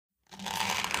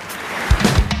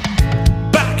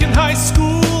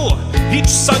school each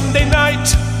Sunday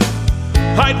night.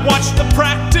 I'd watch the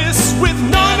practice with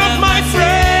none of my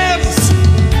friends.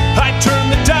 I'd turn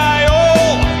the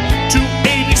dial to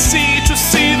ABC to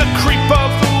see the creep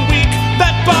of the week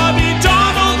that Bobby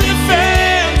Donald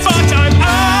defends. But I'm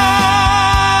out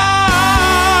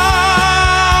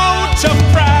of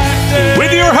practice.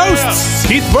 With your hosts,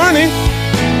 Keith Varney.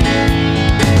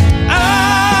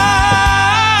 Out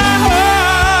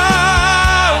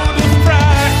of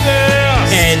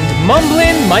practice. And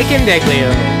mumbling Mike and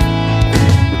Deglio.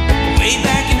 Way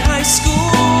back in high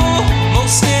school,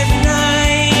 most every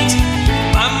night,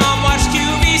 my mom watched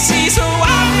QVC, so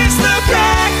I missed the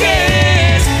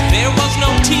practice. There was no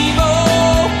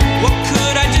TiVo, what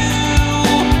could I do?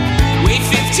 Wait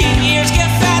 15 years, get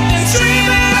fat, then stream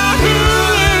it on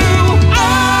Hulu.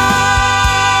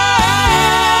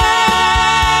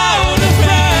 Out of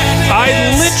practice. I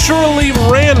literally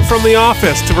ran from the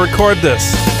office to record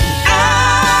this.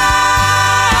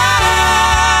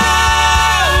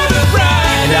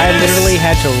 And I literally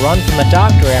had to run from the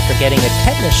doctor after getting a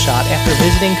tetanus shot after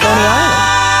visiting Coney Island.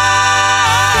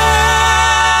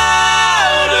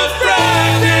 Out of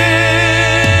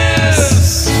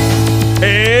practice.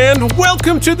 And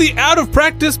welcome to the Out of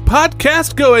Practice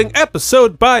podcast, going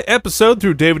episode by episode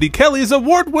through David E. Kelly's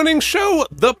award-winning show,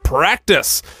 The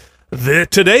Practice.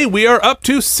 Today we are up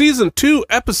to Season 2,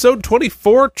 Episode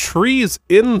 24, Trees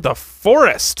in the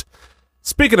Forest.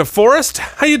 Speaking of forest,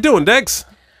 how you doing, Degs?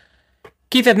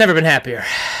 Keith, I've never been happier.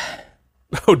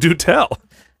 Oh, do tell.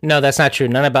 No, that's not true.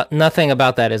 Nothing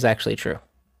about that is actually true.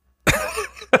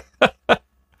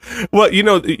 Well, you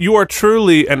know, you are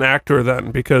truly an actor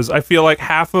then, because I feel like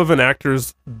half of an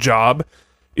actor's job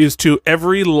is to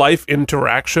every life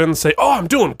interaction say, oh, I'm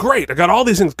doing great. I got all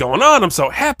these things going on. I'm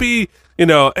so happy, you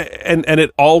know, and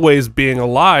it always being a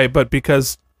lie, but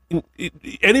because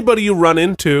anybody you run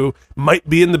into might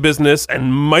be in the business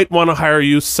and might want to hire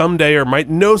you someday or might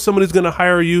know somebody's going to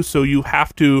hire you, so you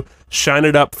have to shine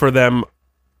it up for them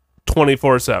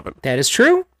 24/7. That is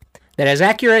true. That is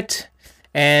accurate.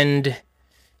 And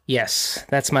yes,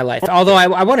 that's my life. Although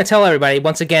I want to tell everybody,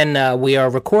 once again, we are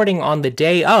recording on the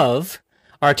day of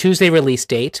our Tuesday release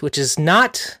date, which is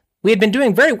not... We had been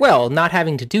doing very well not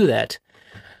having to do that.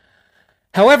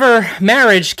 However,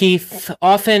 marriage, Keith,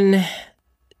 often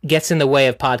gets in the way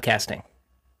of podcasting.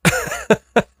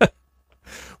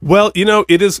 Well, you know,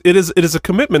 it is a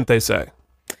commitment, they say.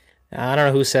 I don't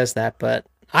know who says that, but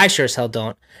I sure as hell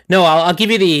don't. No, I'll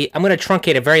give you I'm going to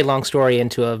truncate a very long story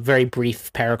into a very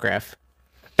brief paragraph.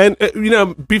 And, you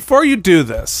know, before you do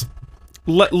this,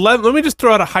 let me just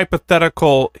throw out a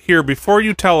hypothetical here before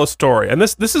you tell a story. And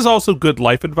this is also good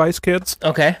life advice, kids.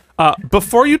 Okay.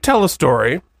 Before you tell a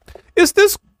story, is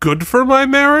this good for my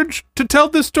marriage to tell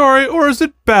this story, or is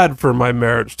it bad for my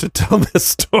marriage to tell this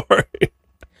story?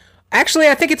 Actually,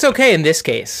 I think it's okay in this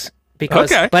case.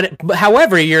 Because, okay. But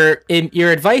however, your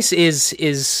advice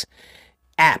is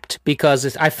apt,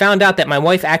 because I found out that my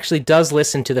wife actually does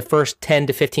listen to the first 10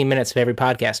 to 15 minutes of every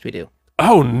podcast we do.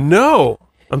 Oh, no.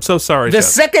 I'm so sorry, The Jeff.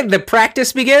 second the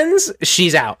practice begins,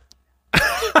 she's out.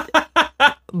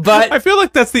 But I feel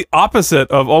like that's the opposite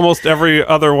of almost every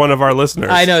other one of our listeners.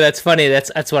 I know, that's funny.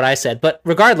 That's what I said. But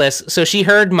regardless, so she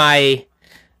heard my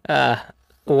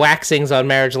waxings on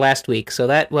marriage last week, so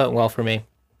that went well for me.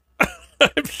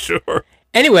 I'm sure.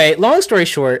 Anyway, long story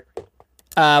short,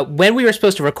 when we were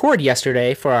supposed to record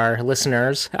yesterday for our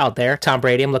listeners out there, Tom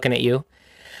Brady, I'm looking at you.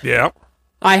 Yeah.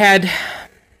 I had,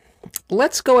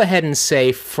 let's go ahead and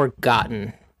say,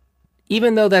 forgotten,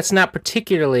 even though that's not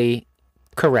particularly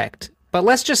correct. But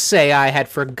let's just say I had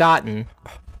forgotten.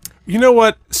 You know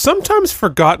what? Sometimes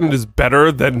forgotten is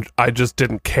better than I just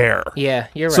didn't care. Yeah,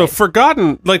 you're right. So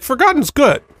forgotten's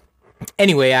good.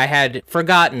 Anyway, I had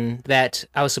forgotten that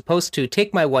I was supposed to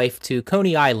take my wife to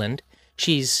Coney Island.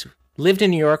 She's lived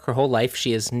in New York her whole life.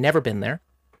 She has never been there.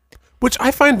 Which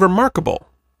I find remarkable.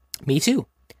 Me too.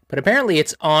 But apparently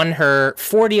it's on her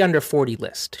 40 under 40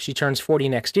 list. She turns 40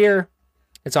 next year.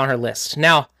 It's on her list.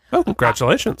 Now... Oh,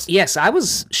 congratulations. Yes, I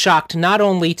was shocked not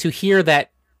only to hear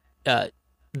that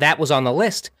that was on the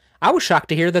list, I was shocked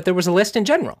to hear that there was a list in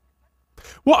general.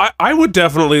 Well, I would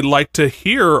definitely like to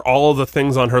hear all of the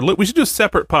things on her list. We should do a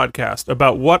separate podcast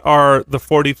about what are the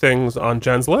 40 things on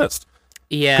Jen's list.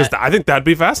 Yeah. Because I think that'd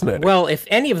be fascinating. Well, if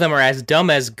any of them are as dumb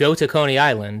as go to Coney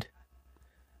Island,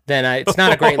 then it's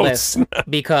not a great list. Snap.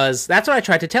 Because that's what I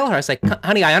tried to tell her. I was like,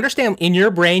 honey, I understand in your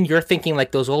brain you're thinking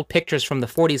like those old pictures from the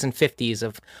 40s and 50s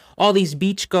of all these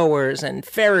beachgoers and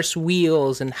Ferris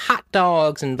wheels and hot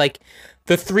dogs and like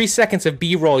the 3 seconds of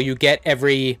B-roll you get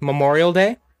every Memorial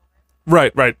Day.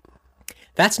 Right.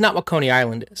 That's not what Coney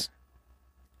Island is.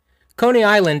 Coney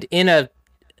Island, in a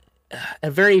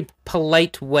very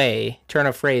polite way, turn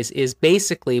of phrase, is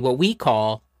basically what we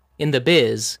call in the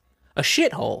biz a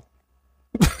shithole.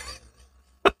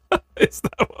 Is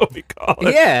that what we call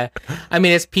it? Yeah. I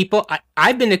mean, it's people.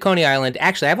 I've been to Coney Island.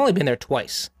 Actually, I've only been there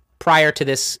twice prior to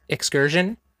this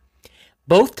excursion.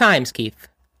 Both times, Keith,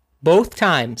 both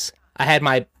times I had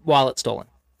my wallet stolen.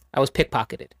 I was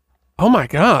pickpocketed. Oh my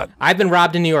God. I've been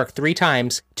robbed in New York 3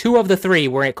 times. 2 of the 3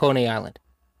 were at Coney Island.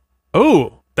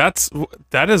 Oh,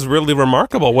 that is really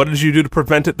remarkable. What did you do to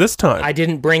prevent it this time? I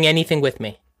didn't bring anything with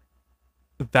me.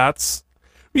 That's,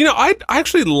 I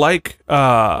actually like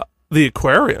the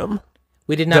aquarium.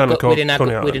 We did not go. We did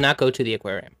Coney not go to the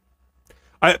aquarium.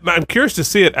 I'm curious to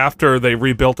see it after they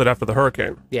rebuilt it after the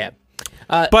hurricane. Yeah.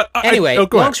 But anyway, go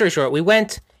long ahead. story short, we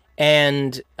went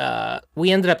and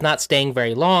we ended up not staying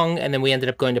very long, and then we ended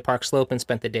up going to Park Slope and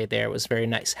spent the day there. It was very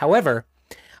nice. However,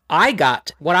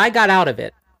 what I got out of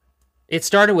it. It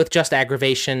started with just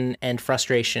aggravation and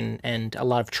frustration and a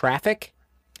lot of traffic,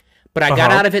 but I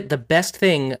got out of it the best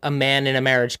thing a man in a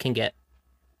marriage can get.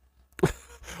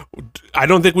 I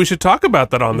don't think we should talk about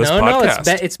that on this podcast.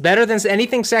 No, it's better than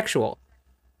anything sexual.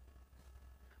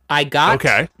 I got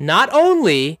not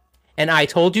only an "I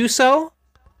told you so,"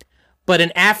 but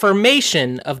an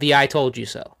affirmation of the "I told you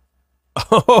so."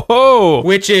 Oh,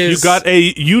 which is you got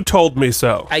a "you told me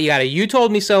so." You got a "you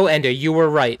told me so" and a "you were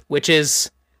right," which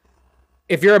is,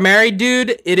 if you're a married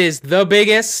dude, it is the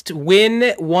biggest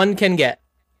win one can get.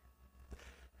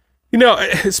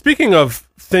 Speaking of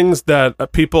things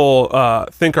that people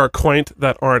think are quaint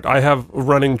that aren't, I have a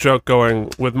running joke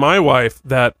going with my wife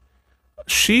that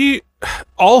she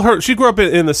grew up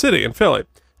in the city in Philly,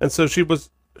 and so she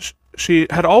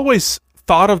had always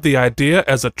thought of the idea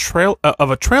as a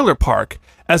trailer park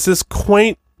as this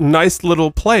quaint, nice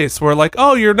little place where, like,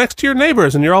 oh, you're next to your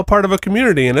neighbors and you're all part of a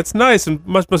community and it's nice and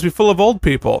must be full of old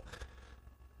people.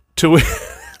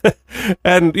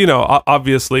 And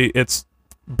obviously it's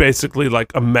basically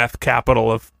like a meth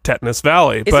capital of Tetanus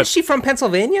Valley. Isn't she from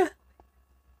Pennsylvania?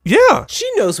 Yeah, she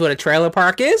knows what a trailer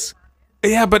park is.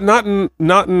 Yeah, but not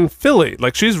in Philly.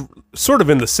 Like, she's sort of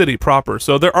in the city proper,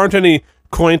 so there aren't any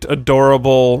quaint,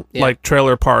 adorable like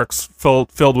trailer parks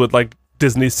filled with like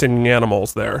Disney singing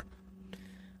animals there.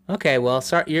 Okay, well,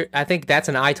 sorry, I think that's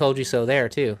an "I told you so" there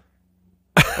too,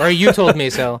 or "you told me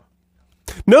so."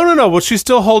 No. Well, she's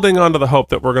still holding on to the hope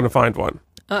that we're going to find one.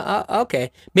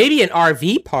 Okay, maybe an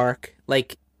RV park,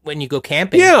 like when you go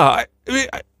camping. Yeah,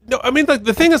 I mean, like,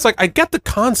 the thing is, like, I get the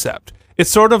concept. It's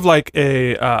sort of like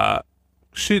it's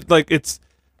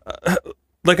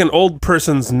like an old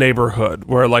person's neighborhood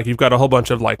where, like, you've got a whole bunch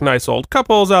of like nice old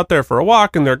couples out there for a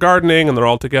walk and they're gardening and they're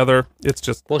all together. It's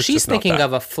just she's thinking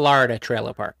of a Florida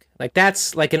trailer park. Like,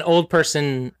 that's like an old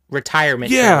person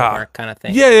retirement trailer park kind of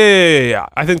thing. Yeah.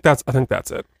 I think that's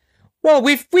it. Well,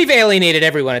 we've alienated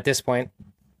everyone at this point.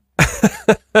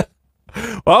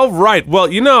 All right.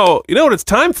 Well, you know what it's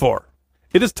time for.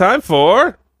 It is time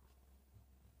for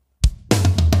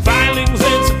filings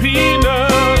and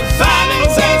subpoenas.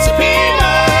 Filings and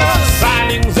subpoenas.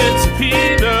 Filings and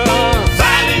subpoenas.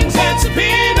 Filings and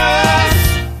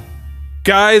subpoenas.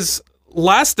 Guys,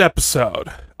 last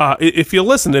episode, if you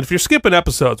listened, if you're skipping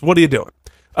episodes, what are you doing?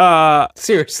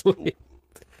 Seriously.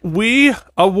 We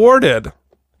awarded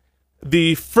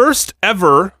the first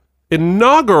ever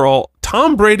inaugural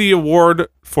Tom Brady Award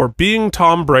for being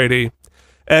Tom Brady.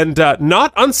 And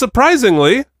not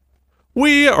unsurprisingly,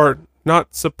 we are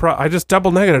not surprised. I just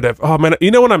double negative. Oh, man.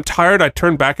 You know when I'm tired, I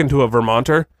turn back into a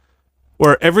Vermonter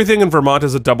where everything in Vermont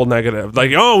is a double negative.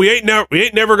 Like, oh, we ain't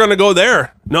never going to go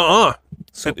there. Nuh-uh.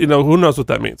 So, who knows what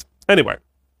that means. Anyway.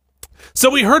 So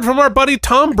we heard from our buddy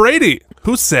Tom Brady,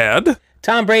 who said...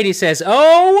 Tom Brady says,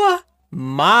 "Oh,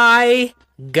 my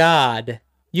God.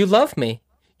 You love me.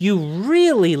 You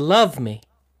really love me."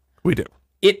 We do.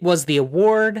 It was the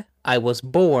award I was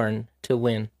born to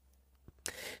win.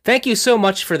 Thank you so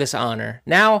much for this honor.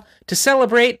 Now, to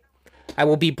celebrate, I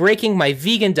will be breaking my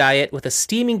vegan diet with a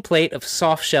steaming plate of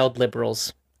soft-shelled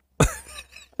liberals.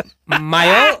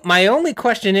 My only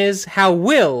question is, how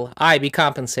will I be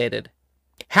compensated?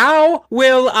 How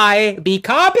will I be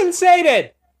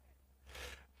compensated?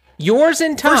 Yours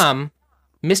and Tom,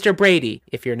 Mr. Brady,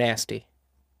 if you're nasty.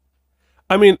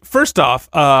 I mean, first off,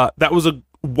 that was a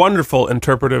wonderful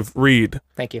interpretive read.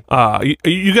 Thank you.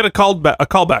 You get a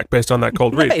callback based on that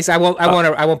cold read. Nice. I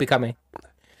won't be coming.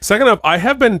 Second up, I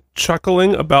have been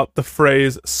chuckling about the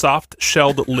phrase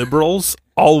 "soft-shelled liberals"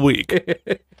 all week.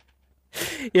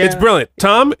 Yeah. It's brilliant.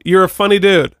 Tom, you're a funny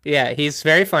dude. Yeah, he's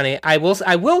very funny. I will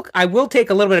take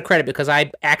a little bit of credit because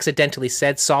I accidentally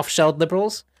said soft-shelled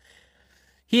liberals.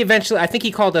 He eventually, I think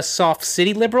he called us soft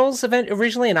city liberals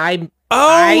originally, and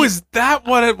is that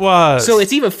what it was? So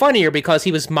it's even funnier because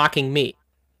he was mocking me.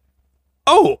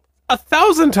 Oh,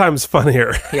 1,000 times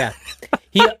funnier. Yeah.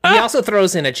 He also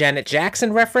throws in a Janet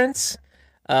Jackson reference.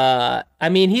 I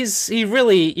mean, he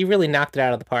really knocked it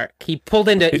out of the park. He pulled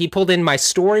in my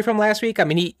story from last week. I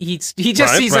mean, he's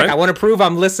like, I want to prove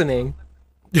I'm listening.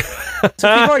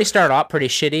 So we've already started off pretty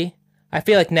shitty. I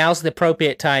feel like now's the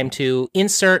appropriate time to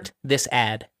insert this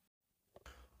ad.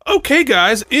 Okay,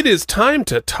 guys, it is time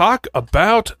to talk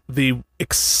about the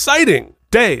exciting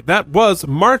day that was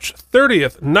March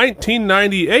 30th,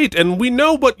 1998, and we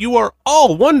know what you are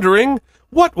all wondering.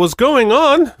 What was going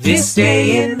on This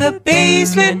day in the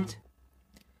basement?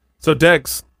 So,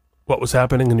 Degs, what was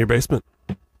happening in your basement?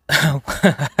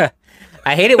 I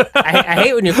hate it. I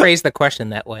hate when you phrase the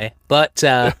question that way, but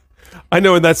I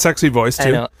know, in that sexy voice, too.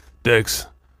 I know. Degs,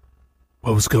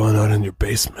 what was going on in your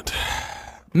basement?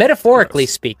 Metaphorically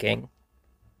speaking.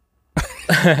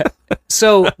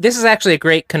 So this is actually a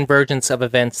great convergence of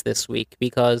events this week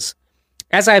because,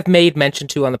 as I've made mention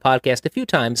to on the podcast a few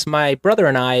times, my brother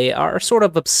and I are sort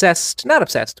of not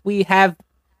obsessed. We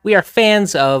are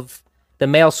fans of the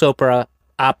male soap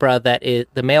opera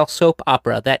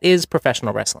that is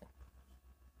professional wrestling.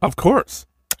 Of course.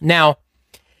 Now,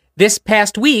 this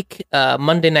past week,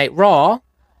 Monday Night Raw,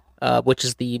 which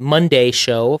is the Monday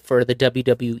show for the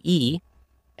WWE,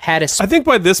 had a... I think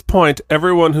by this point,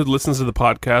 everyone who listens to the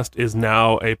podcast is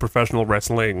now a professional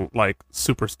wrestling,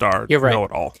 superstar. You're right.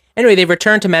 Know-it-all. Anyway, they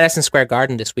returned to Madison Square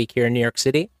Garden this week here in New York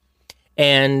City.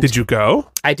 And did you go?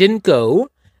 I didn't go,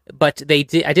 but I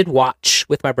did watch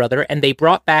with my brother, and they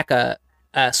brought back a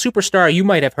superstar you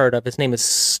might have heard of. His name is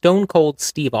Stone Cold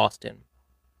Steve Austin.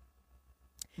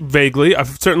 Vaguely.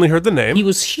 I've certainly heard the name. He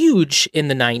was huge in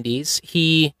the 90s.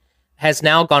 He has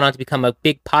now gone on to become a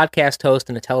big podcast host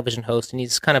and a television host, and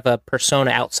he's kind of a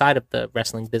persona outside of the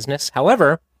wrestling business.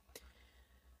 However,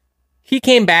 he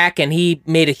came back and he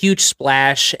made a huge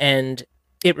splash, and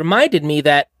it reminded me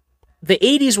that the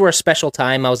 80s were a special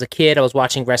time. I was a kid. I was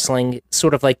watching wrestling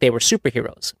sort of like they were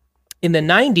superheroes. In the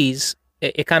 90s,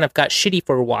 it kind of got shitty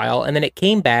for a while, and then it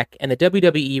came back, and the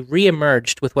WWE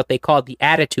reemerged with what they called the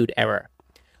Attitude Era,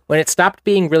 when it stopped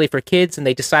being really for kids and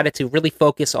they decided to really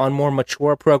focus on more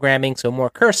mature programming, so more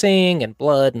cursing and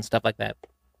blood and stuff like that.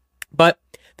 But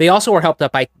they also were helped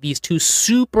up by these two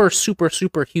super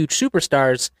huge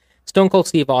superstars, Stone Cold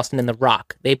Steve Austin and The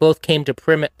Rock. They both came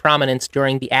to prominence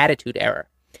during the Attitude Era.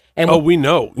 And we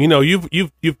know. You know,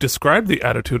 you've described the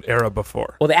Attitude Era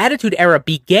before. Well, the Attitude Era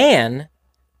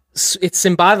it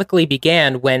symbolically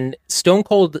began when Stone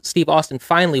Cold Steve Austin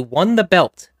finally won the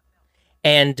belt.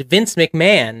 And Vince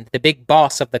McMahon, the big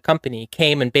boss of the company,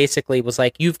 came and basically was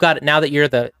like, you've got it, now that you're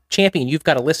the champion, you've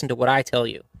got to listen to what I tell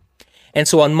you. And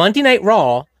so on Monday Night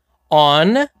Raw,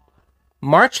 on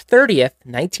March 30th,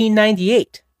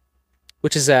 1998,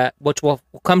 which will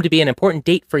come to be an important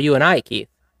date for you and I, Keith.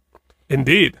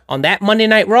 Indeed. On that Monday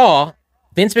Night Raw,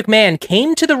 Vince McMahon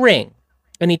came to the ring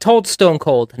and he told Stone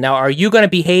Cold, now are you going to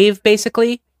behave,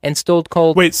 basically? And Stone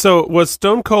Cold... Wait, so was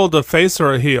Stone Cold a face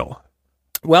or a heel?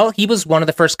 Well, he was one of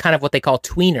the first kind of what they call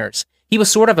tweeners. He was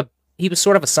sort of a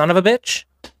son of a bitch,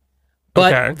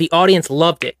 but The audience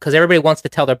loved it because everybody wants to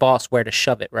tell their boss where to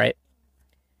shove it, right?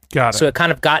 Got it. So it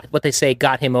kind of got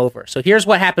got him over. So here's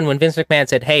what happened when Vince McMahon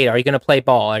said, "Hey, are you going to play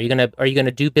ball? Are you going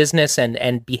to do business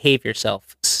and behave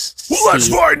yourself?" Well, let's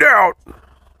find out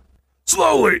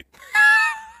slowly,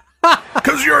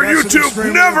 because your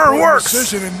YouTube never works.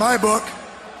 Decision in my book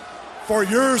for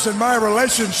yours and my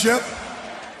relationship.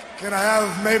 Can I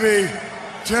have maybe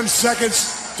 10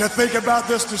 seconds to think about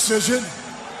this decision?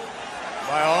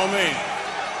 By all means.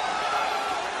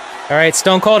 All right,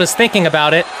 Stone Cold is thinking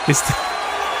about it. His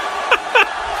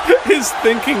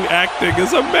thinking acting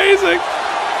is amazing.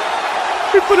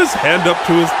 He put his hand up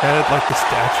to his head like the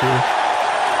statue.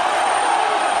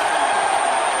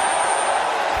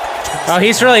 Oh,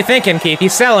 he's really thinking, Keith.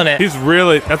 He's selling it.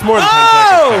 That's more than 10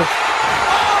 seconds.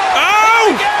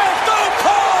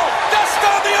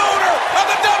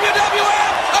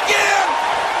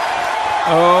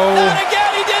 Oh! Not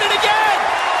again! He did it again!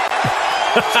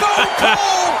 Stone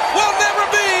Cold will never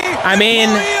be. I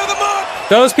mean,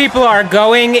 those people are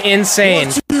going insane.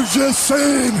 What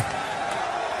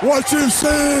you've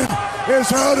seen is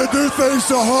how to do things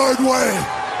the hard way.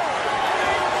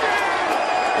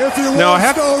 If you want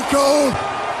Stone Cold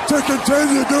to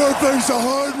continue doing things the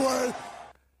hard way.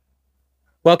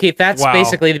 Well, Keith, that's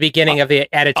basically the beginning of the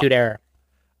Attitude Era.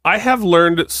 I have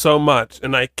learned so much,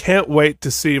 and I can't wait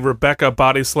to see Rebecca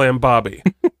body slam Bobby.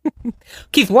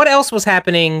 Keith, what else was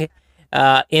happening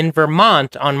in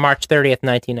Vermont on March 30th,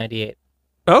 1998?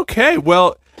 Okay,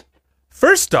 well,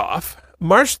 first off,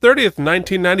 March 30th,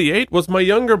 1998 was my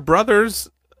younger brother's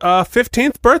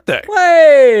 15th birthday.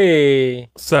 Way.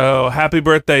 So happy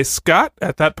birthday, Scott.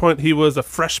 At that point, he was a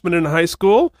freshman in high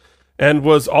school and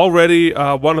was already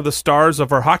one of the stars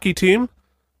of our hockey team.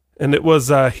 And it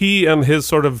was he and his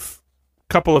sort of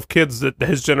couple of kids that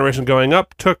his generation going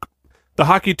up took the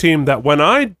hockey team that when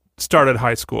I started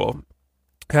high school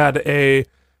had a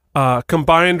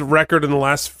combined record in the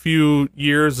last few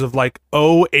years of like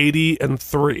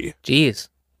 0-80-3. Jeez.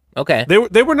 Okay.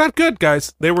 They were not good,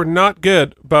 guys. They were not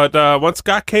good. But once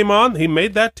Scott came on, he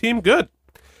made that team good.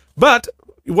 But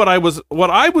what I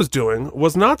was doing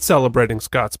was not celebrating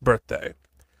Scott's birthday.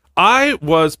 I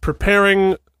was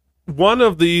preparing one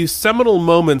of the seminal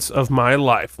moments of my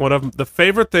life, one of the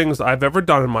favorite things I've ever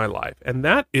done in my life, and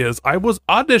that is I was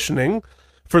auditioning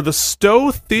for the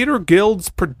Stowe Theater Guild's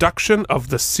production of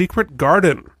The Secret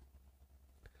Garden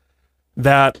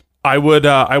that I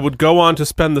would go on to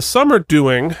spend the summer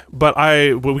doing, but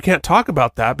we can't talk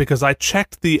about that because I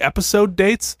checked the episode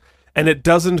dates and it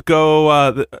doesn't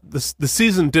go, the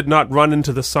season did not run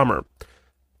into the summer.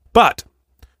 But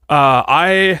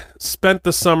I spent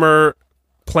the summer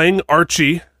playing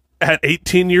Archie at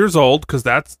 18 years old, because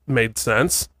that made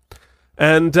sense,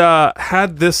 and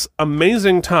had this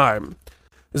amazing time.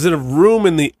 It was in a room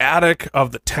in the attic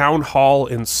of the town hall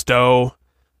in Stowe,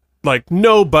 like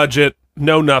no budget,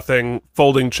 no nothing,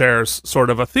 folding chairs sort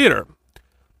of a theater.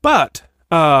 But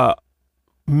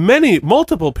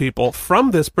multiple people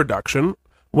from this production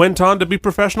went on to be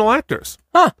professional actors.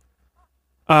 Huh.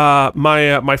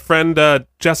 My friend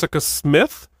Jessica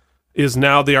Smith is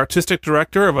now the artistic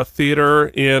director of a theater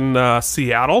in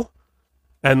Seattle,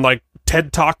 and like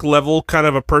TED Talk level kind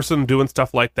of a person doing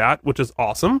stuff like that, which is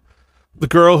awesome. The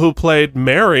girl who played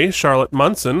Mary, Charlotte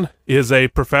Munson, is a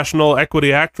professional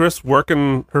equity actress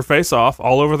working her face off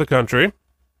all over the country.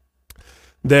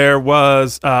 There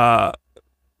was,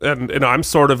 and I'm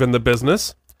sort of in the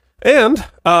business, and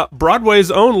Broadway's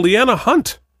own Leanna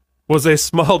Hunt was a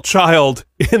small child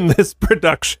in this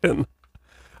production.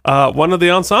 One of the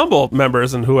ensemble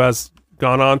members, and who has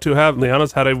gone on to have,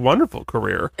 Leanna's had a wonderful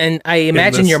career. And I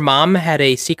imagine your mom had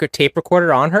a secret tape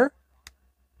recorder on her?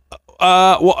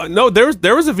 Well, no, there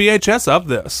was a VHS of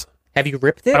this. Have you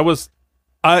ripped it?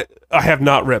 I have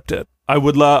not ripped it. I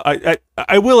would I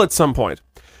will at some point.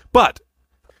 But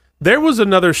there was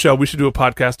another show, we should do a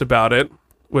podcast about it,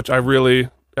 which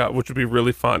would be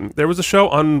really fun. There was a show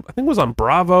on, I think it was on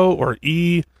Bravo or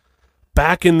E!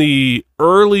 Back in the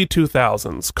early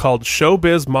 2000s called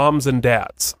Showbiz Moms and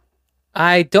Dads.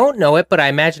 I don't know it, but I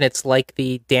imagine it's like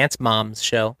the Dance Moms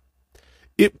show.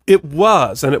 It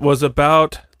was, and it was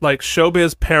about like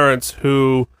showbiz parents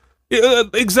who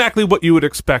exactly what you would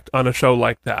expect on a show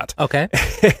like that. Okay.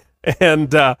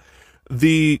 And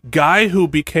the guy who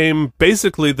became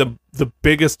basically the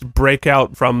biggest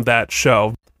breakout from that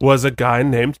show was a guy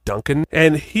named Duncan,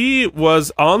 and he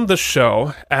was on the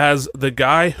show as the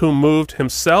guy who moved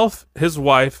himself, his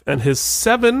wife, and his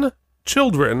 7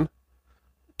 children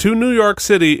to New York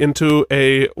City into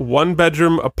a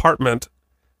 1-bedroom apartment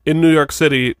in New York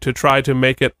City to try to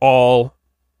make it all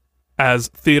as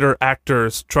theater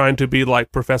actors, trying to be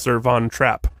like Professor Von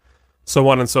Trapp, so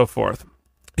on and so forth.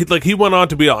 He went on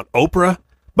to be on Oprah,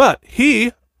 but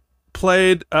he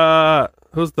played,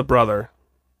 who's the brother?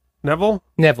 Neville.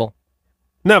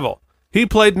 He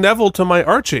played Neville to my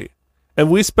Archie, and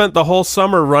we spent the whole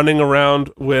summer running around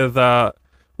with the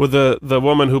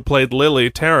woman who played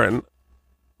Lily, Taryn.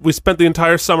 We spent the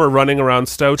entire summer running around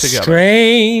Stowe together.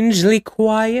 Strangely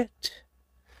quiet,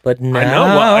 but now I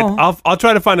know. Well, I'll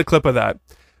try to find a clip of that.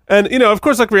 And, of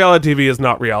course, like, reality TV is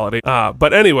not reality.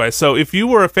 But anyway, so if you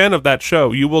were a fan of that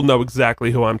show, you will know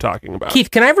exactly who I'm talking about. Keith,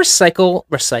 can I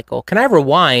recycle? Can I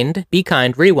rewind,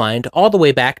 rewind, all the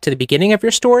way back to the beginning of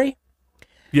your story?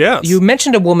 Yes. You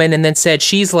mentioned a woman and then said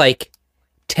she's like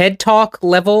TED Talk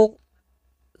level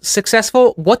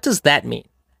successful. What does that mean?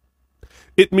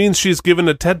 It means she's given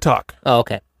a TED Talk. Oh,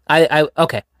 okay.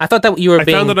 Okay. I thought that you were I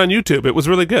found it on YouTube. It was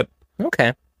really good.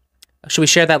 Okay. Should we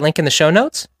share that link in the show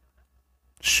notes?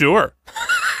 Sure.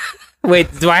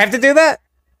 Wait, do I have to do that?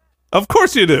 Of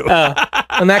course you do.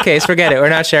 In that case, forget it. We're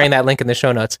not sharing that link in the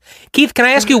show notes. Keith, can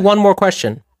I ask you one more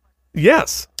question?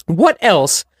 Yes. What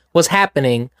else was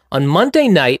happening on Monday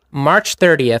night, March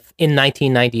 30th in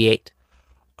 1998?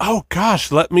 Oh,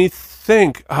 gosh, let me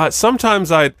think.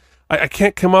 Sometimes I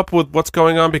can't come up with what's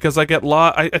going on because I get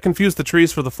lost. I confuse the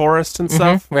trees for the forest and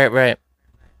stuff. Mm-hmm. Right.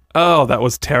 Oh, that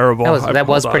was terrible. That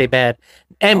was pretty bad.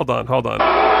 And Hold on.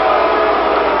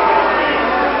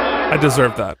 I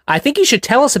deserve that. I think you should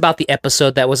tell us about the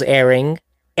episode that was airing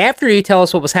after you tell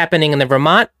us what was happening in the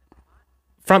Vermont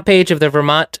front page of the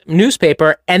Vermont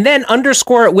newspaper, and then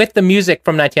underscore it with the music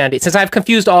from 1990. Since I've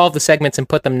confused all of the segments and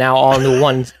put them now all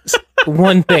into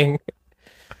one thing.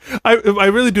 I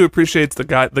really do appreciate the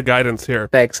guidance here.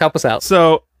 Thanks. Help us out.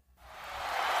 So,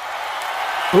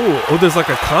 there's like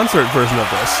a concert version of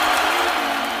this.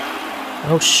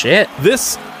 Oh, shit.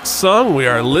 This song we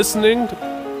are listening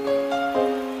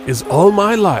is All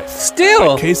My Life.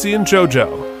 Still. By Casey and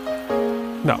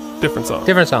JoJo. No, different song.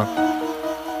 Different song.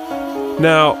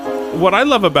 Now, what I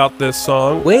love about this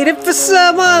song Waiting for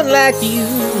someone like you.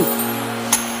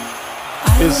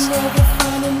 is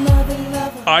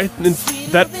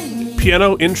that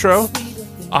piano intro,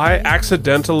 I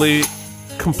accidentally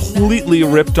completely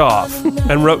ripped off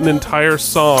and wrote an entire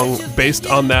song based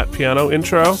on that piano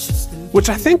intro, which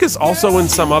I think is also in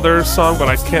some other song, but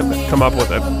I can't come up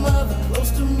with it.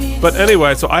 But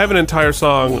anyway, so I have an entire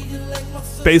song,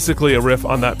 basically a riff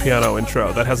on that piano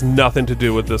intro that has nothing to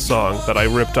do with this song that I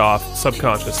ripped off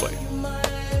subconsciously.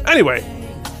 Anyway,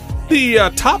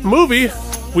 the top movie,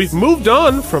 we've moved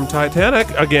on from Titanic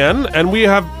again, and we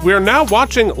are now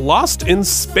watching Lost in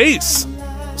Space,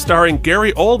 starring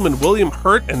Gary Oldman, William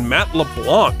Hurt, and Matt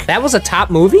LeBlanc. That was a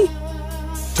top movie?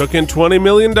 Took in $20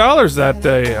 million that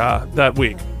day, that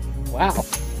week. Wow.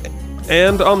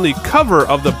 And on the cover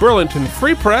of the Burlington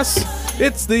Free Press,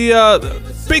 it's the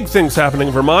big things happening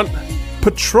in Vermont.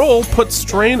 Patrol puts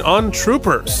strain on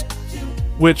troopers,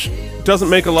 which doesn't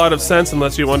make a lot of sense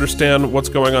unless you understand what's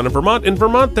going on in Vermont. In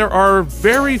Vermont, there are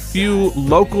very few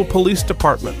local police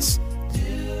departments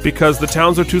because the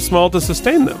towns are too small to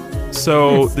sustain them.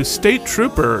 So the state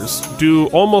troopers do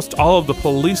almost all of the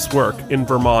police work in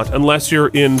Vermont, unless you're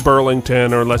in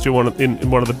Burlington or unless you're in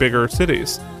one of the bigger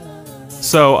cities.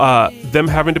 So them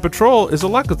having to patrol is a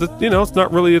lot because, it's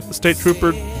not really a state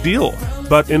trooper deal.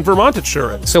 But in Vermont, it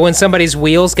sure is. So when somebody's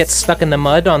wheels get stuck in the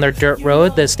mud on their dirt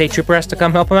road, the state trooper has to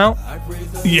come help them out?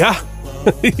 Yeah.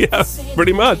 Yeah,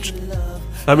 pretty much.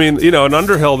 I mean, in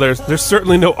Underhill, there's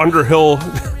certainly no Underhill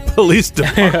police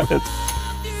department.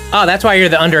 Oh, that's why you're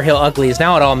the Underhill Uglies.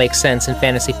 Now it all makes sense in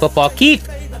fantasy football. Keith,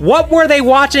 what were they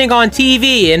watching on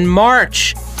TV in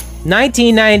March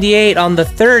 1998 on the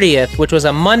 30th, which was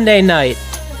a Monday night?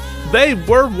 They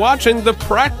were watching The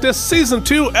Practice Season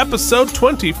 2, Episode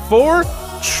 24,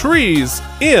 Trees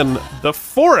in the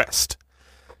Forest.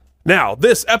 Now,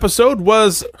 this episode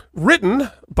was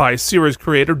written by series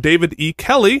creator David E.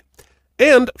 Kelly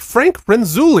and Frank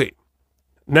Renzulli.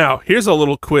 Now, here's a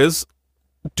little quiz.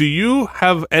 Do you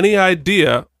have any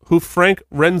idea who Frank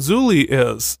Renzulli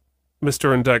is,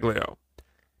 Mr. Indeglio?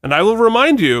 And I will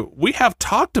remind you, we have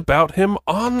talked about him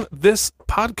on this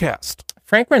podcast.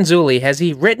 Frank Renzulli, has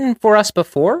he written for us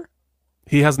before?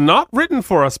 He has not written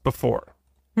for us before.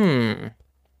 The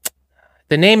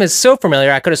name is so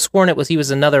familiar, I could have sworn he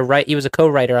was a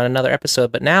co-writer on another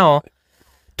episode, but now...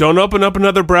 Don't open up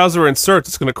another browser and search.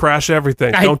 It's going to crash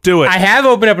everything. Don't do it. I have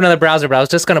opened up another browser, but I was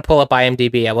just going to pull up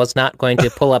IMDb. I was not going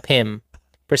to pull up him.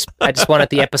 I just wanted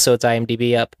the episode's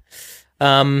IMDb up.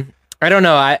 I don't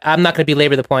know. I'm not going to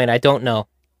belabor the point. I don't know.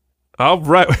 All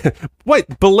right.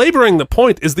 Wait, belaboring the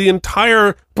point is the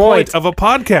entire point of a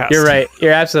podcast. You're right.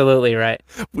 You're absolutely right.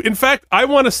 In fact, I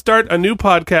want to start a new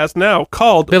podcast now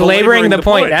called Belaboring the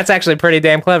Point. That's actually pretty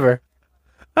damn clever.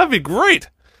 That'd be great.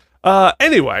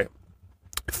 Anyway,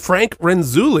 Frank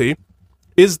Renzulli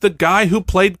is the guy who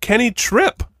played Kenny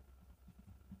Tripp,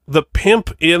 the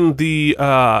pimp in the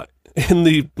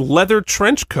leather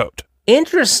trench coat.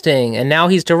 Interesting. And now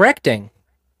he's directing.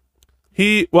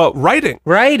 Writing.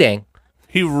 Writing.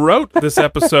 He wrote this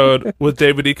episode with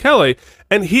David E. Kelly,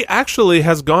 and he actually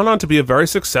has gone on to be a very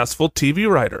successful TV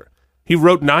writer. He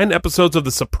wrote 9 episodes of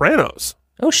The Sopranos.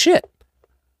 Oh, shit.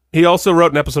 He also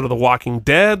wrote an episode of The Walking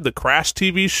Dead, the Crash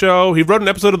TV show. He wrote an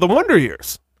episode of The Wonder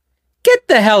Years. Get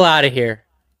the hell out of here.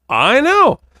 I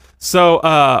know.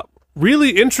 So,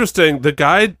 really interesting. The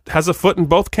guy has a foot in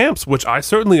both camps, which I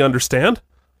certainly understand.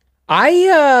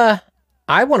 I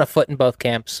want a foot in both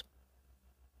camps.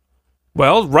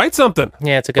 Well, write something.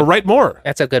 Yeah, it's a good. Or write more.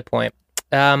 That's a good point.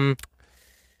 So,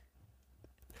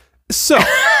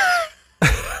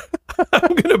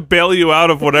 I'm gonna bail you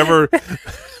out of whatever.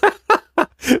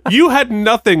 You had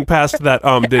nothing past that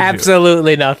did you?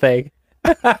 Absolutely nothing.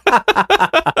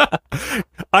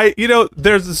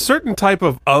 There's a certain type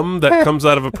of that comes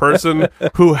out of a person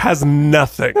who has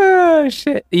nothing. Oh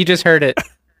shit! You just heard it.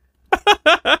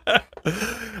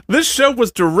 This show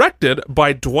was directed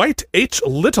by Dwight H.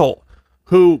 Little,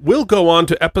 who will go on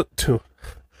to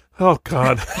Oh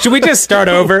God! Should we just start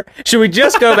over? Should we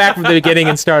just go back from the beginning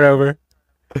and start over?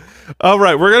 All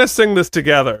right, we're gonna sing this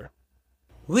together.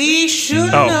 We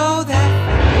should know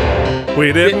that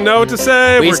We didn't know what to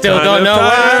say. We We're still kind don't of know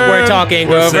what. tired. We're talking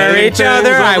We're over saying each other.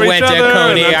 things I over went each to other,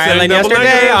 Coney and I'm saying Island double yesterday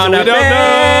negatives, on and a we don't know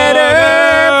better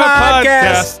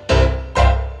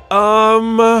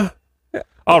podcast.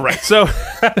 All right, so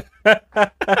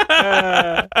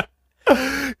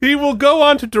he will go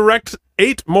on to direct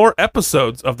 8 more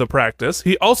episodes of The Practice.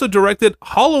 He also directed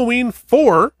Halloween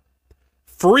 4,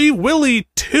 Free Willy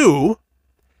 2,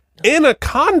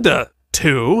 Anaconda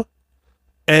 2,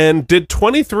 and did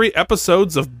 23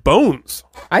 episodes of Bones.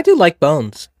 I do like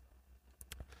Bones.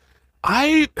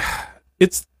 I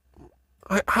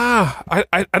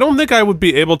don't think I would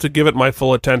be able to give it my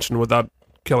full attention without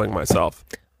killing myself.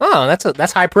 Oh,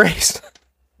 that's high praise.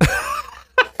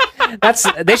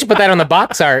 They should put that on the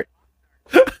box art.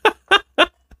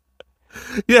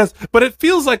 Yes, but it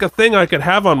feels like a thing I could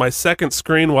have on my second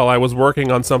screen while I was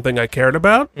working on something I cared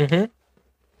about. Mm-hmm.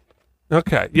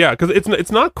 Okay, yeah, because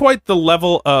it's not quite the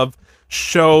level of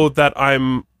show that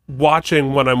I'm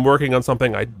watching when I'm working on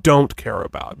something I don't care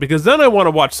about. Because then I want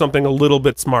to watch something a little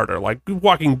bit smarter, like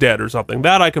Walking Dead or something.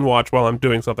 That I can watch while I'm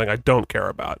doing something I don't care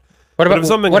about. What But if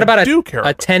something I do care a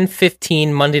about.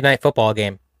 10-15 Monday Night Football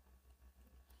game?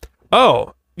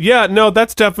 Oh, yeah, no,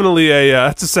 that's definitely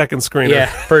that's a second screener. Yeah,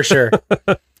 for sure.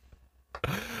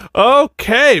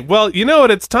 Okay, well, you know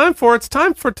what it's time for? It's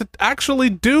time for to actually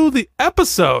do the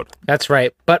episode. That's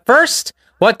right. But first,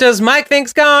 what does Mike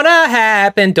think's gonna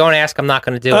happen? Don't ask. I'm not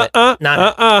gonna do it. God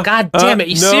damn it!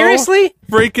 You no seriously?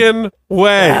 Freaking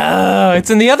way! Oh, it's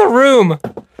in the other room.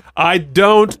 I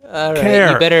don't All right,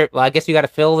 care. you better. Well, I guess you got to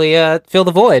fill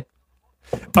the void.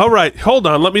 All right, hold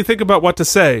on. Let me think about what to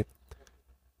say.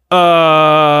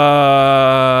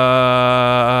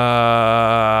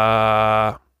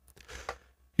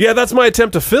 Yeah, that's my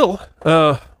attempt to fill.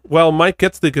 Well, Mike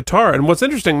gets the guitar, and what's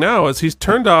interesting now is he's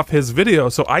turned off his video,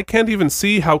 so I can't even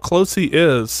see how close he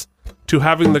is to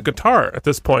having the guitar at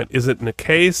this point. Is it in a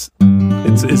case?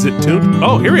 Is it tuned?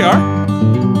 Oh, here we are.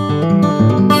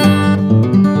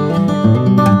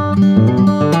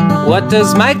 What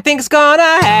does Mike think's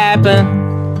gonna happen?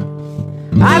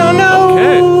 I don't know.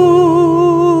 Okay.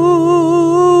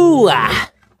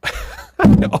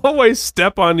 Always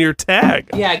step on your tag.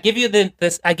 Yeah, I give you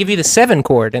the 7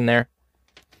 chord in there.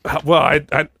 Well,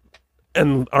 I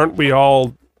and aren't we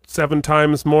all 7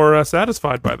 times more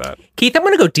satisfied by that? Keith, I'm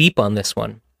gonna go deep on this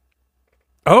one.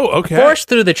 Oh, okay. Forest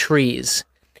Through the Trees.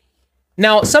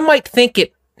 Now, some might think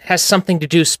it has something to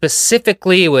do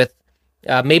specifically with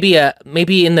maybe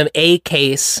in the A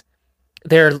case,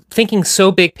 they're thinking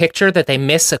so big picture that they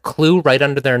miss a clue right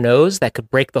under their nose that could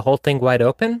break the whole thing wide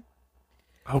open.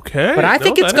 Okay. But I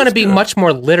think it's that going to is be good. much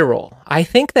more literal. I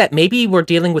think that maybe we're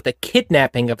dealing with a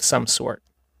kidnapping of some sort.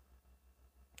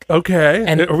 Okay.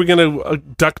 And- Are we going to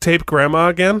duct tape grandma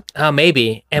again?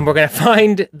 Maybe. And we're going to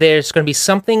find there's going to be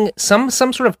something, some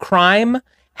sort of crime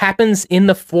happens in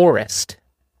the forest.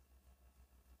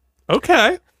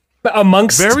 Okay.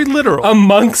 Amongst Very literal.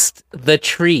 amongst the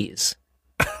trees.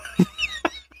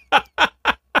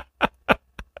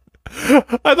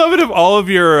 I love it if all of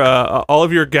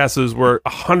your guesses were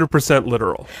 100%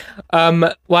 literal.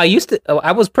 Well,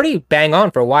 I was pretty bang on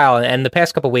for a while, and the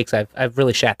past couple weeks I've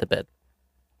really shat the bed.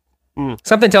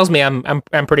 Something tells me I'm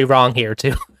pretty wrong here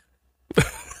too.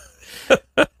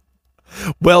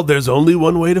 Well, there's only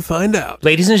one way to find out.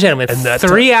 Ladies and gentlemen, And that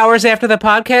 3 hours after the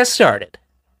podcast started.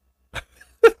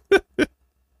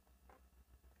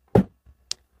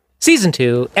 Season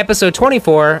 2, episode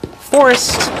 24,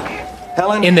 Forest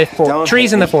Helen, in the don't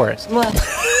trees in the hate forest. me.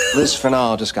 Liz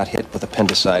Fernal just got hit with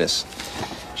appendicitis.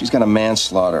 She's got a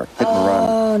manslaughter, hit and run.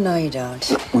 Oh, no, you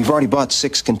don't. We've already bought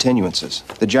 6 continuances.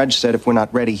 The judge said if we're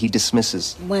not ready, he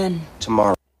dismisses When?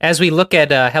 tomorrow. As we look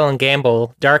at Helen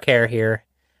Gamble, dark hair here,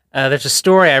 there's a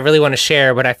story I really want to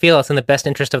share, but I feel it's in the best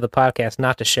interest of the podcast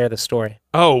not to share the story.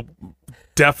 Oh,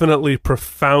 definitely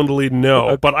profoundly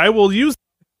no. But I will use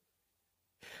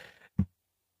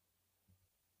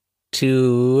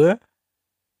To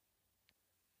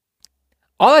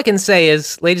all I can say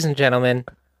is, ladies and gentlemen,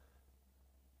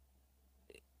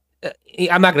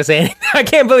 I'm not going to say anything. I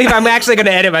can't believe I'm actually going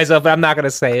to edit myself, but I'm not going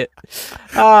to say it.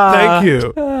 Thank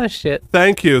you. Oh, shit.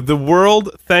 Thank you. The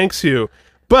world thanks you.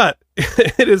 But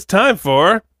it is time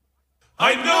for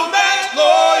I know that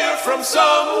lawyer from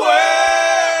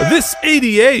somewhere. This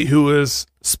ADA, who is,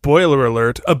 spoiler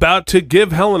alert, about to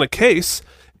give Helen a case,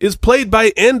 is played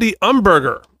by Andy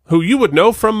Umberger, who you would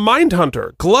know from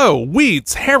Mindhunter, Glow,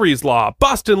 Weeds, Harry's Law,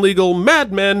 Boston Legal,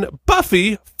 Mad Men,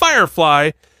 Buffy,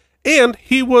 Firefly, and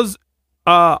he was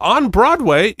on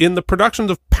Broadway in the productions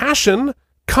of Passion,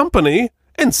 Company,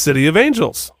 and City of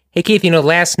Angels. Hey, Keith,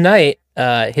 last night,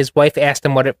 his wife asked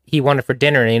him what he wanted for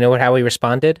dinner, and you know how he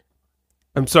responded?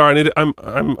 I'm sorry.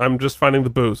 I'm just finding the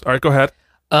booze. All right, go ahead.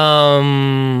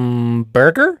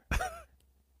 Burger?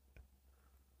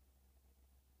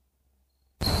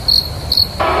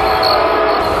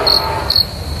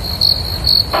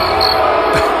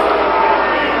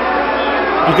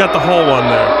 You got the whole one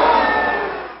there.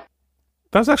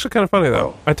 That was actually kind of funny,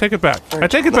 though. I take it back. I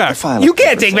take it back. You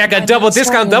can't take back a double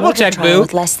discount double check, boo.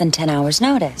 With less than 10 hours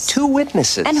notice. 2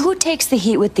 witnesses. And who takes the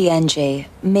heat with the NG?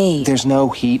 Me. There's no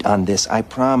heat on this, I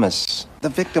promise. The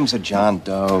victim's a John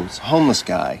Doe, a homeless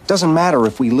guy. Doesn't matter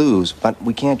if we lose, but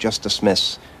we can't just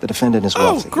dismiss the defendant is Oh,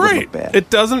 wealthy. It would great. look bad. It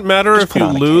doesn't matter Just if put you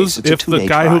on a lose case. It's a if the 2-day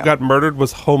guy who trial. got murdered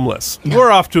was homeless.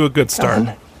 We're off to a good start.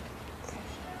 Done.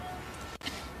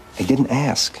 I didn't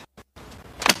ask.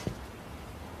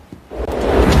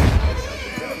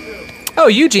 Oh,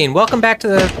 Eugene, welcome back to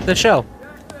the show.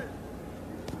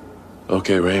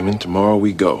 Okay, Raymond, tomorrow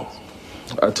we go.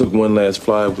 I took one last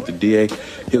fly with the DA.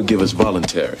 He'll give us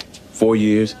voluntary. 4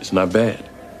 years, it's not bad.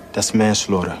 That's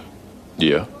manslaughter.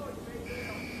 Yeah.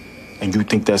 And you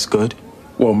think that's good?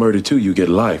 Well, murder too, you get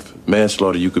life.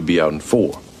 Manslaughter, you could be out in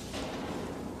 4.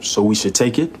 So we should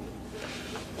take it?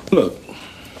 Look,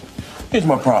 here's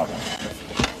my problem.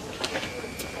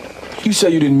 You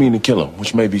say you didn't mean to kill him,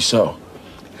 which may be so.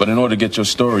 But in order to get your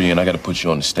story in, I gotta put you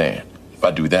on the stand. If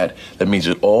I do that, that means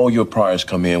that all your priors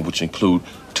come in, which include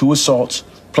 2 assaults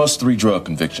plus 3 drug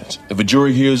convictions. If a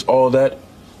jury hears all that,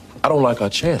 I don't like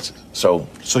our chances. So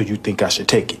you think I should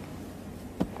take it?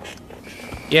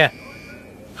 Yeah.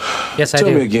 Yes, I tell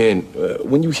do. me again,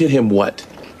 when you hit him, what?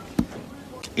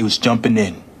 It was jumping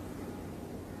in.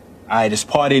 All right, it's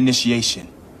part of initiation.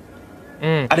 I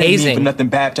didn't mean hazing. for nothing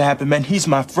bad to happen, man. He's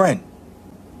my friend.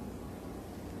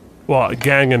 Well,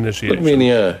 gang Look initiation. me in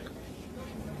the eye.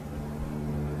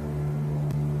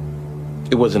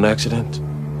 It was an accident.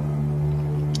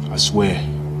 I swear.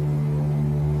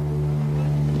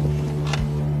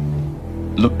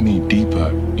 Look me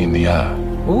deeper in the eye.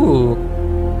 Ooh,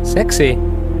 sexy.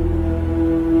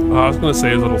 I was going to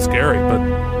say it's a little scary,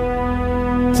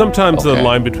 but sometimes the Okay.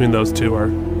 line between those two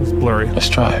is blurry. Let's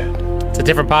try it. It's a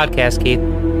different podcast, Keith.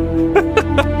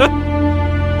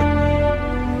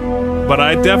 But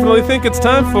I definitely think it's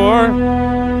time for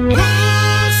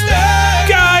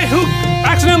guy who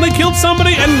accidentally killed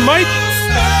somebody and might.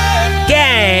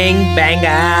 Gang banger.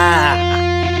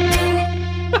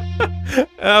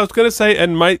 I was gonna say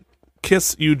and might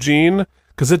kiss Eugene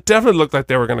because it definitely looked like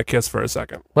they were gonna kiss for a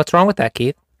second. What's wrong with that,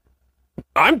 Keith?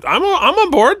 I'm on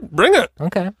board. Bring it.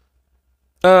 Okay.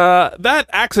 That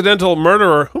accidental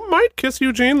murderer who might kiss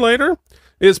Eugene later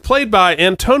is played by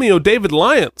Antonio David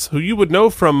Lyons, who you would know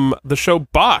from the show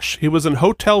Bosch. He was in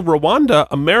Hotel Rwanda,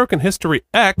 American History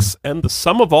X, and The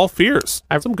Sum of All Fears.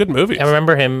 Some good movies. I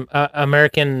remember him.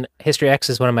 American History X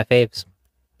is one of my faves.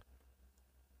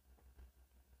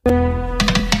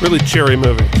 Really cheery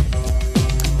movie.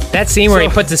 That scene where he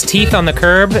puts his teeth on the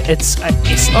curb, it's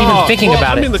even thinking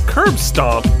about I mean, it. the curb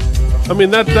stomp. I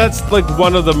mean, that's like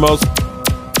one of the most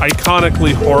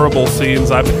iconically horrible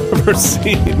scenes I've ever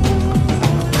seen.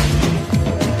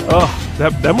 Oh,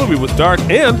 that movie was dark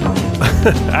and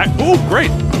oh,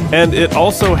 great! And it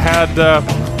also had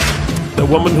the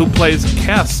woman who plays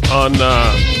Kess on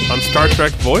Star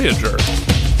Trek Voyager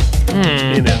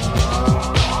in it.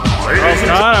 Oh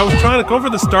God, I was trying to go for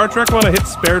the Star Trek one. I hit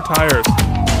spare tires.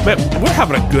 Man, we're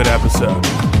having a good episode.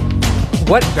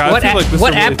 What God, I what feel app, like this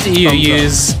what really app do you thumbs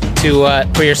use to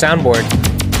for your soundboard?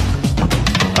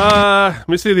 Let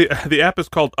me see. The app is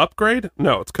called Upgrade.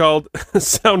 No, it's called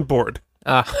Soundboard.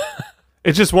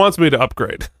 It just wants me to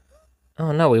upgrade.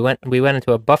 Oh no, we went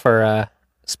into a buffer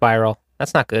spiral.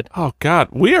 That's not good. Oh God,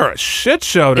 we are a shit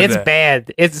show today. It's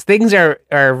bad. Things are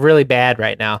really bad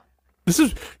right now. This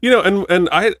is and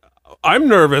I'm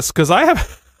nervous because I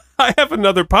have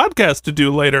another podcast to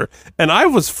do later, and I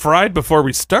was fried before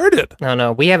we started.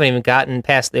 No, we haven't even gotten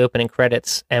past the opening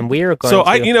credits, and we are going. So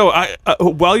to...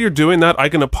 while you're doing that, I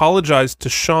can apologize to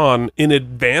Sean in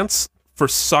advance for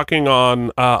sucking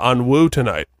on Woo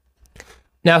tonight.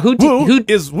 Now, who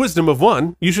is Wisdom of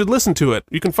One? You should listen to it.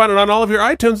 You can find it on all of your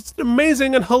iTunes. It's an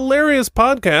amazing and hilarious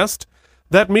podcast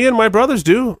that me and my brothers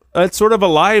do. It's sort of a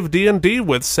live D&D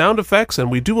with sound effects, and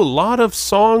we do a lot of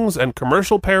songs and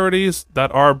commercial parodies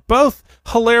that are both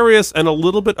hilarious and a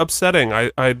little bit upsetting.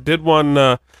 I did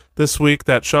one this week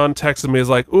that Sean texted me, is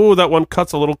like, ooh, that one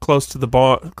cuts a little close to the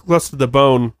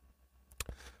bone,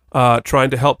 trying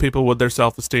to help people with their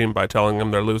self-esteem by telling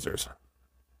them they're losers.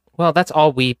 Well, that's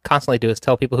all we constantly do is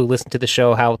tell people who listen to the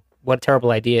show what a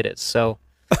terrible idea it is. So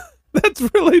That's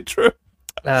really true.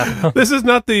 This is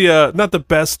not the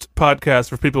best podcast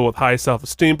for people with high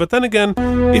self-esteem. But then again,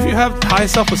 if you have high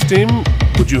self-esteem,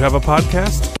 would you have a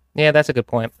podcast? Yeah, that's a good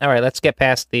point. All right, let's get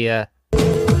past the.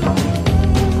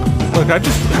 Look, I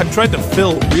tried to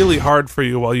fill really hard for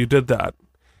you while you did that.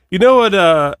 You know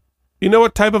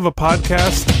what type of a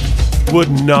podcast would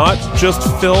not just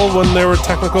fill when there were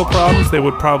technical problems? They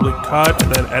would probably cut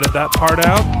and then edit that part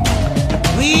out.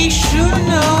 We should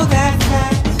know that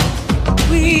fact.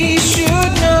 We should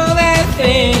know that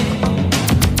thing.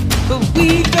 But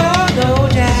we don't know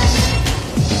that.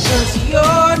 'Cause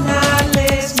you're not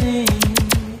listening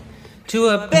to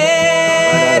a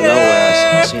better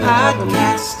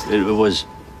podcast.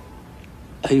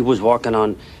 He was walking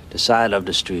on the side of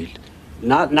the street.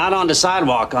 Not on the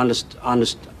sidewalk, on the side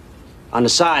in the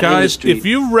Guys, street. if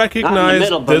you Not in recognize the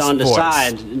middle, but this on the voice,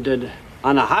 side.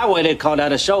 On the highway, they call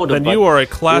that a shoulder. then but you are a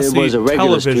classy it was a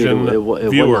regular television street. It wasn't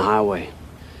viewer. a highway.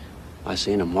 I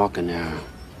seen him walking there,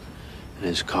 and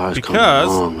his car's Because-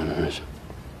 coming along. And there's-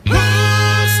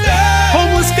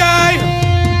 Homeless guy!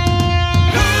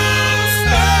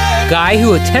 Guy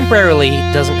who temporarily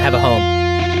doesn't have a home.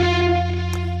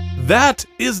 That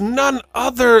is none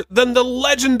other than the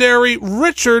legendary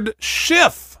Richard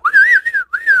Schiff,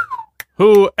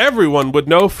 who everyone would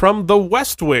know from The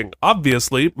West Wing,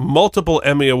 obviously, multiple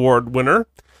Emmy Award winner.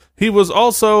 He was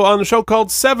also on a show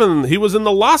called Seven. He was in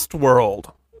The Lost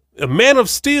World, A Man of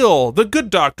Steel, The Good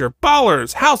Doctor,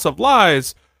 Ballers, House of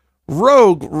Lies,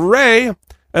 Rogue, Ray,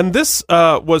 and this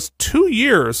was 2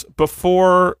 years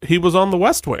before he was on The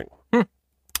West Wing.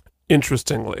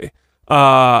 Interestingly.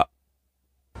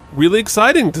 Really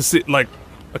exciting to see, like,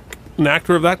 an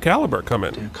actor of that caliber come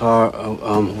in. The car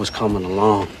was coming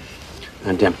along,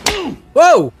 and then boom,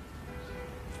 Whoa!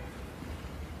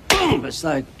 boom! It's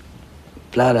like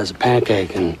flat as a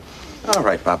pancake, and All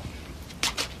right, Bob.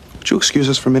 Would you excuse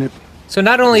us for a minute? So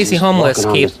not only is he He's homeless, walking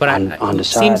on Keith, the- but on the it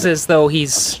seems side as though of the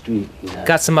he's street. Yeah.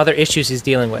 got some other issues he's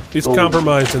dealing with. He's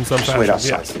compromised in some Just wait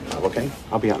fashion. outside, Yes. Bob, okay?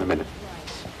 I'll be out in a minute.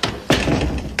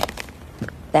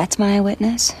 That's my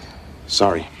eyewitness?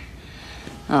 Sorry.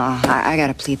 Oh, I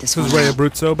gotta plead this This one is Ray out.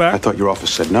 Abruzzo I back. thought your office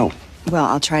said no. Well,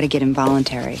 I'll try to get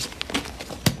involuntary.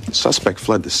 The suspect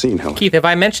fled the scene, Helen. Keith, have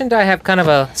I mentioned I have kind of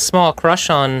a small crush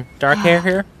on dark hair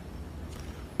here?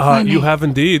 You have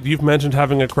indeed. You've mentioned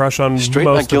having a crush on Straight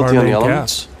not most of our guilty on the main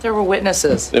elements? cast. There were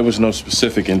witnesses. There was no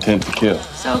specific intent to kill.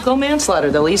 So go manslaughter.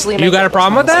 They'll easily make You got a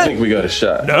problem with I that? think we got a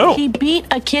shot. No. He beat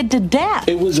a kid to death.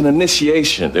 It was an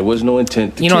initiation. There was no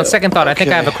intent to You know, on kill. second thought, I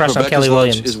think I have a crush on Rebecca's Kelly lunch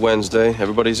Williams. is Wednesday.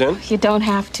 Everybody's in? You don't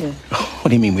have to. What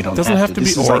do you mean we don't Doesn't have to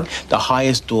This be is or. like the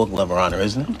highest dog lover honor,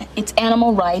 isn't it? It's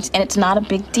animal rights, and it's not a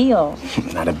big deal.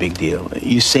 Not a big deal.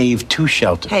 You saved 2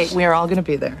 shelters. Hey, we are all going to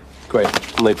be there. Great.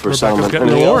 I'm late for a Rebecca's settlement. getting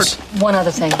an Anything award. else? One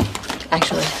other thing,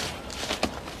 actually.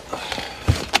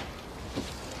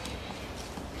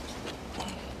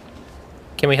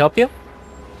 Can we help you?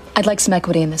 I'd like some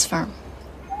equity in this firm.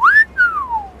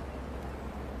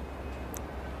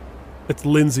 It's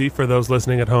Lindsay for those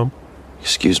listening at home.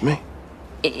 Excuse me?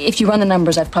 If you run the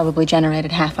numbers, I've probably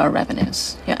generated half our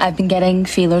revenues. You know, I've been getting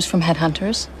feelers from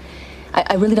headhunters.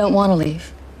 I really don't want to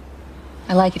leave.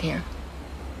 I like it here.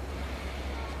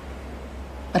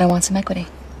 But I want some equity.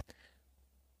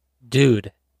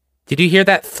 Dude, did you hear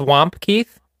that thwomp,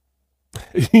 Keith?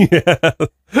 Yeah.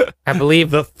 I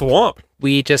believe The thwomp.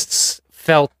 we just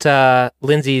felt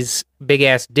Lindsay's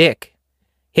big-ass dick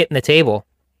hitting the table.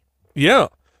 Yeah.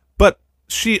 But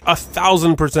she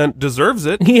 1,000% deserves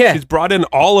it. Yeah. She's brought in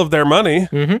all of their money.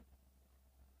 Mm-hmm.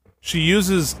 She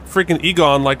uses freaking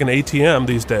Egon like an ATM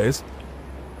these days.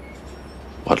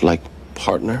 What, like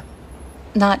partner?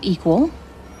 Not equal.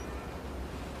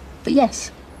 But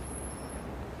yes.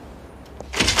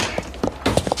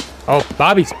 Oh,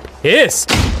 Bobby's pissed.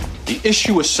 The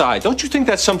issue aside, don't you think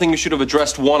that's something you should have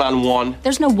addressed one-on-one?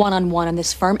 There's no one-on-one in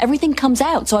this firm. Everything comes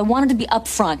out, so I wanted to be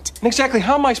upfront. And exactly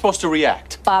how am I supposed to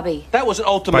react? Bobby, That was an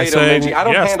By ultimatum, saying, Lindsay. I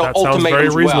don't yes, handle that sounds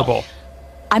ultimatums very reasonable. well.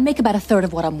 I make about 1/3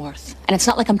 of what I'm worth. And it's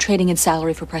not like I'm trading in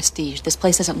salary for prestige. This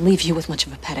place doesn't leave you with much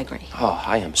of a pedigree. Oh,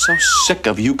 I am so sick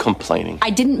of you complaining.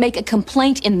 I didn't make a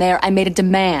complaint in there. I made a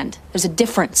demand. There's a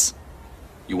difference.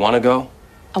 You want to go?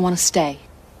 I want to stay.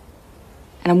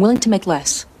 And I'm willing to make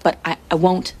less, but I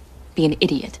won't be an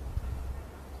idiot.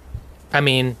 I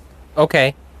mean,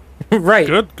 okay. Right.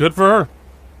 Good for her.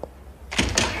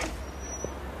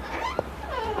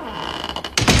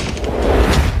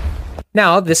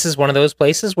 Now, this is one of those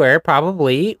places where it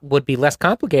probably would be less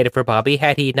complicated for Bobby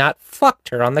had he not fucked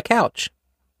her on the couch.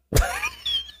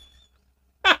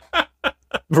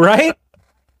 Right?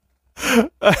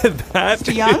 That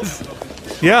is,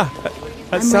 yeah.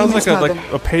 That sounds like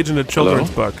a page in a children's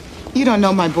book. You don't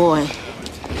know my boy.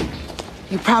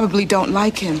 You probably don't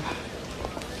like him.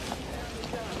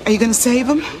 Are you gonna save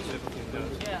him?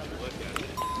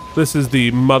 This is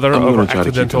the mother I'm of gonna an try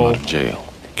to keep him accidental out of jail.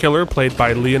 killer, played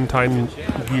by Leontine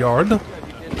Guillard.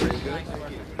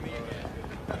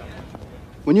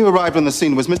 When you arrived on the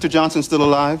scene, was Mr. Johnson still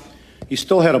alive? He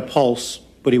still had a pulse,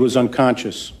 but he was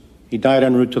unconscious. He died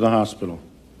en route to the hospital.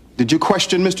 Did you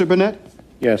question Mr. Burnett?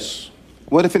 Yes.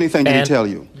 What, if anything, did he tell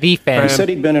you? The fan. He said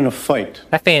he'd been in a fight.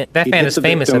 That fan He hit is the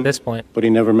famous victim, at this point. But he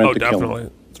never meant to kill definitely.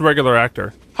 him. It's a regular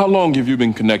actor. How long have you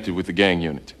been connected with the gang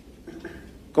unit?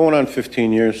 Going on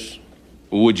 15 years.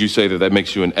 Would you say that that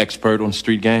makes you an expert on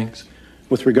street gangs?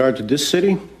 With regard to this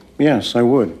city, yes, I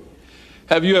would.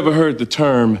 Have you ever heard the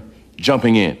term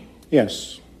jumping in?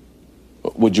 Yes.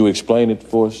 Would you explain it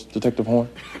for us, Detective Horn?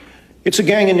 It's a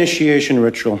gang initiation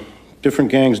ritual.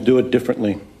 Different gangs do it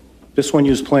differently. This one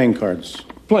used playing cards.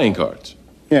 Playing cards?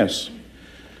 Yes.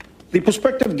 The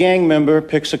prospective gang member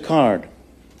picks a card.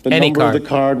 The Any number card. of the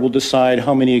card will decide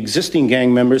how many existing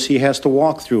gang members he has to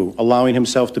walk through, allowing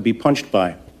himself to be punched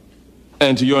by.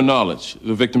 And to your knowledge,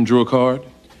 the victim drew a card?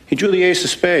 He drew the ace of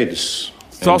spades.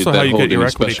 It's also did that how you hold get your any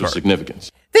equity special card.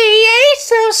 significance? The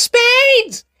ace of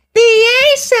spades! The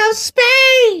ace of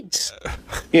spades!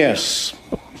 Yes.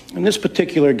 In this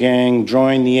particular gang,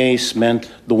 drawing the ace meant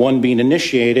the one being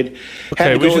initiated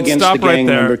had Okay, to we go should against stop the right gang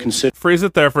there. member considered. Freeze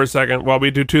it there for a second while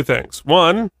we do two things.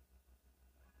 One,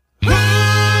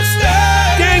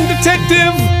 gang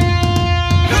detective.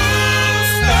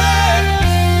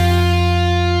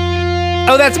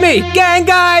 Oh, that's me, gang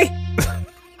guy.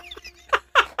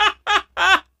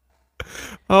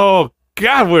 Oh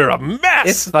God, we're a mess.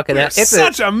 It's fucking. We're It's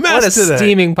such a mess What a today.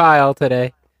 steaming pile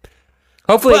today.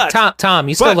 Hopefully, But- Tom,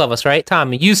 you still love us, right?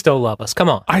 Tom, you still love us. Come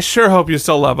on. I sure hope you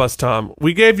still love us, Tom.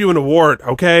 We gave you an award,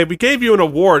 okay? We gave you an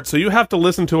award, so you have to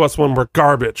listen to us when we're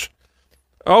garbage.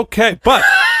 Okay, but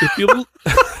if you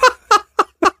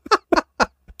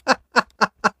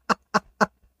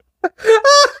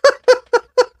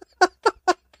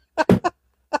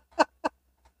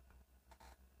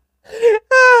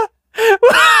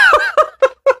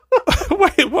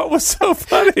Wait, what was so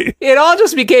funny? It all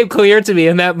just became clear to me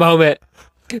in that moment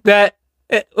that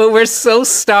we're so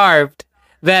starved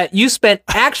that you spent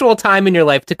actual time in your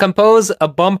life to compose a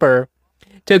bumper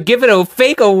to give it a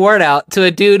fake award out to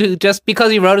a dude who just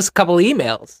because he wrote us a couple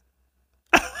emails.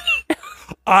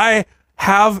 I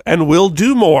have and will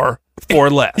do more for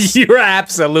less. You're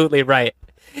absolutely right.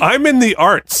 I'm in the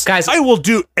arts. Guys, I will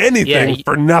do anything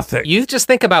for nothing. You just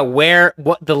think about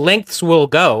what the lengths will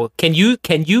go. Can you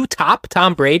top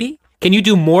Tom Brady? Can you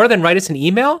do more than write us an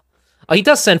email? Oh, he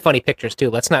does send funny pictures too.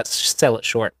 Let's not sell it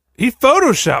short. He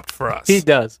photoshopped for us. He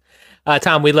does.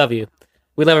 Tom, we love you.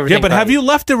 We love everything. Yeah, but about have you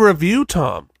left a review,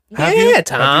 Tom? Have Yeah, you?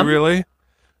 Tom. Have you really?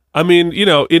 I mean, you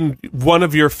know, in one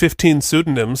of your 15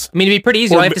 pseudonyms. I mean, it'd be pretty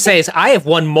easy. All I have to say is I have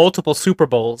won multiple Super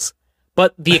Bowls,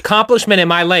 but the accomplishment in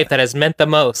my life that has meant the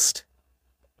most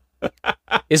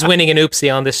is winning an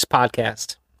oopsie on this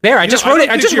podcast. There, I just wrote it.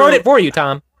 I just wrote it for you,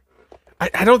 Tom.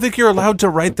 I don't think you're allowed to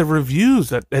write the reviews.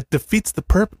 That defeats the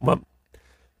purpose. Well,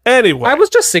 anyway. I was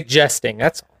just suggesting.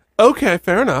 That's okay.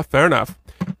 Fair enough. Fair enough.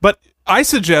 But I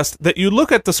suggest that you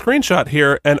look at the screenshot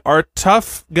here, and our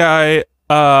tough guy,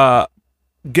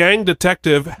 gang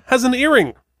detective, has an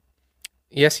earring.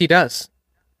 Yes, he does.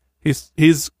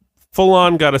 He's full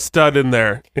on got a stud in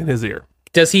there in his ear.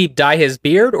 Does he dye his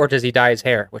beard or does he dye his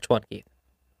hair? Which one, Keith?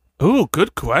 Ooh,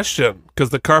 good question.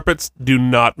 Because the carpets do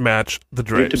not match the Need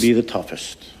drapes. to be the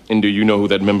toughest. And do you know who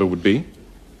that member would be?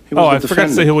 He was Oh, the I forgot to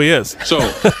say defendant. who he is. So,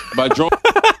 by drawing...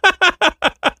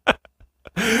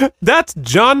 That's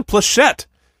John Plachette,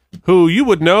 who you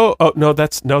would know. Oh no,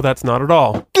 that's not at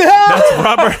all. That's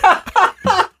Robert.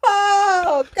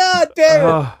 Oh, God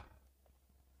damn it.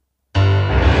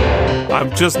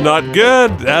 I'm just not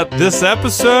good at this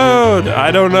episode.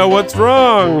 I don't know what's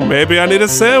wrong. Maybe I need a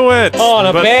sandwich. On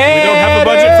a but we don't have a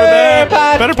budget for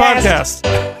that. Better podcast.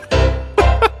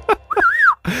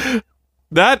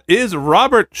 That is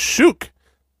Robert Schuch.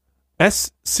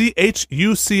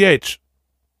 Schuch.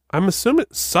 I'm assuming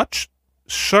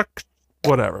Shuck,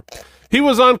 whatever. He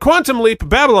was on Quantum Leap,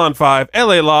 Babylon 5,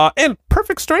 LA Law, and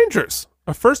Perfect Strangers.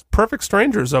 Our first Perfect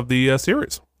Strangers of the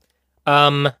series.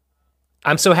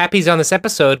 I'm so happy he's on this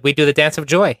episode. We do the Dance of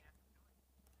Joy.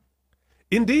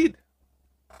 Indeed.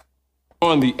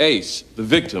 On the ace, the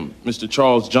victim, Mr.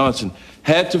 Charles Johnson,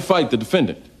 had to fight the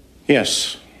defendant.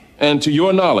 Yes. And to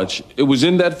your knowledge, it was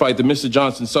in that fight that Mr.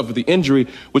 Johnson suffered the injury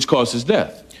which caused his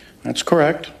death. That's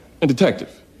correct. And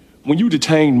detective, when you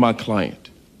detained my client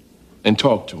and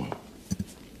talked to him,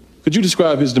 could you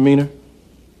describe his demeanor?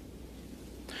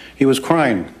 He was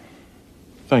crying.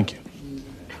 Thank you.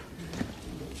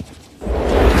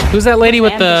 Who's that lady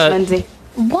with the Lindsay.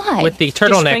 Why? with the Just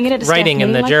bring it at turtleneck a writing staff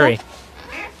in the meeting like jury?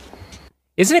 that?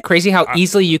 Isn't it crazy how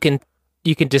easily you can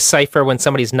decipher when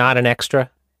somebody's not an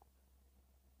extra?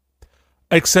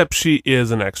 Except she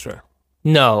is an extra.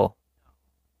 No.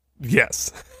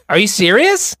 Yes. Are you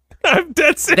serious? I'm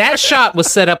dead serious. That shot was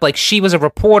set up like she was a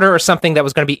reporter or something that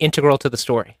was going to be integral to the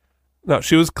story. No,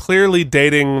 she was clearly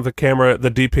dating the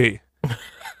DP.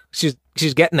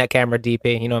 She's getting that camera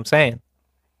DP, you know what I'm saying?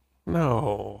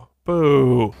 No.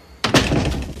 Boo.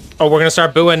 Oh, we're gonna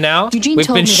start booing now? Eugene we've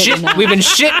told been me that you know. we've been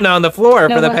shitting on the floor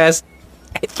No, for the what- past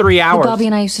 3 Well, hours. Bobby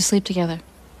and I used to sleep together.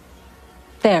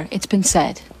 There, it's been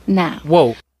said. Now.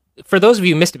 Whoa. For those of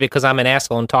you who missed it because I'm an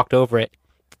asshole and talked over it,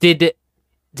 did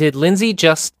Lindsay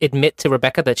just admit to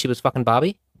Rebecca that she was fucking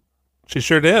Bobby? She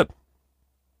sure did.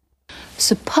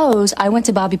 Suppose I went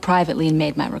to Bobby privately and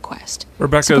made my request.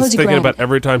 Rebecca's Suppose he thinking granted about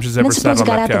every time she's And ever then sat suppose on he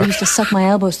got that out that he used couch. to suck my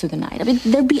elbows through the night. I mean,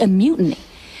 there'd be a mutiny.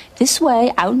 This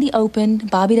way, out in the open,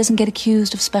 Bobby doesn't get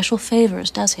accused of special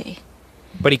favors, does he?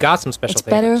 But he got some special It's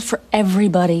favors. better for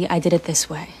everybody I did it this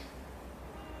way.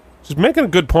 She's making a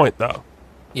good point, though.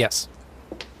 Yes.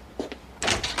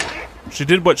 She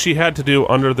did what she had to do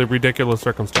under the ridiculous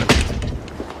circumstances.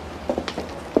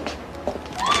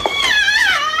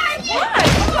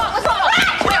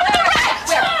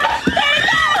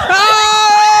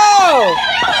 Oh!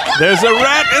 There's a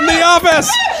rat in the office!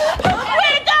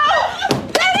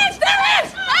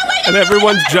 And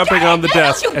everyone's jumping on the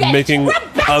desk and making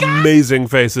amazing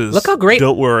faces. Look how great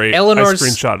Don't worry, Eleanor's I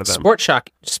screenshotted them.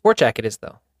 sport jacket is,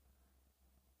 though.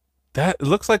 That it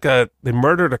looks like they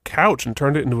murdered a couch and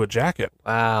turned it into a jacket.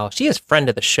 Wow. She is friend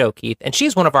of the show, Keith, and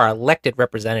she's one of our elected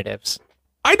representatives.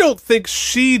 I don't think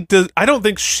she does. I don't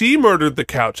think she murdered the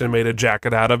couch and made a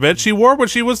jacket out of it. She wore what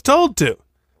she was told to.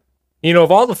 You know,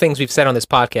 of all the things we've said on this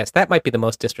podcast, that might be the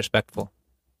most disrespectful.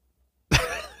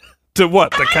 To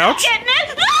what? The couch?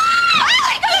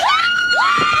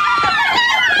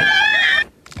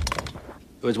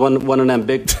 It was one of them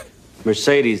big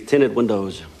Mercedes tinted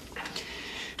windows.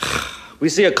 We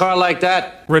see a car like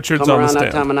that Richard's come on the around that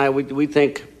stand. time of night. We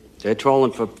think they're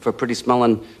trolling for pretty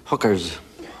smelling hookers.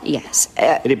 Yes.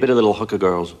 Itty bitty little hooker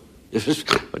girls.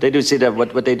 What they do, see that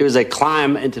what they do is they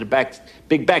climb into the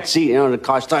big back seat. You know, the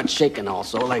car starts shaking.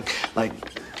 Also, like.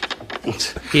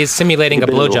 He is simulating a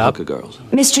itty bitty little blowjob. hooker girls.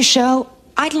 Mr. Show,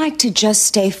 I'd like to just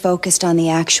stay focused on the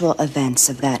actual events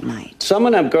of that night. Some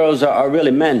of them girls are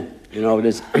really men. You know,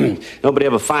 there's, nobody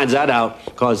ever finds that out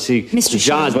because see, Mr. the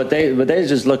Johns, Shaw. but they're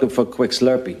just looking for a quick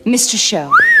Slurpee. Mr.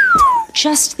 Show,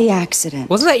 just the accident.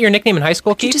 Wasn't that your nickname in high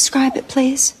school, Could you Keith? describe it,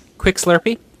 please? Quick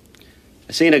Slurpee?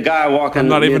 I seen a guy walking I'm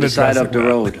not near even the side addressing of the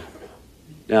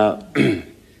that.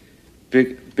 road.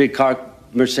 Now, big car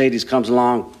Mercedes comes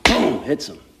along, boom, hits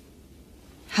him.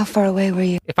 How far away were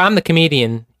you? If I'm the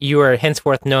comedian, you are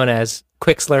henceforth known as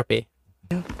Quick Slurpee.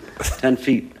 10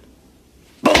 feet.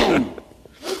 Boom!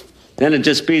 Then it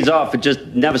just speeds off. It just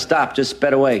never stopped, just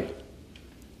sped away.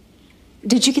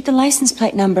 Did you get the license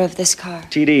plate number of this car?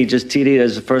 TD, just TD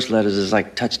as the first letters is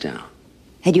like touchdown.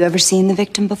 Had you ever seen the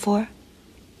victim before?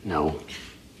 No.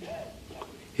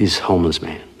 He's a homeless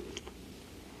man.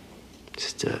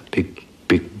 Just a big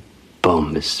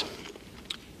bum. It's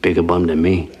bigger bum than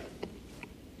me.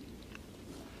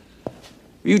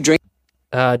 You drink.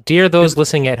 Dear those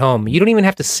listening at home, you don't even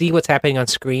have to see what's happening on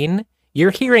screen.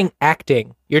 You're hearing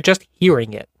acting. You're just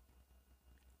hearing it.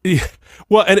 Yeah.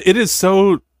 Well, and it is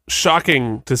so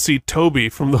shocking to see Toby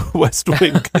from the West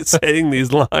Wing saying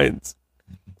these lines.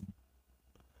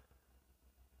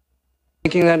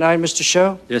 Drinking that night, Mr.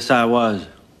 Show? Yes, I was.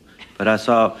 But I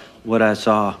saw what I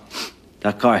saw.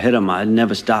 That car hit him. I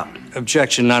never stopped.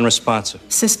 Objection, non-responsive.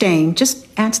 Sustained. Just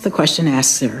answer the question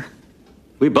asked, sir.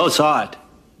 We both saw it.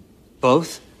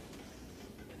 Both?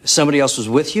 Somebody else was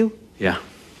with you? Yeah.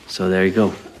 So there you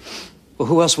go. Well,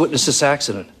 who else witnessed this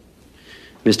accident?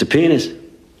 Mr. Penis.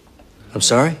 I'm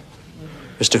sorry?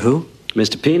 Mr. Who?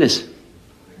 Mr. Penis.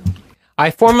 I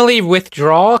formally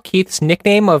withdraw Keith's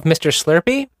nickname of Mr.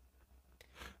 Slurpee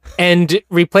and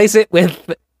replace it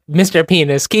with Mr.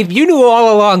 Penis. Keith, you knew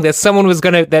all along that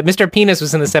that Mr. Penis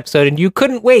was in this episode, and you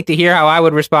couldn't wait to hear how I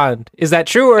would respond. Is that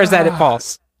true, or is that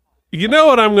false? You know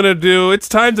what I'm going to do? It's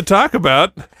time to talk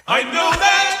about. I know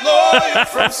that lawyer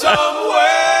from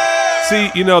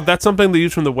somewhere. See, that's something they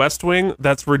use from the West Wing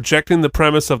that's rejecting the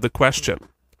premise of the question.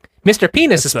 Mr.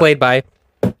 Penis is played by...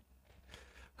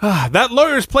 That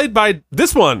lawyer is played by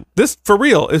this one. This, for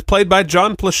real, is played by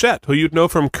John Plachette, who you'd know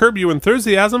from Curb Your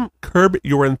Enthusiasm,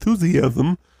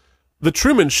 The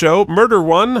Truman Show, Murder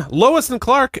One, Lois and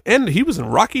Clark, and he was in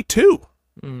Rocky 2.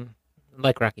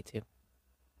 Like Rocky 2.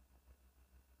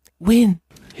 When?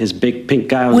 His big pink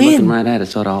guy was looking right at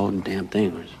us, saw the whole damn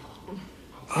thing.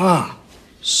 Ah,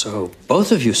 so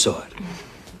both of you saw it.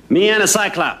 Me and a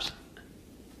Cyclops.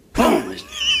 Boom!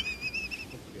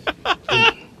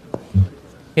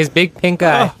 His big pink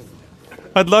eye.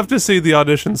 I'd love to see the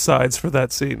audition sides for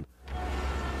that scene.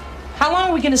 How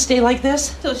long are we gonna stay like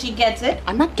this? Till she gets it.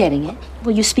 I'm not getting it.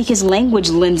 Well, you speak his language,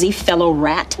 Lindsay, fellow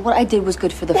rat. What I did was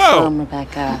good for the Whoa. film,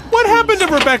 Rebecca. What happened to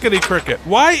Rebecca D. Cricket?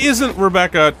 Why isn't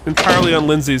Rebecca entirely on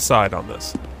Lindsay's side on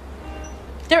this?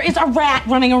 There is a rat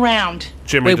running around.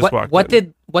 Jimmy just walked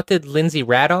in. What did Lindsay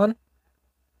rat on?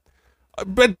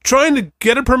 But trying to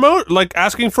get a promote, like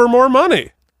asking for more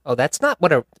money. Oh, that's not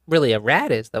what really a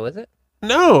rat is, though, is it?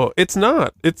 No, it's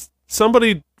not. It's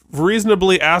somebody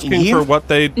reasonably asking for what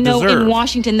they No, deserve. in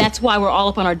Washington, that's why we're all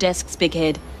up on our desks, big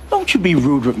head. Don't you be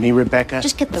rude with me, Rebecca.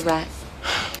 Just get the rat.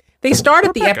 They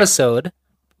started the episode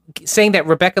saying that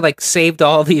Rebecca like saved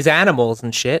all these animals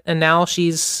and shit, and now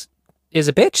she's is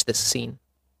a bitch this scene.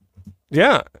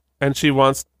 Yeah, and she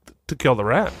wants to kill the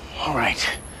rat. All right.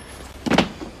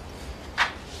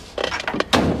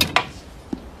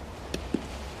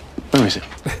 Where is it?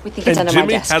 We think it's And under my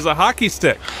Jimmy desk. has a hockey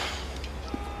stick.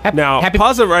 Now,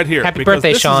 pause it right here. Happy because birthday,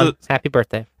 this is Sean. a- Happy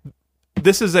birthday.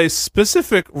 This is a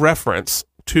specific reference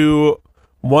to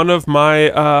one of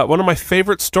my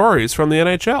favorite stories from the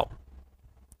NHL.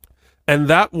 And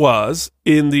that was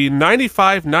in the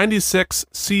 95-96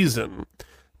 season,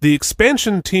 the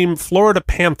expansion team Florida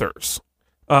Panthers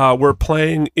were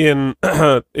playing in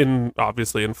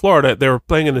obviously in Florida. They were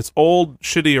playing in this old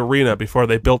shitty arena before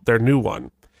they built their new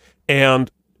one.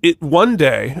 And one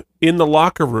day in the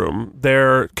locker room,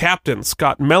 their captain,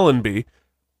 Scott Mellenby,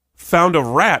 found a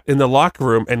rat in the locker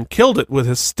room and killed it with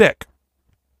his stick,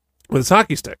 with his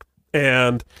hockey stick.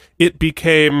 And it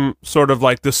became sort of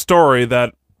like the story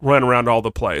that went around all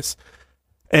the place.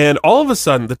 And all of a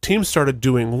sudden, the team started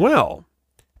doing well.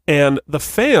 And the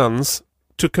fans,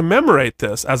 to commemorate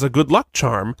this as a good luck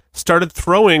charm, started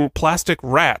throwing plastic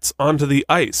rats onto the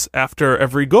ice after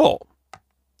every goal.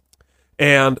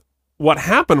 And what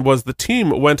happened was the team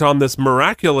went on this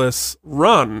miraculous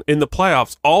run in the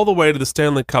playoffs all the way to the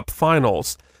Stanley Cup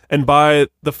Finals. And by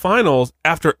the finals,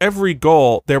 after every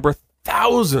goal, there were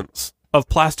thousands of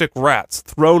plastic rats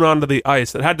thrown onto the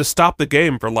ice that had to stop the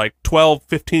game for like 12,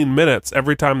 15 minutes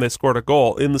every time they scored a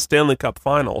goal in the Stanley Cup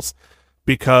Finals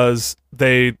because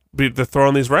they're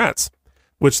throwing these rats,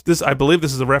 which I believe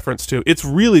this is a reference to. It's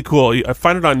really cool. I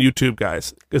find it on YouTube,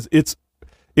 guys, because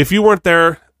if you weren't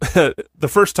there the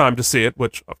first time to see it,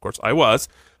 which of course I was,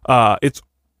 it's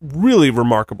really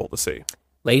remarkable to see.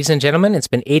 Ladies and gentlemen, it's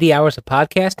been 80 hours of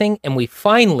podcasting, and we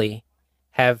finally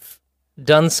have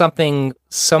done something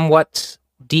somewhat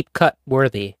deep cut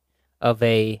worthy of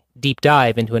a deep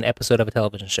dive into an episode of a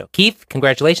television show. Keith,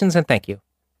 congratulations and thank you.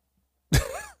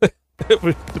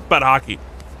 About hockey.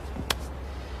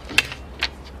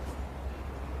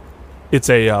 It's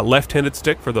a left-handed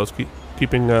stick for those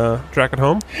keeping track at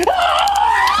home.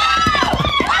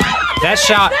 That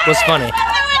shot was funny.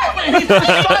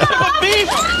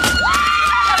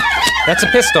 That's a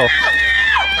pistol.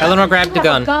 Eleanor grabbed the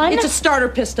gun. It's a starter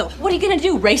pistol. What are you gonna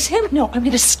do, race him? No, I'm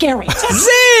gonna scare it.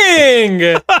 Zing!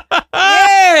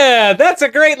 Yeah, that's a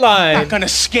great line. Not gonna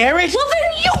scare it? Well,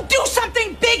 then you do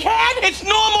something, big head! It's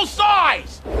normal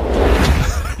size!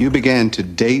 You began to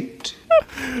date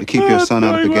to keep your son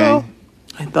out of the gang?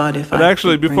 I thought if And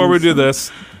actually, before we do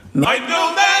this, I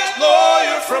know that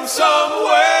lawyer from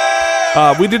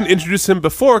somewhere. We didn't introduce him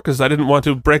before because I didn't want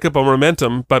to break up our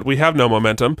momentum, but we have no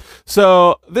momentum.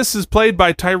 So this is played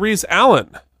by Tyrese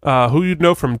Allen, who you'd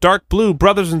know from Dark Blue,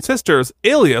 Brothers and Sisters,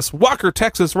 Alias, Walker,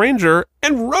 Texas Ranger,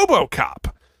 and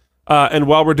RoboCop. And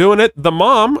while we're doing it, the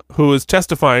mom, who is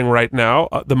testifying right now,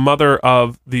 the mother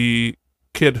of the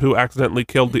kid who accidentally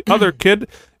killed the other kid,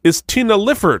 is Tina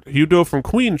Lifford, who you know from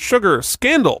Queen, Sugar,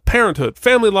 Scandal, Parenthood,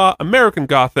 Family Law, American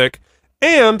Gothic,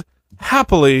 and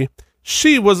happily,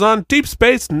 she was on Deep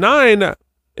Space Nine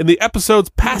in the episodes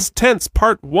Past Tense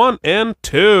Part 1 and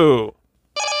 2.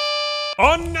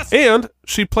 And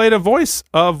she played a voice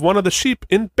of one of the sheep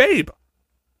in Babe.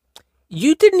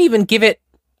 You didn't even give it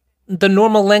the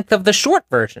normal length of the short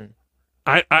version.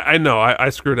 I know, I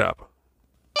screwed up.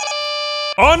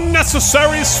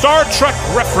 Unnecessary Star Trek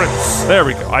reference. There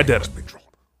we go, I did it.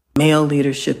 Male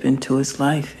leadership into his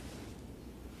life.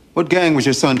 What gang was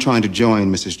your son trying to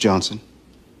join, Mrs. Johnson?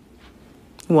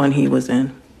 One he was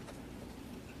in.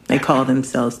 They call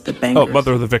themselves the Bangers. Oh,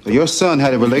 mother of the victim. Your son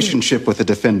had a relationship with the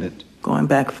defendant. Going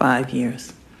back 5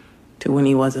 years to when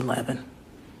he was 11,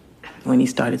 when he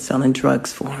started selling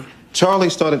drugs for him. Charlie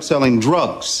started selling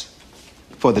drugs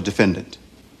for the defendant.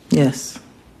 Yes.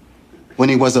 when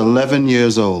he was 11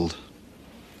 years old.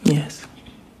 Yes.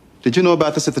 Did you know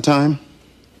about this at the time?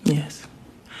 Yes.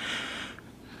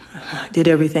 I did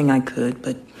everything I could,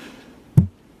 but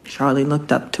Charlie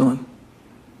looked up to him,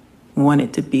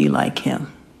 wanted to be like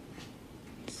him.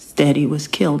 Instead, he was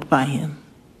killed by him.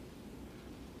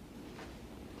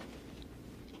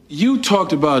 You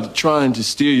talked about trying to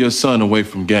steer your son away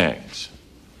from gangs.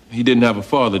 He didn't have a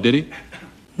father, did he?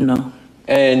 No.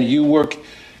 And you work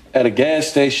at a gas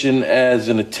station as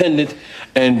an attendant,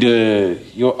 and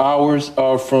your hours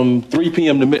are from 3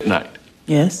 p.m. to midnight.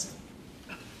 Yes.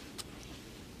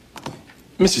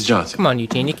 Mrs. Johnson. Come on,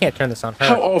 Eugene, you can't turn this on her.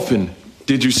 How often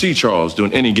did you see Charles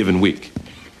during any given week?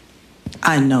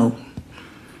 I know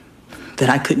that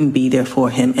I couldn't be there for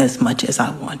him as much as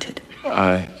I wanted.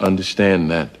 I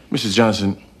understand that. Mrs.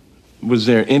 Johnson, was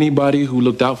there anybody who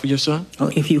looked out for your son?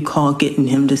 Or if you call getting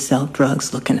him to sell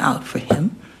drugs looking out for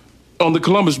him. On the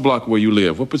Columbus block where you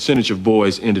live, what percentage of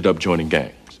boys ended up joining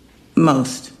gangs?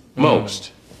 Most.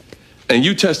 Most. And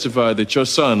you testified that your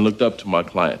son looked up to my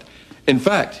client. In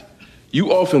fact,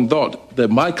 you often thought that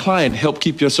my client helped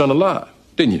keep your son alive,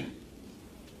 didn't you?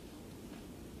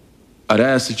 I'd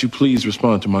ask that you please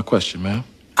respond to my question, ma'am.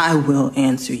 I will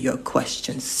answer your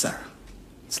question, sir.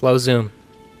 Slow zoom.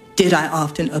 Did I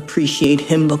often appreciate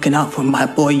him looking out for my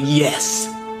boy? Yes.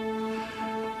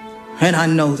 And I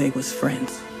know they was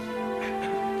friends.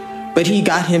 But he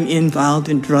got him involved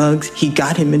in drugs. He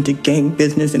got him into gang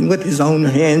business, and with his own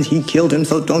hands, he killed him.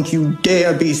 So don't you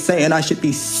dare be saying I should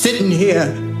be sitting here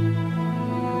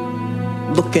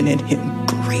looking at him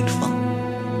grateful.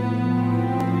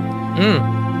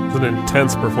 It's an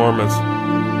intense performance.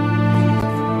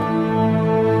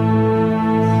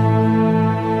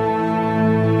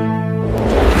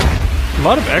 A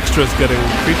lot of extras getting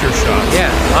feature shots. Yeah,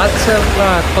 lots of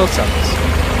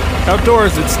close-ups.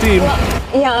 Outdoors, it's Steve.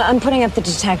 Yeah, I'm putting up the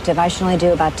detective. I should only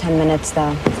do about 10 minutes,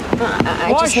 though.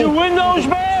 Wash your windows,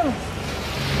 ma'am!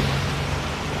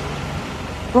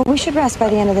 Well, we should rest by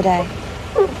the end of the day.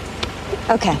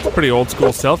 Okay. Pretty old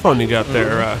school cell phone you got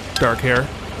there, dark hair.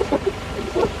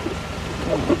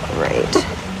 Great.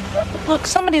 Look,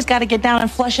 somebody's got to get down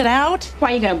and flush it out.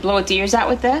 Why, are you going to blow its ears out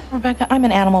with that? Rebecca, I'm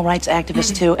an animal rights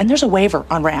activist, too, and there's a waiver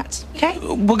on rats, okay?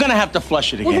 We're gonna have to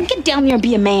flush it Well, then again. get down there and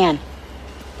be a man.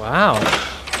 Wow.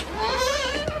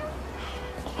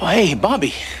 Oh, hey,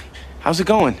 Bobby. How's it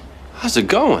going? How's it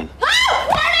going?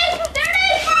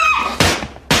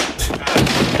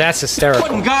 That's hysterical.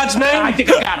 What in God's name? I think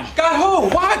I got him. Got who?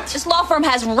 What? This law firm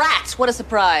has rats. What a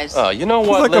surprise. Oh, you know It's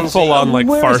what, like a Lindsay? full-on like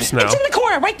Where is farce it? now. It's in the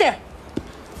corner, right there.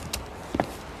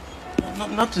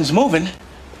 Nothing's moving.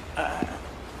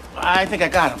 I think I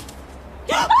got him.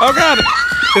 Oh God!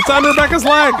 It's on Rebecca's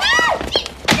leg.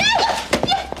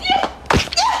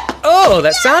 Oh,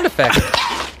 that sound effect.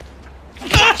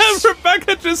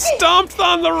 Rebecca just stomped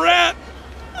on the rat.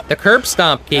 The curb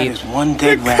stomp, That Keith. is one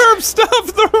dead rat. Curb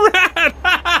stomped the rat.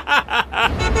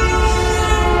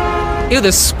 Ew,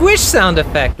 the squish sound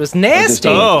effect was I just nasty.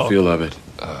 don't like Oh. the feel of it.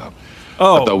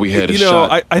 Oh, I thought we had a you know,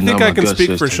 shot. I think Now I my can gut speak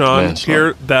says for it's Sean manslaughter.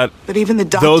 here that But even the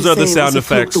doctor those are the say it sound was a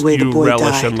fluke effects the way the you boy relish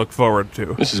died. and look forward to.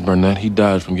 Mrs. Burnett, he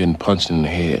died from getting punched in the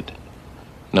head.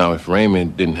 Now, if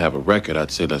Raymond didn't have a record, I'd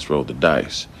say let's roll the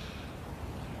dice.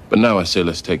 But now I say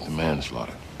let's take the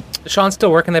manslaughter. Is Sean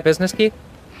still working that business, Keith?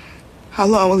 How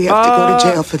long will he have to go to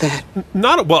jail for that?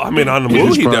 Not well. I mean, on the If his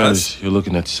movie he crime does. is, you're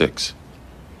looking at 6.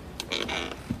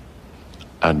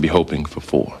 I'd be hoping for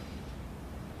 4.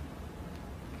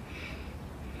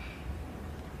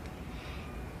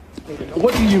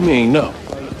 What do you mean, no?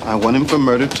 I want him for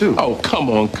murder, too. Oh, come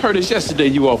on, Curtis. Yesterday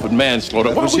you offered manslaughter.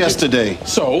 That Why was would you- yesterday.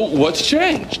 So, what's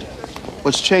changed?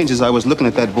 What's changed is I was looking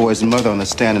at that boy's mother on the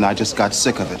stand, and I just got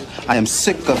sick of it. I am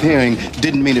sick of hearing,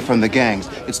 didn't mean it from the gangs.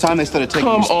 It's time they started taking...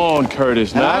 Come on,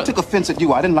 Curtis. And Now, I took offense at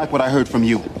you. I didn't like what I heard from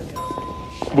you.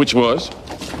 which was?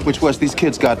 Which was these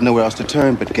kids got nowhere else to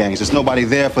turn but gangs. There's nobody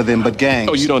there for them but gangs.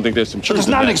 Oh, you don't think there's some But truth it's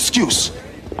in not an that? excuse.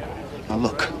 Now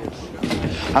look,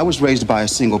 I was raised by a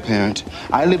single parent.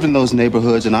 I lived in those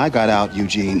neighborhoods and I got out,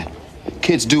 Eugene.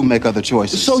 Kids do make other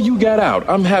choices. So you got out.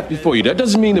 I'm happy for you. That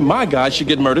doesn't mean that my guy should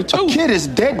get murdered too. A kid is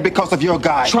dead because of your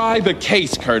guy. Try the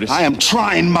case, Curtis. I am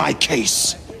trying my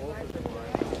case.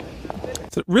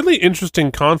 It's a really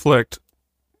interesting conflict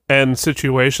and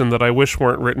situation that I wish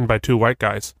weren't written by two white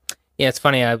guys. Yeah, it's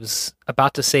funny. I was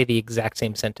about to say the exact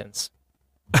same sentence.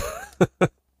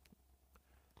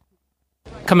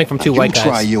 Coming from two white guys.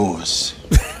 Try yours.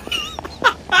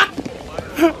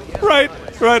 Right.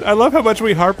 I love how much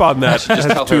we harp on that Just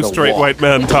tell as her two to straight walk. white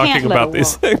men talking can't let about her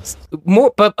these walk. things.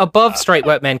 More, but above straight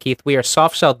white men, Keith, we are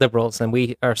soft-shelled liberals, and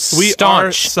we are We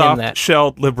are staunch in that.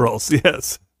 soft-shelled liberals,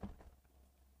 yes.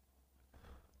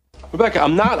 Rebecca,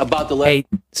 I'm not about to let... Hey,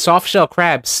 soft-shell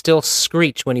crabs still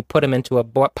screech when you put them into a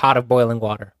pot of boiling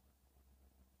water.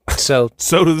 So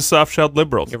do the soft-shelled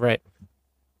liberals. You're right.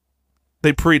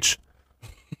 They preach.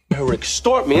 Her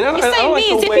extort me. And I You don't say like me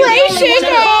the as way if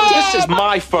that- you're This is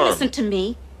my firm. Listen to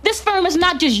me. This firm is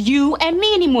not just you and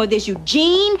me anymore. There's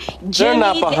Eugene, Jimmy. They're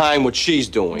not behind what she's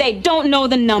doing. They don't know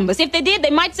the numbers. If they did,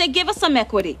 they might say, give us some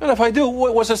equity. And if I do,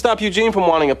 what's to stop Eugene from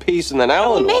wanting a piece and then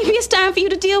Alan? Maybe it's time for you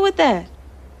to deal with that.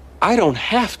 I don't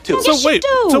have to. So wait,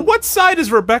 so what side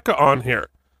is Rebecca on here?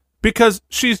 Because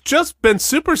she's just been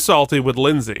super salty with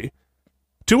Lindsay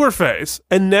to her face,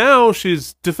 and now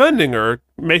she's defending her,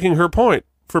 making her point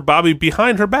for Bobby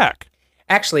behind her back.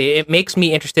 Actually, it makes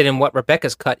me interested in what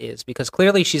Rebecca's cut is, because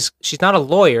clearly she's not a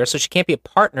lawyer, so she can't be a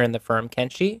partner in the firm, can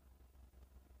she?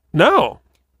 No.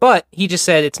 But he just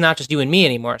said it's not just you and me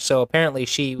anymore, so apparently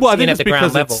she's in at the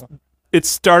ground level. It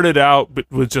started out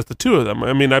with just the two of them.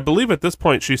 I mean, I believe at this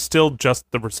point she's still just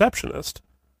the receptionist.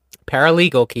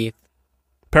 Paralegal, Keith.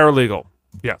 Paralegal.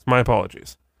 Yes, my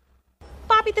apologies.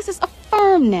 Bobby, this is a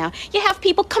firm now. You have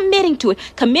people committing to it,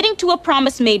 committing to a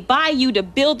promise made by you to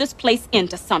build this place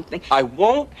into something. I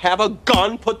won't have a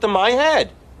gun put to my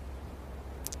head.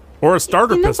 Or a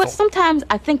starter You know pistol. what? Sometimes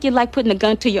I think you like putting a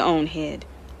gun to your own head.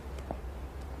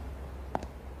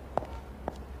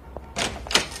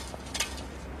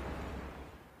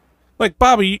 Like,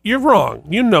 Bobby, you're wrong.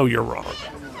 You know you're wrong.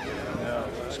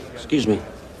 Excuse me.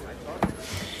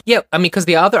 Yeah, I mean, because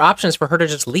the other option is for her to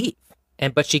just leave,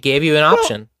 but she gave you an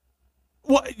option.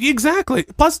 Well, exactly.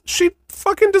 Plus, she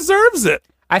fucking deserves it.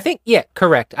 I think, yeah,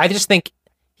 correct. I just think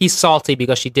he's salty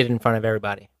because she did it in front of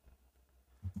everybody.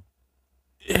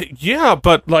 Yeah,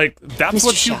 but, like, that's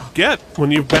what you get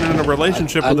when you've been in a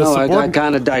relationship with a I subordinate.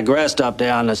 kind of digressed up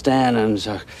there on the stand, and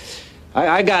so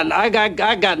I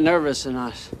got nervous, and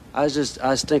I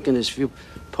was thinking if you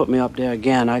put me up there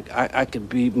again, I could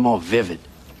be more vivid.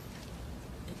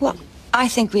 Well, I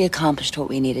think we accomplished what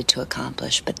we needed to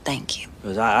accomplish, but thank you.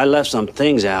 Because I left some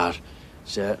things out.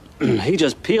 So, he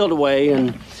just peeled away,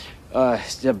 and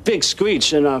the big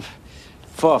screech, and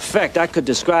for effect, I could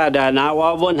describe that. Now,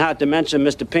 I wouldn't have to mention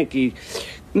Mr. Pinky.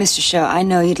 Mr. Shaw, I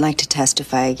know you'd like to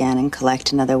testify again and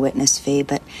collect another witness fee,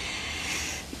 but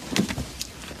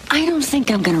I don't think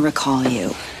I'm going to recall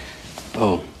you.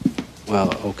 Oh,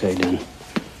 well, okay then.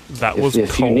 That was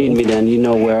If you cold. need me, then you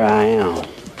know where I am.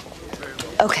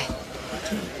 Okay.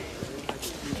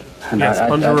 And Yes, I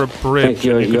under a think bridge,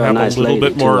 you're you can a have nice a little lady,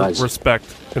 bit more too. I'd respect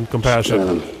and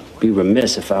compassion. Be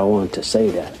remiss if I wanted to say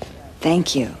that.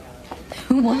 Thank you.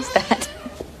 Who was that?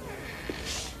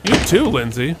 You too,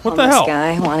 Lindsay. What the Homeless hell?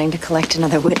 guy wanting to collect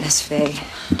another witness fee.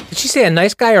 Did she say a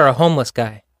nice guy or a homeless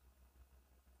guy?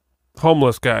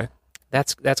 Homeless guy.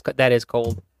 That is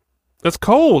cold. That's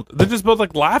cold. They're just both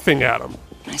like laughing at him.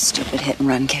 My stupid hit and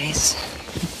run case.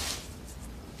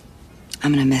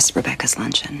 I'm gonna miss Rebecca's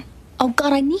luncheon. Oh,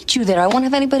 God, I need you there. I won't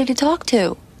have anybody to talk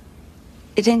to.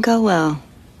 It didn't go well.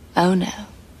 Oh, no.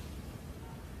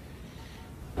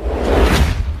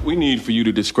 We need for you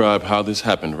to describe how this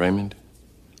happened, Raymond.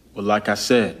 Well, like I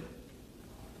said,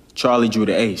 Charlie drew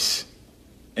the ace.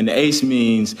 And the ace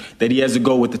means that he has to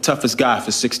go with the toughest guy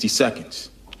for 60 seconds.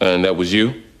 And that was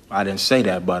you? I didn't say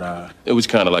that, but, It was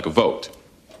kind of like a vote.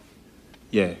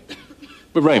 yeah.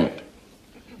 But Raymond,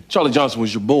 Charlie Johnson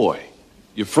was your boy,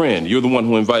 your friend. You're the one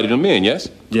who invited him in, yes?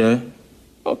 Yeah.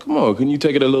 Oh, come on. Can you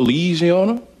take it a little easy on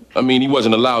him? I mean, he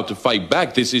wasn't allowed to fight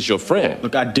back. This is your friend.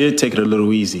 Look, I did take it a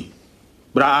little easy.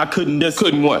 But I couldn't just...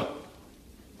 Couldn't what?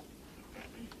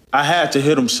 I had to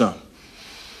hit him some.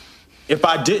 If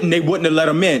I didn't, they wouldn't have let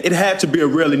him in. It had to be a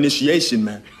real initiation,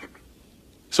 man.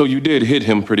 So you did hit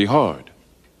him pretty hard?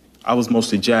 I was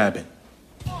mostly jabbing.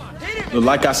 But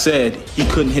like I said, he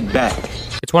couldn't hit back.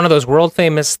 It's one of those world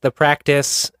famous The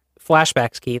Practice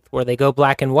flashbacks, Keith, where they go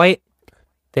black and white,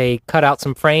 they cut out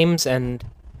some frames, and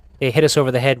they hit us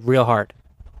over the head real hard.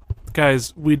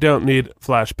 Guys, we don't need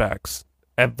flashbacks.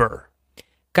 Ever.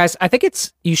 Guys, I think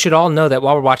you should all know that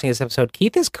while we're watching this episode,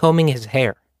 Keith is combing his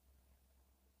hair.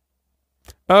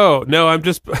 Oh, no, I'm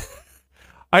just...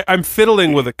 I'm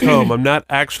fiddling with a comb. I'm not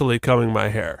actually combing my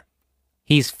hair.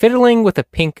 He's fiddling with a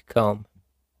pink comb.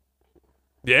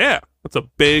 Yeah, that's a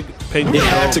big pink It comb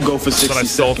had to go for 60 that I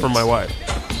stole seconds. from my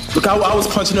wife. Look, I was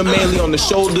punching him mainly on the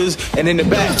shoulders and in the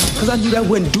back, because I knew that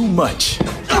wouldn't do much.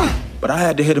 But I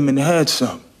had to hit him in the head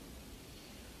some.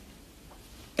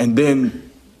 And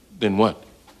then... Then what?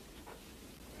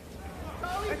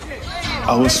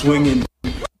 I was swinging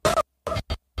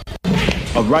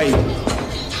a right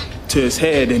to his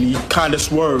head, and he kind of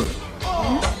swerved.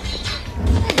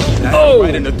 And I hit him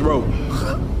right in the throat.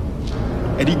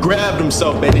 And he grabbed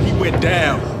himself, man, and he went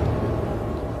down.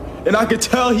 and I could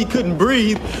tell he couldn't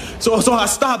breathe. So I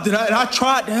stopped and I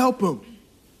tried to help him.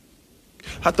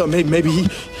 I thought maybe he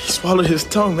swallowed his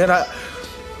tongue, man. I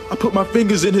put my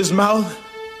fingers in his mouth,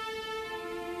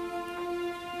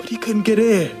 but he couldn't get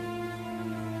air.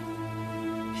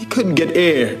 He couldn't get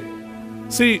air.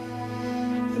 See,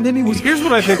 and then here's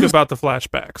what I think about the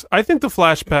flashbacks. I think the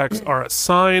flashbacks are a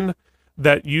sign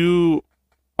that you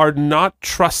are not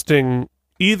trusting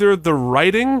either the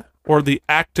writing or the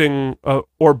acting,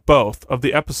 or both, of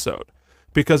the episode.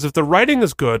 Because if the writing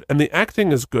is good and the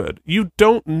acting is good, you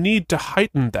don't need to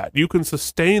heighten that. You can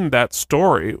sustain that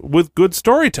story with good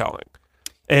storytelling.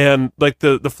 And like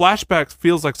the flashbacks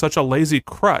feels like such a lazy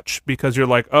crutch because you're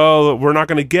like, oh, we're not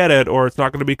going to get it, or it's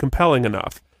not going to be compelling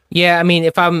enough. Yeah, I mean,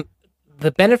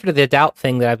 the benefit of the doubt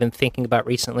thing that I've been thinking about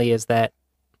recently is that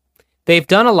they've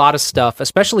done a lot of stuff,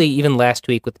 especially even last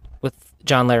week with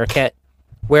John Larroquette,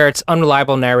 where it's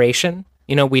unreliable narration.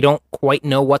 You know, we don't quite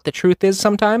know what the truth is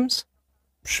sometimes.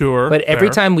 Sure. But every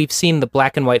fair. time we've seen the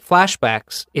black and white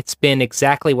flashbacks, it's been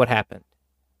exactly what happened.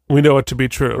 We know it to be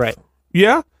true. Right.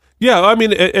 Yeah. Yeah. I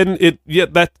mean,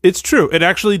 that it's true. It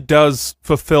actually does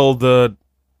fulfill the,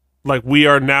 like, we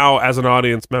are now as an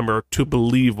audience member to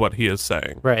believe what he is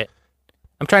saying. Right.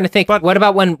 I'm trying to think. But what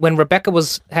about when Rebecca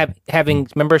was having?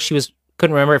 Remember,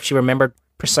 couldn't remember if she remembered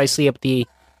precisely at the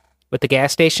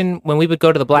gas station. When we would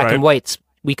go to the black and whites,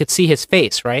 we could see his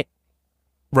face, right?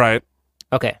 Right.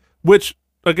 Okay. Which,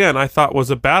 again, I thought was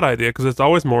a bad idea because it's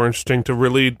always more interesting to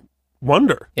really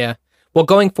wonder. Yeah. Well,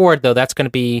 going forward, though, that's going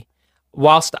to be,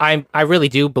 whilst I really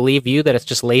do believe you that it's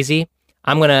just lazy,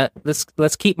 I'm going to,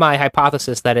 let's keep my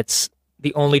hypothesis that it's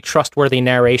the only trustworthy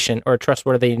narration or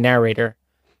trustworthy narrator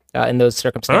in those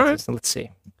circumstances. All right. So let's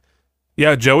see.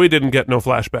 Yeah, Joey didn't get no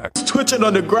flashbacks. He's twitching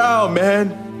on the ground,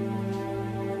 man.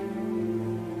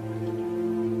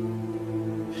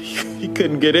 He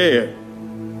couldn't get air.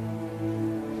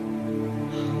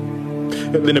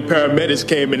 And then the paramedics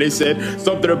came and they said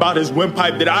something about his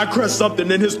windpipe, that I crushed something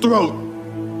in his throat.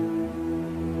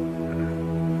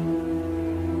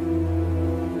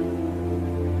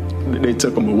 And then they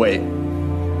took him away.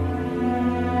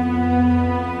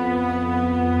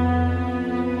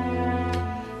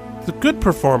 It's a good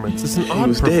performance. It's an odd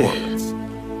was performance.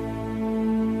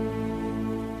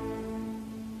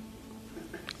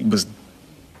 He was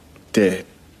dead.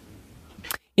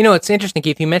 You know, it's interesting,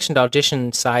 Keith. You mentioned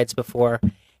audition sides before,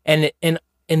 and in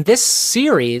this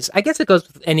series, I guess it goes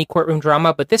with any courtroom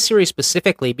drama, but this series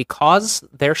specifically, because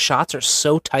their shots are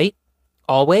so tight,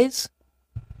 always.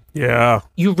 Yeah.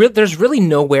 There's really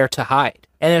nowhere to hide,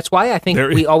 and that's why I think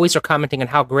we always are commenting on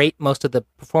how great most of the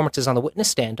performances on the witness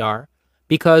stand are,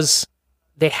 because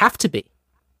they have to be.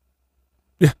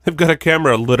 Yeah, they've got a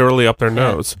camera literally up their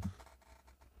nose.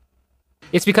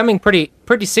 It's becoming pretty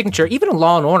signature. Even in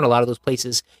Law and Order, a lot of those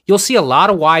places, you'll see a lot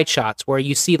of wide shots where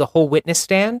you see the whole witness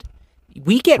stand.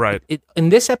 We get in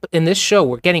this show,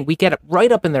 we get it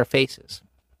right up in their faces.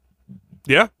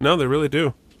 Yeah, no, they really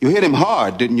do. You hit him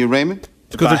hard, didn't you, Raymond?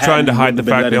 Because they're trying to hide the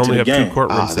fact they only have 2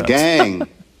 courtroom sets. The gang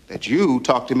that you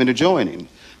talked him into joining.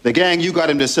 The gang you got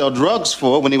him to sell drugs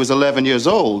for when he was 11 years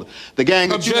old. The gang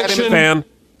that you had him... Fan.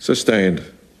 Sustained.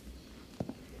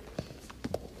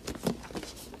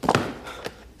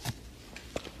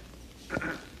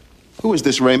 Who is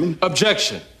this, Raymond?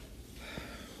 Objection.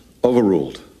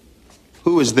 Overruled.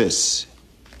 Who is this?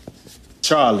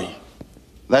 Charlie.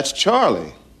 That's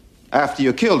Charlie. After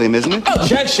you killed him, isn't it?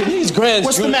 Objection. He's grand.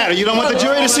 What's the matter? You don't want the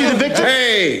jury to see the victim?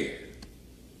 Hey!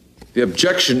 The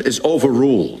objection is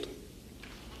overruled.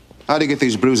 How'd he get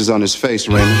these bruises on his face,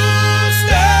 Raymond?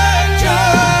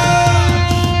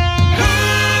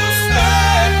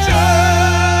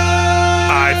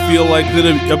 I feel like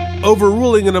that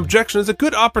overruling an objection is a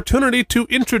good opportunity to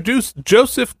introduce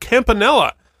Joseph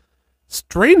Campanella,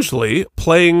 strangely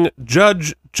playing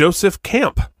Judge Joseph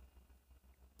Camp.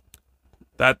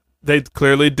 That they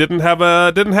clearly didn't have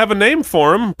a name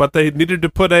for him, but they needed to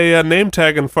put a name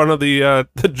tag in front of the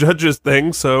judge's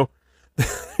thing, so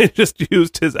they just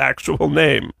used his actual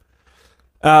name.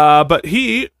 But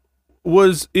he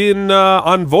was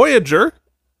on Voyager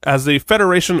as a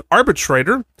Federation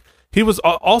arbitrator. He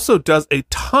also does a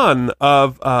ton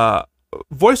of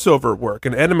voiceover work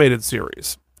in animated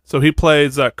series. So he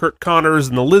plays Kurt Connors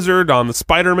and the Lizard on the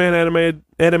Spider-Man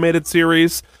animated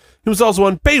series. He was also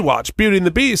on Baywatch, Beauty and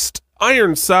the Beast,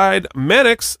 Ironside,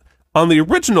 Mannix on the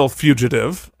original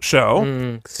Fugitive show,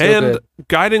 and good.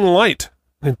 Guiding Light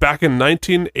back in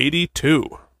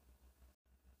 1982.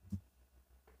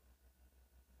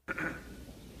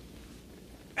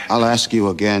 I'll ask you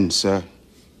again, sir.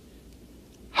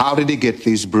 How did he get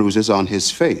these bruises on his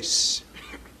face?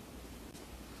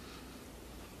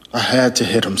 I had to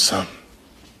hit him some.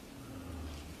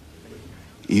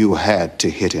 You had to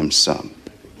hit him some.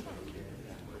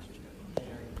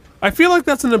 I feel like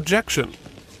that's an objection.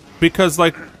 Because,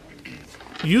 like,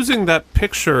 using that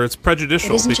picture is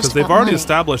prejudicial isn't because just they've about already money.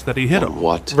 established that he hit him.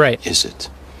 What Right. is it?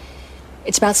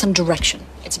 It's about some direction.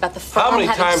 It's about the firm How many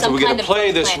having times are some we going kind to of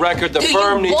play this plan. record? The Do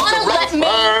firm you needs wanna let direction. me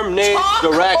Firm needs talk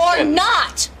direction. or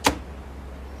not?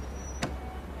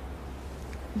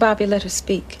 Bobby, let her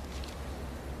speak.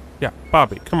 Yeah,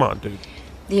 Bobby, come on, dude.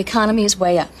 The economy is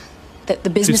way up. The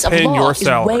business She's of paying law your is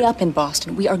salary. way up in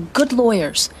Boston. We are good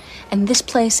lawyers. And this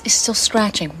place is still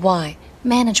scratching. Why?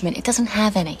 Management. It doesn't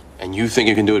have any. And you think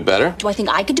you can do it better? Do I think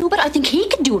I could do it better? I think he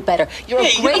could do it better. You're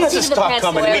a great seat of the past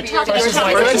lawyer.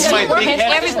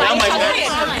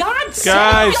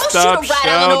 Guys, stop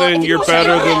shouting. You're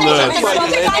better than this.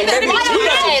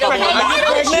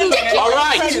 All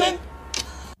right.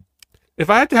 If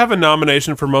I had to have a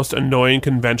nomination for most annoying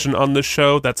convention on this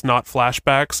show that's not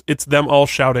flashbacks, it's them all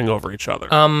shouting over each other.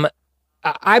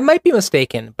 I might be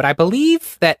mistaken, but I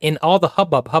believe that in all the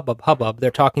hubbub,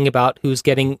 they're talking about who's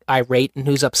getting irate and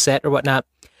who's upset or whatnot.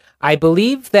 I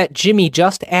believe that Jimmy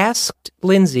just asked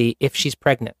Lindsay if she's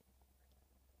pregnant.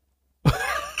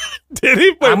 Did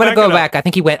he? I'm going to go back. I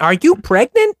think he went, "Are you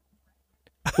pregnant?"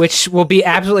 Which will be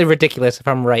absolutely ridiculous if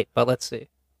I'm right, but let's see.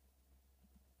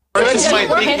 God's sake!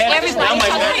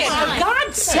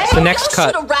 The next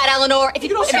cut. Rat Eleanor. If you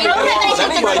don't say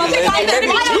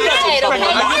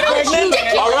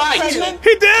All right.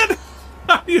 He did.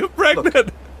 Are you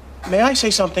pregnant? May I say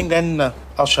something? Then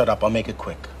I'll shut up. I'll make it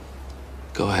quick.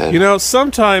 Go ahead. You know,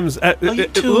 sometimes you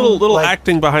two, little like-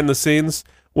 acting behind the scenes.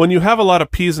 When you have a lot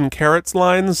of peas and carrots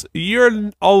lines,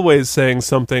 you're always saying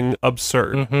something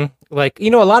absurd. Mm-hmm. Like, you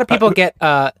know, a lot of people get.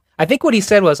 I think what he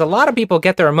said was a lot of people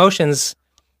get their emotions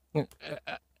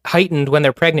heightened when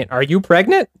they're pregnant. Are you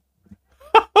pregnant?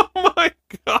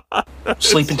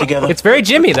 Sleeping together. It's very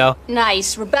Jimmy, though.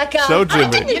 Nice, Rebecca. So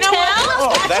Jimmy. You know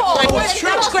what? That's true.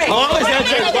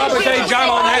 Robert J. John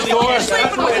on that door.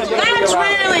 That's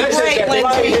really great,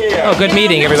 Lindsay. Oh, good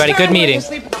meeting, everybody. Good meeting.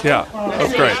 Yeah,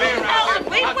 that's great.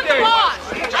 Leave with the boss.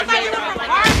 I thought you were from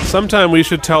Harvard. Sometime we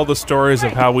should tell the stories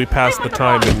of how we passed the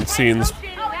time in scenes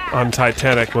on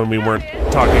Titanic when we weren't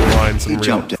talking lines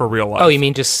for real life. Oh, you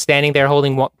mean just standing there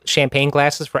holding champagne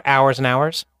glasses for hours and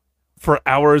hours? For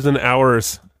hours and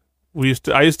hours.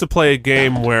 I used to play a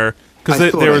game where,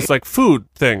 because there was like food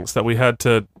things that we had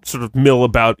to sort of mill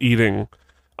about eating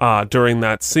during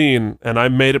that scene, and I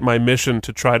made it my mission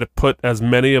to try to put as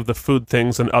many of the food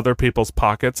things in other people's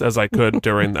pockets as I could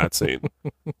during that scene.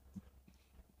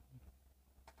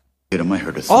 I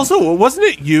heard a thump. Also, wasn't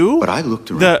it you? But I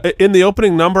looked around. In the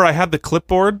opening number, I had the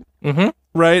clipboard, Mm-hmm.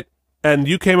 right? And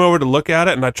you came over to look at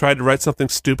it, and I tried to write something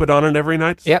stupid on it every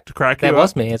night to crack you That up.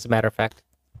 was me, as a matter of fact.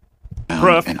 And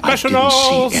I didn't Professionals!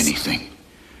 see anything.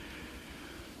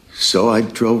 So I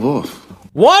drove off.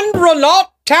 One Renault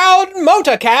Town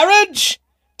motor carriage,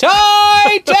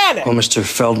 Titanic. Oh, Mr.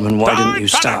 Feldman, why didn't you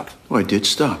stop? Oh, I did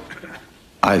stop.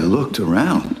 I looked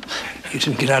around. You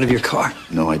didn't get out of your car?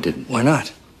 No, I didn't. Why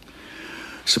not?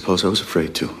 Suppose I was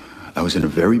afraid to. I was in a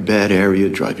very bad area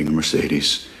driving a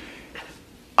Mercedes.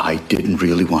 I didn't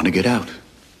really want to get out.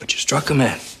 But you struck a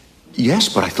man. Yes,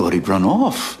 but I thought he'd run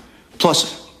off.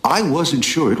 Plus, I wasn't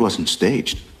sure it wasn't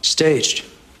staged. Staged?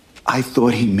 I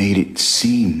thought he made it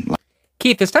seem like...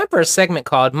 Keith, it's time for a segment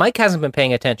called Mike Hasn't Been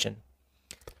Paying Attention.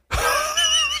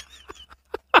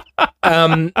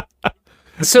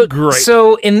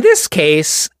 So in this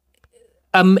case,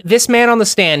 this man on the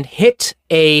stand hit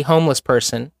a homeless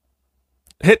person.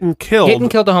 Hit and killed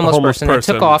a homeless person and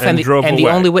took off, and drove the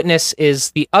away. only witness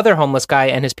is the other homeless guy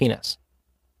and his penis.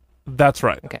 That's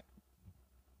right. Okay.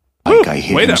 I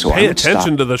hit Way him, to so I pay would stop.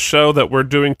 attention to the show that we're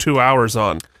doing 2 hours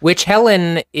on. Which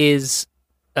Helen is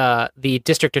the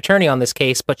district attorney on this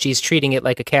case, but she's treating it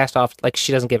like a cast-off, like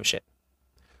she doesn't give a shit.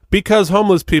 Because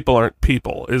homeless people aren't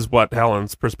people, is what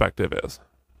Helen's perspective is.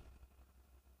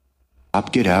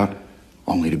 I'd get out,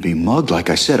 only to be mugged. Like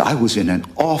I said, I was in an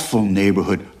awful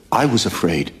neighborhood. I was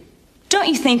afraid. Don't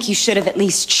you think you should have at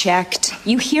least checked?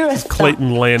 You hear a thump.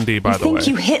 Clayton Landy, by You the way. think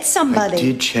you hit somebody. I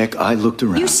did check. I looked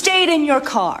around. You stayed in your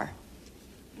car.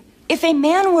 If a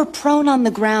man were prone on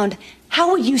the ground,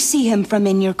 how would you see him from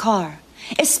in your car?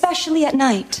 Especially at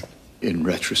night. In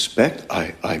retrospect,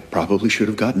 I probably should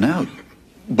have gotten out.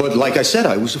 But like I said,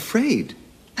 I was afraid.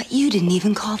 But you didn't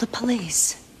even call the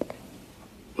police.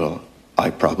 Well, I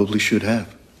probably should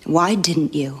have. Why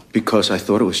didn't you? Because I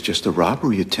thought it was just a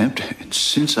robbery attempt. And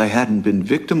since I hadn't been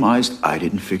victimized, I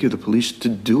didn't figure the police to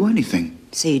do anything.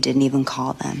 So you didn't even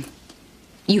call them.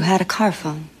 You had a car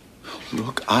phone.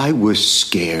 Look, I was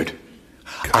scared.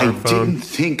 I didn't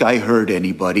think I heard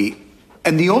anybody.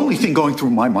 And the only thing going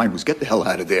through my mind was get the hell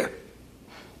out of there.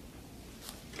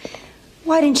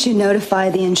 Why didn't you notify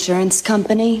the insurance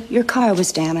company? Your car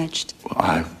was damaged.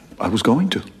 I was going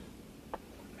to.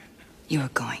 You were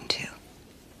going to.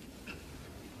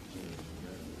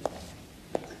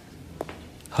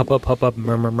 Hop up,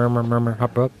 murmur, murmur, murmur,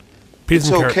 hop up.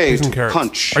 It's okay to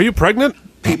punch. Are you pregnant?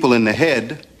 People in the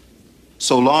head,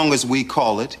 so long as we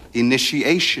call it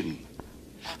initiation.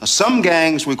 Now, some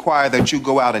gangs require that you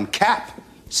go out and cap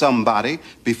somebody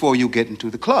before you get into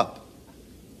the club.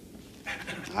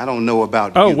 I don't know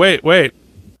about you. Oh, wait.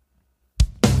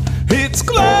 It's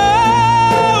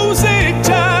closing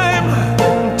time.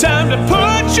 Time to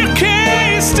put your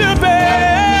case to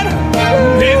bed.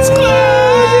 It's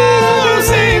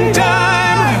closing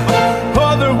time.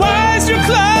 Otherwise, your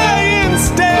client's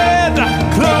dead.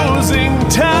 Closing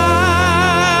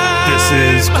time. This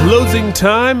is closing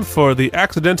time for the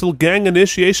accidental gang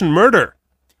initiation murder.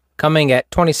 Coming at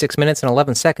 26 minutes and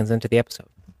 11 seconds into the episode.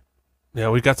 Yeah,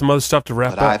 we got some other stuff to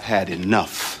wrap But up. I've had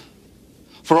enough.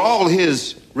 For all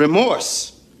his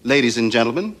remorse, ladies and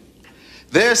gentlemen,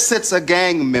 there sits a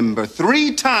gang member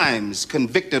 3 times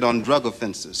convicted on drug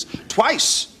offenses,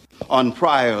 twice on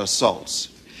prior assaults.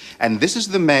 And this is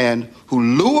the man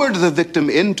who lured the victim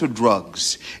into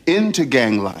drugs, into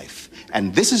gang life.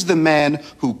 And this is the man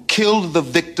who killed the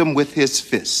victim with his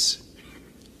fists.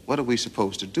 What are we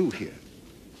supposed to do here?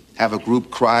 Have a group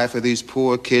cry for these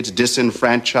poor kids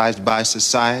disenfranchised by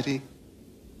society?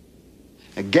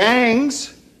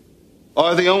 Gangs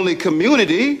are the only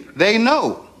community they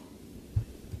know.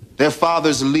 Their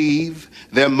fathers leave,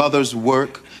 their mothers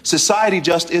work. Society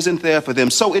just isn't there for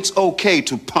them. So it's okay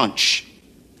to punch,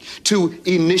 to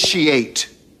initiate,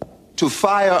 to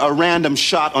fire a random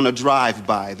shot on a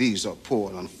drive-by. These are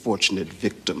poor, unfortunate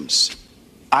victims.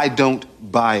 I don't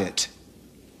buy it.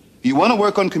 You want to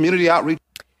work on community outreach?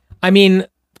 I mean,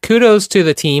 kudos to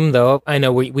the team, though. I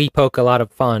know we poke a lot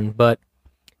of fun, but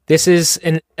this is,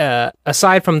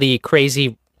 aside from the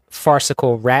crazy,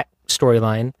 farcical rat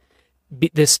storyline,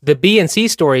 the B and C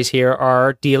stories here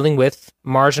are dealing with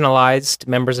marginalized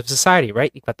members of society,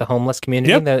 right? You've got the homeless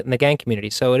community and the gang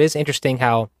community. So it is interesting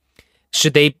how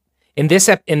should they, in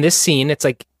this scene, it's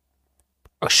like,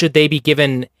 should they be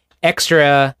given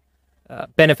extra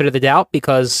benefit of the doubt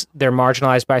because they're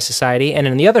marginalized by society? And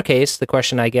in the other case, the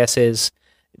question, I guess, is,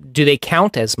 do they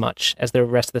count as much as the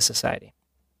rest of the society?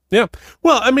 Yeah.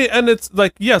 Well, I mean, and it's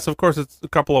like, yes, of course, it's a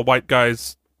couple of white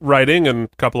guys writing and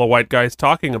a couple of white guys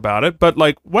talking about it, but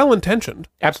like well-intentioned.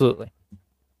 Absolutely.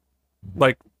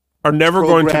 Like, are never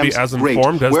going to be Program's as great.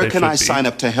 informed as Where they can should I be sign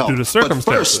up to help? due to But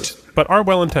circumstances, first- but are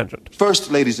well-intentioned. First,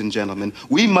 ladies and gentlemen,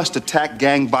 we must attack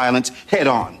gang violence head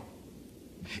on.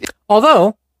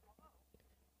 Although,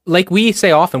 like we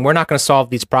say often, we're not going to solve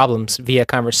these problems via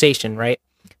conversation, right?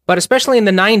 But especially in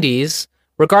the 90s,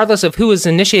 regardless of who is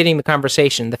initiating the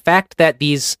conversation, the fact that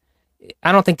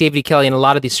I don't think David E. Kelley in a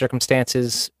lot of these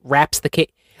circumstances wraps the case.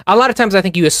 A lot of times I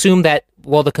think you assume that,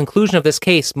 well, the conclusion of this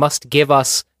case must give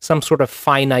us some sort of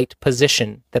finite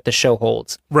position that the show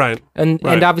holds. Right. And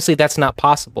obviously that's not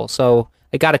possible. So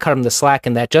I got to cut him the slack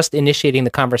in that just initiating the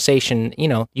conversation,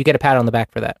 you get a pat on the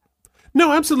back for that.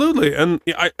 No, absolutely. And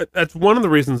that's one of the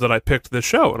reasons that I picked this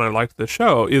show and I liked this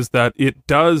show is that it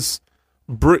does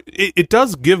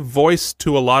give voice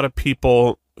to a lot of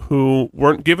people who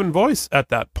weren't given voice at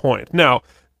that point. Now,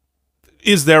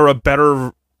 is there a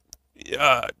better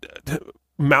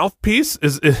mouthpiece?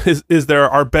 Is there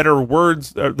are better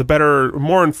words, the better,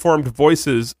 more informed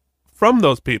voices from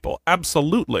those people?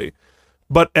 Absolutely.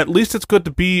 But at least it's good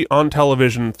to be on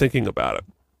television thinking about it.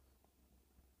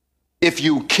 If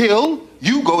you kill,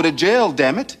 you go to jail,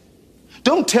 damn it.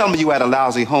 Don't tell me you had a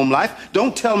lousy home life.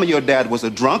 Don't tell me your dad was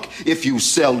a drunk. If you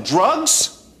sell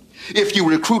drugs, if you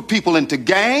recruit people into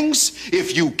gangs,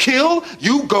 if you kill,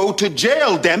 you go to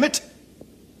jail, damn it.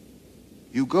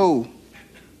 You go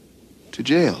to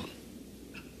jail.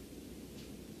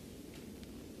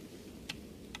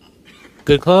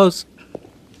 Good close.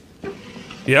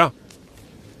 Yeah.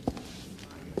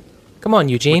 Come on,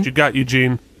 Eugene. What you got,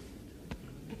 Eugene?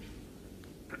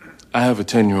 I have a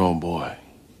 10-year-old boy.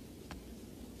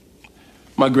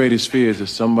 My greatest fear is that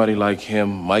somebody like him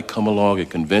might come along and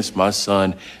convince my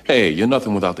son, hey, you're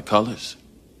nothing without the colors.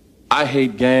 I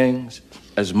hate gangs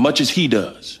as much as he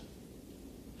does.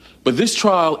 But this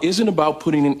trial isn't about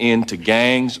putting an end to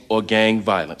gangs or gang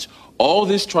violence. All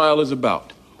this trial is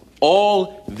about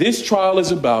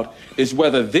is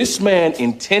whether this man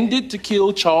intended to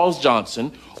kill Charles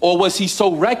Johnson, or was he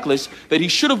so reckless that he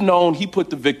should have known he put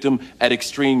the victim at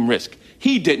extreme risk.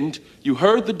 He didn't. You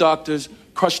heard the doctor's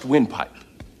crushed windpipe.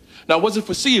 Now, was it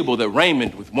foreseeable that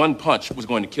Raymond, with one punch, was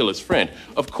going to kill his friend?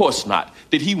 Of course not.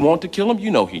 Did he want to kill him?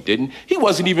 You know he didn't. He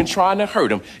wasn't even trying to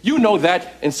hurt him. You know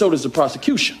that, and so does the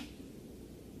prosecution.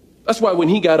 That's why when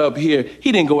he got up here,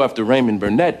 he didn't go after Raymond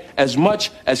Burnett as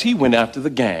much as he went after the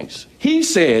gangs. He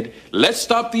said, let's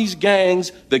stop these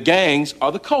gangs. The gangs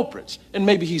are the culprits. And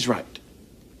maybe he's right.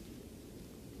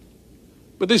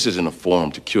 But this isn't a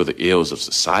forum to cure the ills of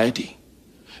society.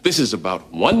 This is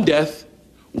about one death,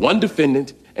 one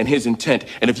defendant, and his intent.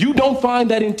 And if you don't find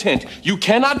that intent, you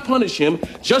cannot punish him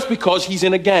just because he's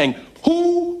in a gang.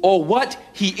 Who or what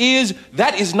he is,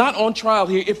 that is not on trial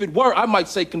here. If it were, I might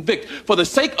say convict. For the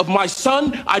sake of my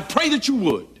son, I pray that you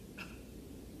would.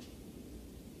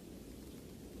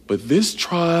 But this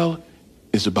trial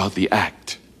is about the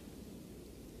act.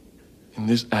 And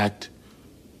this act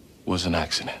was an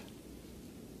accident.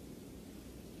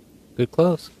 Good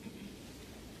close.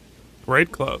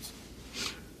 Great close.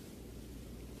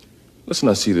 Let's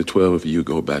not see the 12 of you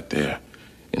go back there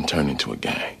and turn into a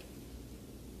gang.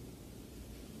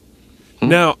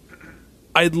 Now,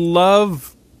 I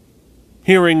love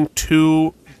hearing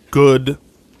two good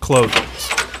closings.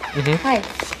 Hi.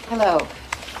 Hello.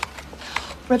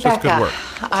 Just good Rebecca, work.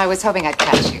 I was hoping I'd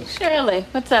catch you. Shirley,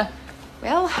 what's up?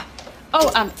 Well,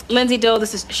 Lindsay Doe,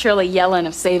 this is Shirley Yellen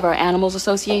of Save Our Animals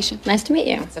Association. Nice to meet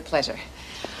you. It's a pleasure.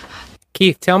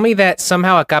 Keith, tell me that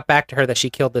somehow it got back to her that she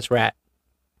killed this rat.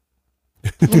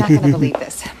 You're not going to believe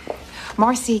this.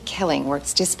 Marcy Kelling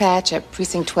works dispatch at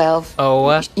Precinct 12.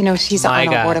 Oh, you know, she's my on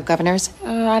our God. Board of Governors.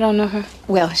 I don't know her.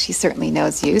 Well, she certainly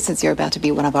knows you since you're about to be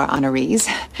one of our honorees.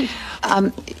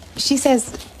 She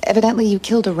says, evidently you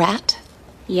killed a rat?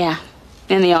 Yeah,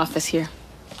 in the office here.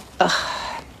 Ugh.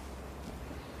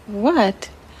 What?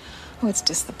 Oh, it's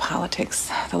just the politics.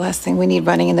 The last thing we need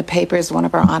running in the paper is one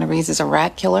of our honorees is a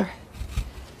rat killer.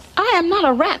 I am not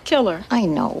a rat killer. I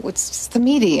know. It's just the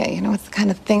media. You know, it's the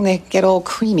kind of thing they get all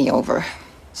creamy over.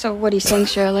 So what are you saying,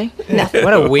 Shirley? Nothing.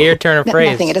 What a weird turn of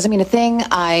phrase. Nothing. It doesn't mean a thing.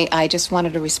 I just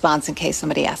wanted a response in case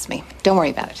somebody asked me. Don't worry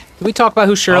about it. Can we talk about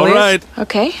who Shirley All right. is?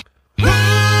 Okay.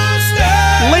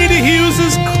 Lady Hughes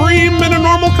is cream in a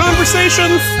normal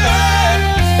conversation.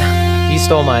 You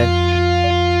stole mine.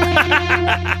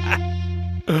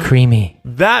 Creamy.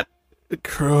 That,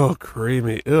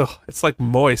 creamy. Ugh, it's like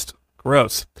moist.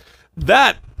 Gross.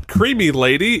 That creamy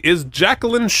lady is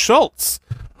Jacqueline Schultz,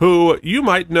 who you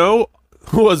might know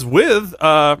was with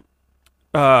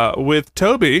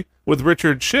Toby, with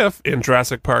Richard Schiff in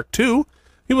Jurassic Park 2.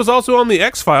 He was also on the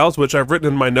X-Files, which I've written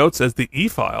in my notes as the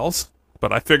E-Files,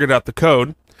 but I figured out the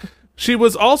code. She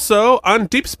was also on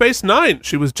Deep Space Nine.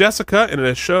 She was Jessica in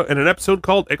an episode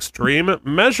called Extreme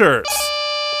Measures.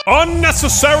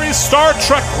 Unnecessary Star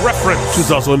Trek reference. She's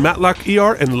also in Matlock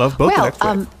ER and Love Boat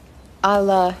Connect.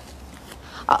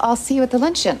 I'll see you at the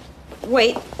luncheon.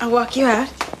 Wait, I'll walk you out.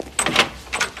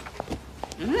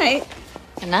 All right.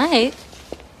 Good night.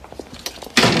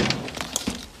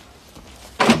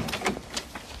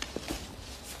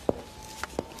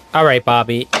 All right,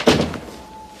 Bobby.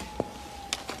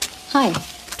 Hi.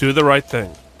 Do the right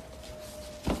thing.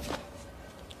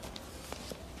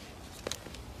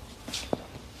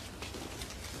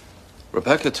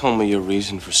 Rebecca told me your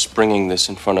reason for springing this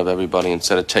in front of everybody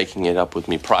instead of taking it up with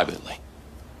me privately.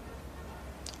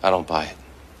 I don't buy it.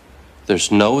 There's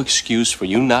no excuse for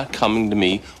you not coming to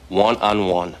me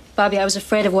one-on-one. Bobby, I was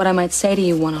afraid of what I might say to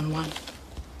you one-on-one.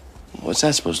 What's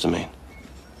that supposed to mean?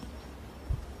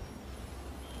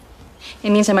 It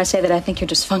means I might say that I think you're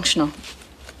dysfunctional.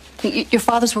 Your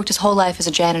father's worked his whole life as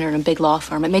a janitor in a big law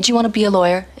firm. It made you want to be a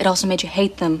lawyer. It also made you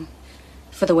hate them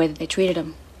for the way that they treated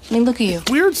him. I mean, look at you.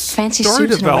 Weird Fancy story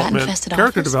suits in a development, rat-infested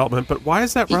character office. development, but why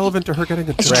is that relevant to her getting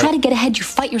a As you job? try to get ahead, you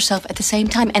fight yourself at the same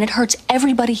time, and it hurts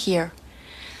everybody here.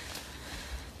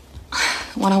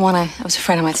 One-on-one, I was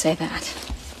afraid I might say that.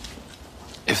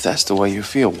 If that's the way you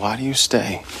feel, why do you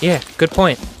stay? Yeah, good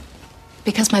point.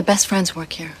 Because my best friends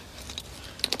work here.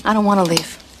 I don't want to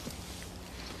leave.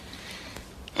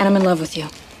 And I'm in love with you.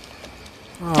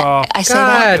 Oh, I say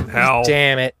that. hell.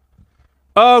 Damn it.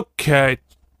 Okay.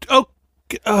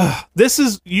 This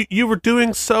is you were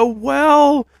doing so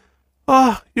well.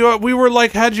 We were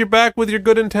like had your back with your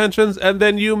good intentions, and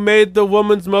then you made the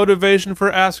woman's motivation for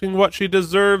asking what she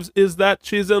deserves is that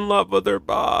she's in love with her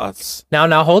boss.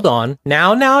 Now, hold on.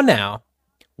 Now.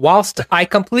 Whilst I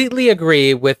completely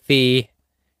agree with the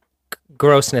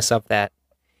grossness of that,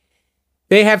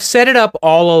 they have set it up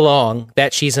all along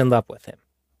that she's in love with him.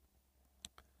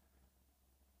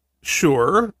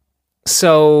 Sure.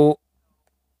 So,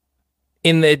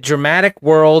 in the dramatic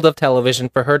world of television,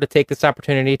 for her to take this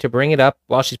opportunity to bring it up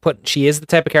while she is the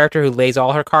type of character who lays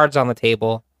all her cards on the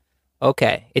table.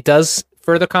 Okay, it does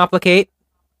further complicate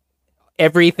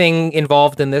everything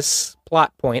involved in this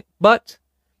plot point, but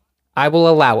I will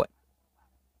allow it.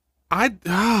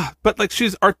 But like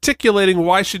she's articulating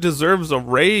why she deserves a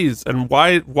raise and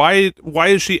why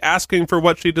is she asking for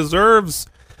what she deserves,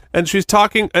 and she's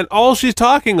talking, and all she's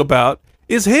talking about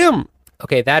is him.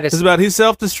 Okay, that is it's about he's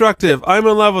self-destructive. I'm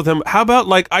in love with him. How about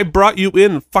like I brought you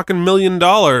in fucking $1 million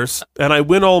and I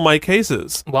win all my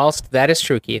cases? Whilst that is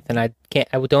true, Keith, and I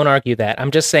don't argue that.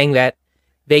 I'm just saying that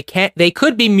they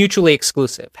could be mutually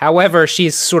exclusive. However,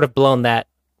 she's sort of blown that.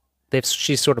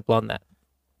 She's sort of blown that.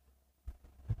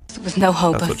 There was no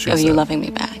hope of you loving me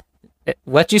back.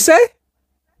 What'd you say?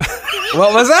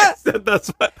 What was that?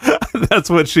 That's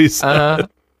what she said.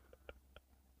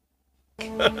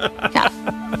 Yeah.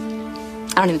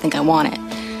 I don't even think I want it.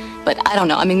 But I don't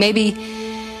know. I mean, maybe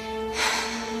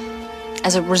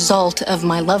as a result of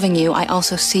my loving you, I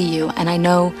also see you. And I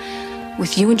know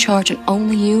with you in charge and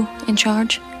only you in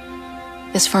charge,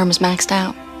 this firm is maxed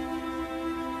out.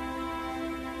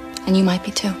 And you might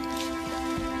be too.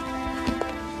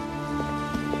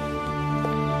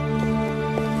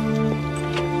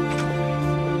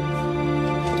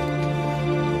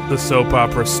 The soap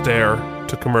opera stare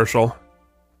to commercial.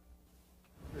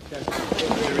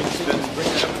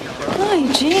 Oh,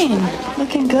 Eugene,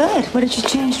 looking good. What did you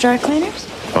change, dry cleaners?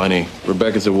 Funny,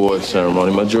 Rebecca's awards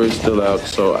ceremony. My jury's still out,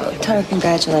 so Tell her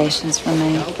congratulations from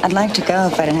me. I'd like to go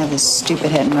if I didn't have this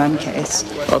stupid hit and run case.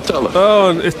 I'll tell her. Oh,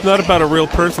 and it's not about a real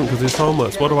person because he's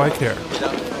homeless. What do I care?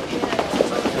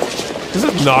 This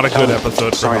is not a good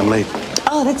episode. Sorry I'm late.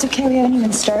 Oh, that's okay. We haven't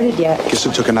even started yet.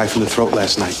 Gissem took a knife in the throat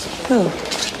last night. Who?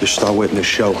 The star witness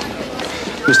show.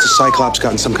 Mr. Cyclops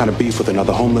got in some kind of beef with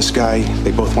another homeless guy.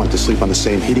 They both wanted to sleep on the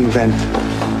same heating vent.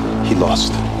 He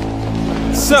lost.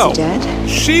 So,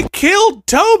 she killed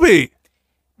Toby.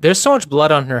 There's so much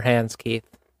blood on her hands, Keith.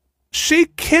 She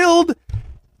killed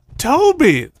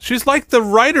Toby. She's like the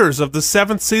writers of the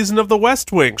 7th season of The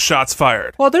West Wing. Shots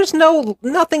fired. Well, there's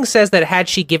nothing says that had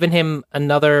she given him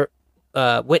another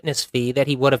witness fee that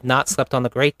he would have not slept on the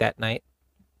grate that night.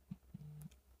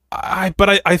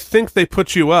 But I think they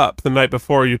put you up the night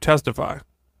before you testify.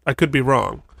 I could be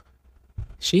wrong.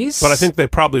 But I think they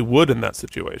probably would in that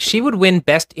situation. She would win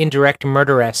Best Indirect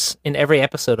Murderess in every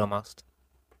episode almost.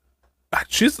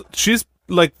 She's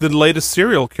like the latest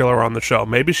serial killer on the show.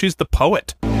 Maybe she's the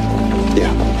poet.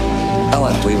 Yeah.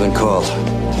 Ellen, we've been called.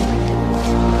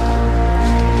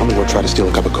 I'm gonna go try to steal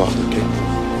a cup of coffee, okay?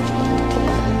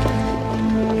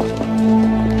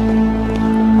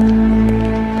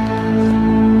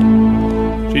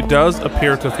 She does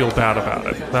appear to feel bad about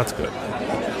it. That's good.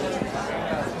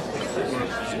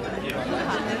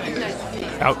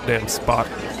 Out damn spot.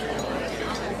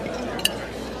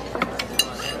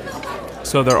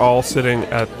 So they're all sitting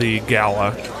at the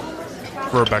gala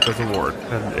for Rebecca's award,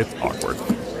 and it's awkward.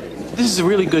 This is a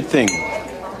really good thing,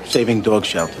 saving dog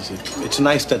shelters. It's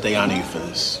nice that they honor you for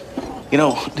this. You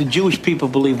know, the Jewish people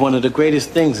believe one of the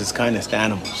greatest things is kindness to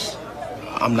animals.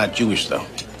 I'm not Jewish, though.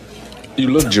 You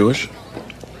look Jewish.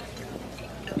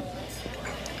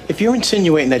 If you're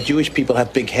insinuating that Jewish people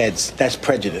have big heads, that's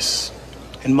prejudice.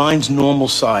 And mine's normal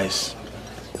size.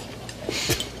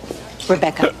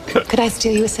 Rebecca, could I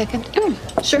steal you a second?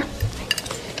 Sure.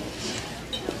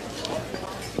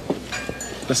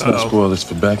 Let's not spoil this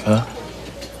for Beck, huh?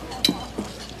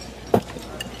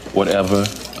 Whatever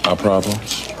our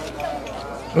problems.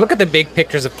 Look at the big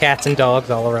pictures of cats and dogs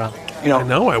all around. You know, I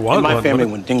know, I want in my one, family,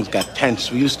 but- when things got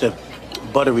tense, we used to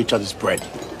butter each other's bread.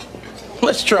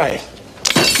 Let's try it.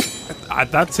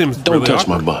 That seems Don't really touch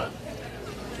awkward. my butt.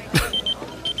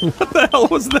 What the hell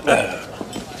was that?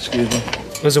 Excuse me?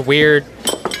 It was a weird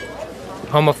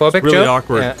homophobic Really joke.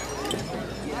 awkward.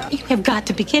 Yeah. You have got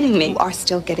to be kidding me. You are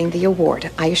still getting the award,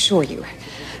 I assure you.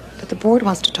 But the board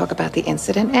wants to talk about the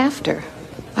incident after.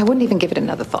 I wouldn't even give it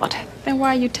another thought. Then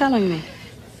why are you telling me?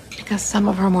 Because some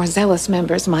of our more zealous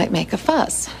members might make a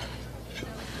fuss.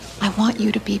 I want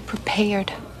you to be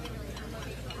prepared.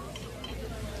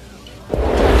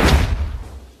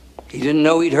 He didn't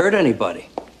know he'd hurt anybody.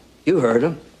 You heard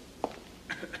him.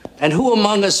 And who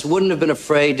among us wouldn't have been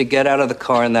afraid to get out of the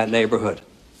car in that neighborhood?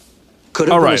 Could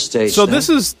have All been a right, stage so thing. this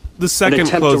is the second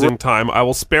attempt to closing time. I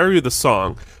will spare you the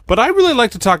song, but I really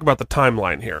like to talk about the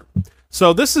timeline here.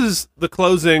 So this is the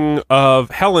closing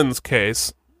of Helen's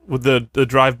case with the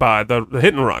drive-by, the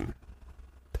hit and run.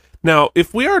 Now,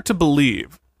 if we are to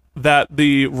believe that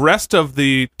the rest of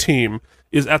the team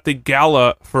is at the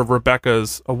gala for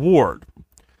Rebecca's award.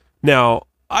 Now,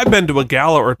 I've been to a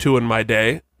gala or two in my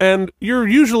day, and you're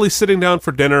usually sitting down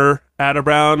for dinner at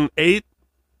around 8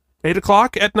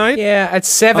 o'clock at night. Yeah, at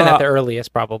 7 at the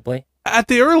earliest, probably. At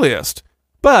the earliest.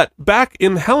 But back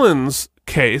in Helen's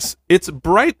case, it's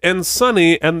bright and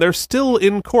sunny, and they're still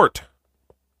in court.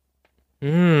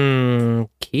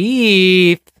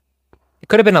 Keith. It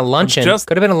could have been a luncheon.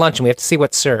 Could have been a luncheon. We have to see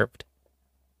what's served.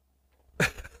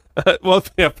 Well,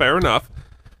 yeah, fair enough.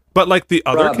 But like the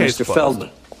other Rob, case Mr. was, Feldman.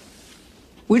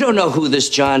 We don't know who this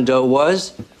John Doe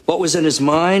was, what was in his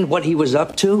mind, what he was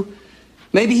up to.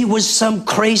 Maybe he was some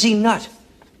crazy nut.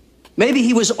 Maybe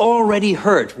he was already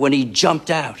hurt when he jumped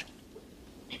out.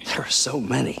 There are so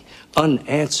many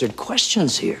unanswered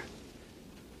questions here.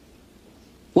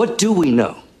 What do we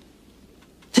know?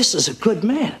 This is a good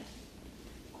man.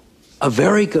 A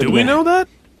very good man. Do we know that?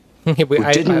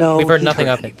 We've heard nothing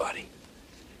of it.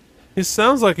 He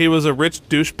sounds like he was a rich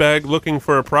douchebag looking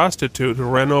for a prostitute who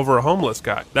ran over a homeless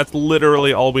guy. That's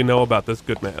literally all we know about this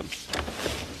good man.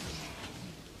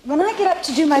 When I get up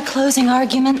to do my closing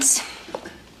arguments,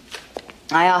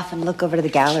 I often look over to the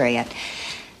gallery at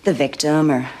the victim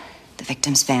or the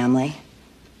victim's family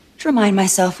to remind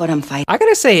myself what I'm fighting. I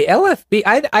gotta say, LFB,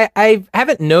 I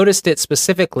haven't noticed it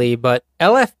specifically, but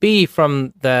LFB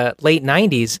from the late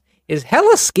 90s is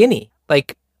hella skinny.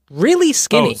 Like, really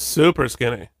skinny. Oh, super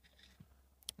skinny.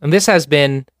 And this has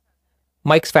been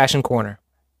Mike's Fashion Corner.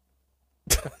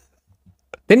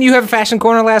 Didn't you have a Fashion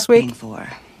Corner last week?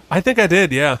 I think I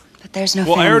did, yeah. But there's no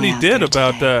Well, I already family out did there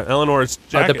about Eleanor's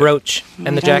jacket. the brooch and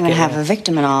the We don't jacket. even have a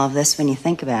victim in all of this when you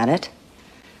think about it.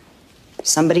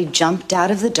 Somebody jumped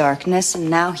out of the darkness and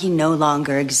now he no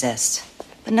longer exists.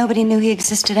 But nobody knew he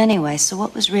existed anyway, so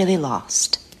what was really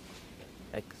lost?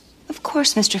 Of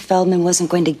course, Mr. Feldman wasn't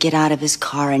going to get out of his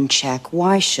car and check.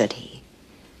 Why should he?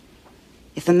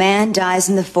 If a man dies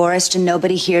in the forest and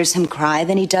nobody hears him cry,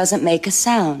 then he doesn't make a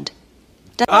sound.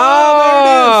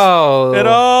 Oh, there it is. It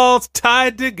all's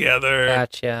tied together.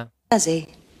 Gotcha. Does he?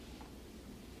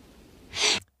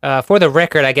 For the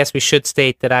record, I guess we should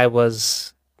state that I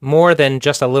was more than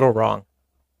just a little wrong.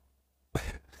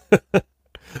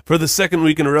 For the second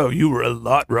week in a row, you were a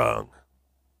lot wrong.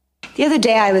 The other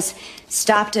day I was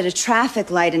stopped at a traffic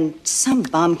light and some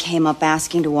bum came up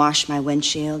asking to wash my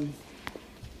windshield.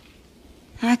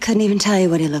 I couldn't even tell you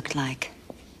what he looked like.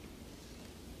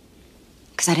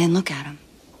 Because I didn't look at him.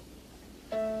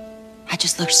 I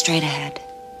just looked straight ahead.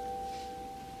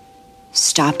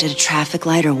 Stopped at a traffic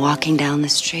light or walking down the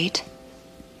street.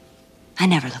 I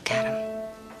never look at him.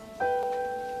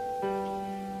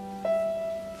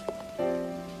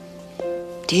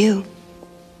 Do you?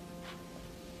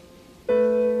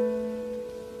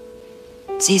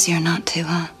 It's easier not to,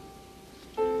 huh?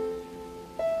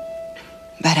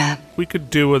 But, we could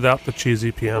do without the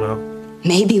cheesy piano.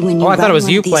 maybe when you I thought it run was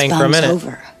one you of these playing for a bums minute.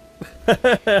 over,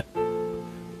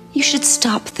 you should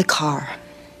stop the car.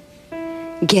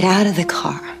 Get out of the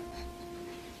car.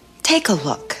 Take a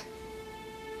look.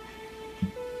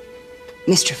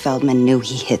 Mr. Feldman knew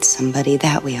he hit somebody,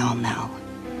 that we all know.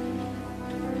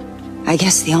 I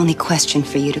guess the only question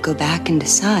for you to go back and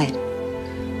decide,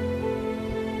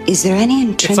 is there any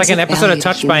intrinsic It's like an episode value of to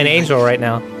Touched by an human Angel right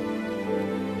now.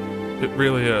 It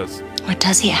really is. life? Or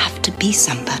does he have to be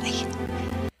somebody?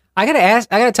 I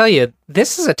gotta tell you,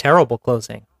 this is a terrible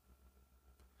closing.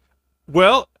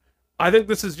 Well, I think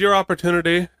this is your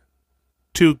opportunity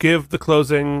to give the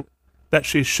closing that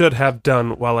she should have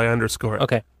done while I underscore it.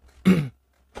 Okay.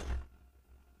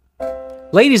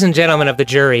 Ladies and gentlemen of the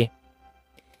jury,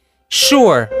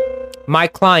 sure, my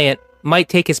client might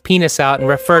take his penis out and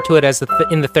refer to it as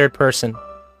in the third person.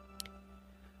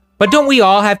 But don't we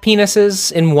all have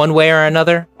penises in one way or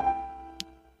another?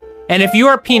 And if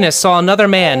your penis saw another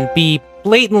man be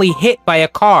blatantly hit by a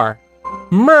car,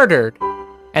 murdered,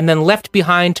 and then left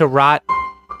behind to rot,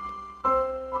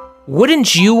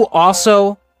 wouldn't you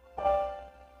also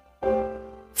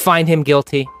find him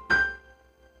guilty?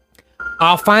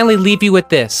 I'll finally leave you with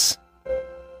this.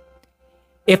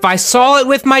 If I saw it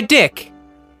with my dick,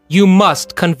 you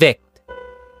must convict.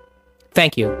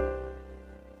 Thank you.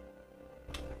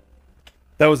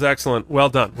 That was excellent. Well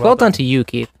done. Well done to you,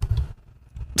 Keith.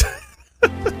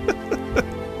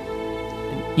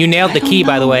 You nailed the key,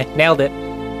 by the way. Nailed it.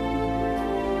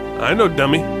 I know,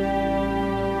 dummy.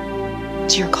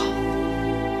 It's your call.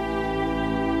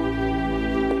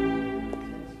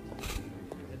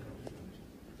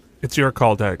 It's your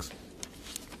call, Dags.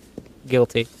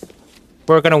 Guilty.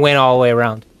 We're gonna win all the way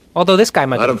around. Although this guy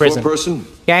might go to Item prison. foreperson.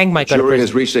 Gang might go to Jury prison.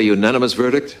 has reached a unanimous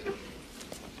verdict.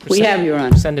 We have, Your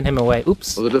Honor. Sending him away.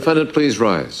 Oops. Will the defendant please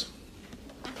rise?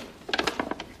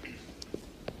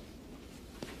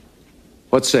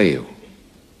 What say you?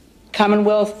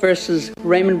 Commonwealth versus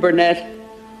Raymond Burnett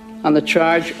on the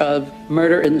charge of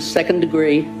murder in the second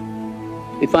degree.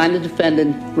 We find the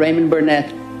defendant, Raymond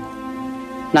Burnett,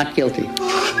 not guilty.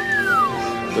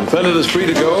 The defendant is free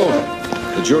to go.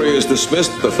 The jury is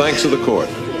dismissed with the thanks of the court.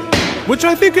 Which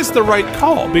I think is the right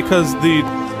call, because the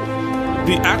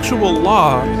actual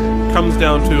law comes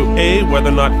down to A, whether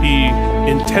or not he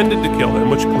intended to kill him,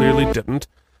 which clearly didn't,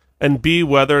 and B,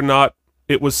 whether or not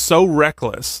it was so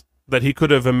reckless that he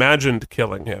could have imagined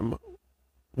killing him,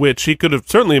 which he could have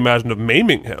certainly imagined of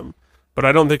maiming him, but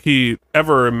I don't think he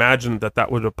ever imagined that that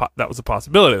was a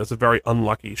possibility. That's a very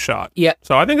unlucky shot. Yeah.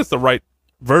 So I think it's the right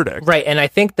verdict. Right, and I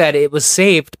think that it was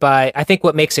saved by, I think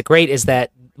what makes it great is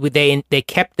that they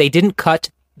kept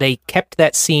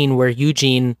that scene where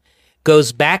Eugene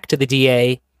goes back to the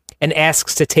DA and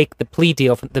asks to take the plea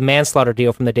deal, the manslaughter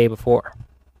deal from the day before.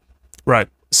 Right.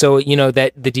 So, you know,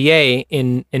 that the DA,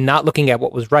 in not looking at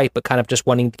what was right, but kind of just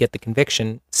wanting to get the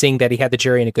conviction, seeing that he had the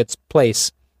jury in a good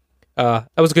place, that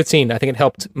was a good scene. I think it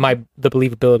helped the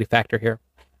believability factor here.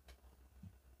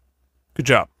 Good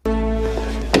job.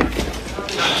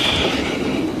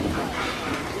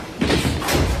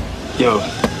 Yo,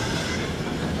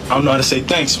 I don't know how to say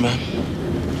thanks, man.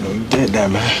 You did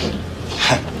that, man.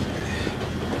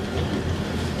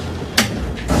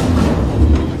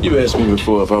 You asked me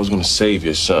before if I was going to save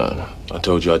your son. I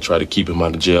told you I'd try to keep him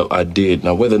out of jail. I did.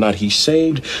 Now, whether or not he's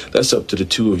saved, that's up to the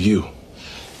two of you.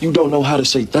 You don't know how to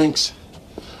say thanks?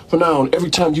 From now on,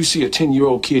 every time you see a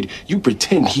 10-year-old kid, you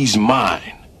pretend he's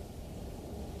mine.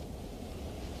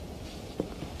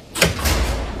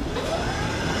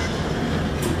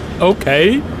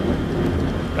 Okay.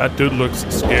 That dude looks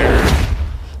scared.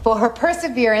 For her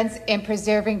perseverance in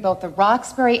preserving both the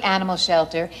Roxbury Animal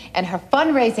Shelter and her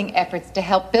fundraising efforts to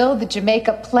help build the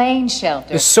Jamaica Plain Shelter.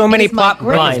 There's so many plot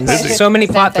lines, so many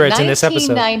plot threads in this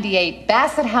episode. The 1998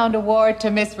 Basset Hound Award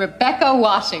to Miss Rebecca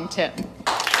Washington.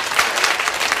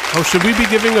 Oh, should we be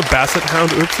giving a Basset Hound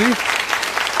oopsie?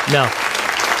 No.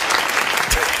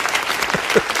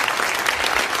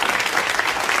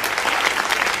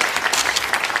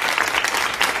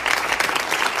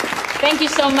 Thank you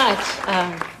so much.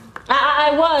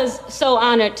 I was so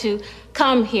honored to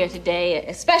come here today,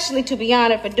 especially to be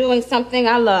honored for doing something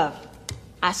I love.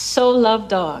 I so love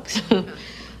dogs.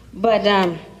 But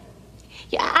yeah,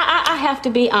 I have to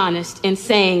be honest in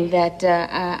saying that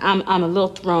I'm a little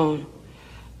thrown.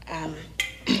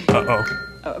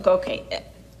 Okay.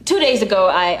 2 days ago,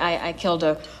 I killed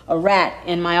a rat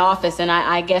in my office, and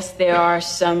I guess there are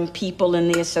some people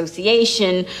in the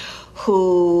association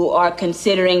who are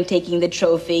considering taking the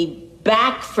trophy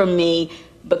back from me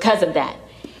because of that.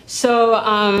 So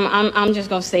I'm just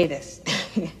gonna say this.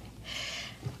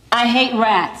 I hate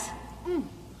rats.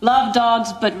 Love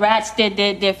dogs, but rats,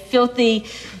 they're filthy,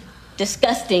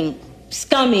 disgusting,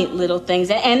 scummy little things.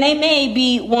 And they may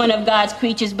be one of God's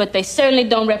creatures, but they certainly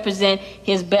don't represent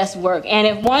his best work. And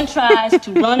if one tries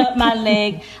to run up my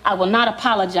leg, I will not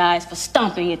apologize for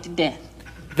stomping it to death.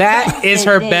 That is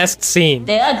her best scene.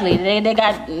 They're ugly. They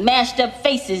got mashed up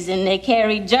faces, and they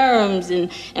carry germs and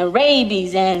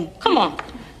rabies. And come on,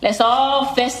 let's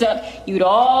all fess up. You'd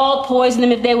all poison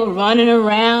them if they were running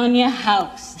around your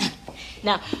house.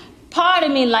 Now, part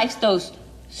of me likes those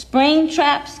spring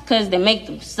traps because they make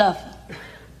them suffer.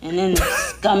 And then the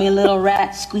scummy little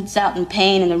rat squeaks out in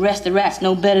pain, and the rest of the rats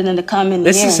know better than to come in the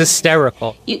air. This is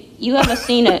hysterical. You ever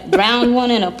seen a drowned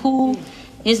one in a pool?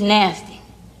 It's nasty.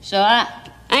 So I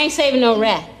ain't saving no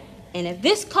rat. And if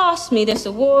this costs me this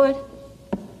award,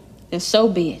 then so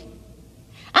be it.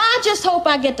 I just hope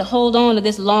I get to hold on to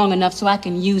this long enough so I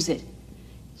can use it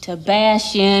to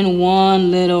bash in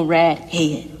one little rat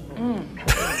head.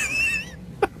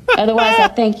 Otherwise, I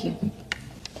thank you.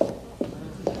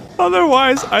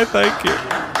 Otherwise, I thank you.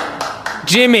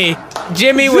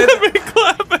 Jimmy with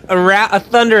a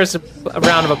thunderous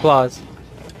round of applause.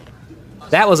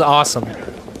 That was awesome.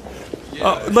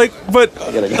 But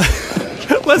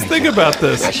let's think about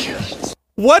this.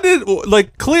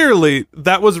 Clearly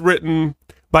that was written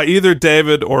by either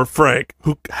David or Frank,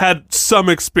 who had some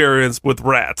experience with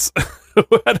rats, who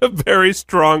had a very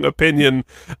strong opinion.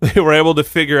 They were able to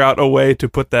figure out a way to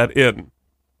put that in,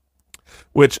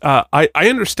 which I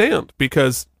understand,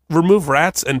 because remove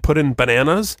rats and put in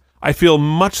bananas, I feel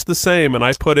much the same, and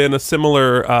I put in a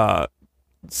similar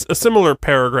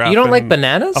paragraph. You don't like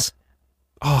bananas?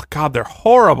 Oh God, they're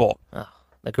horrible. Oh,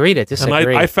 agree to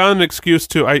disagree. And I found an excuse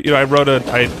to. I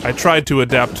tried to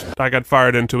adapt. I got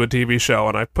fired into a TV show,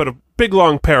 and I put a big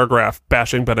long paragraph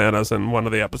bashing bananas in one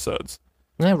of the episodes.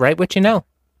 Yeah, write what you know.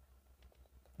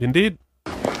 Indeed.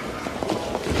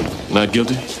 Not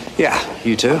guilty? Yeah,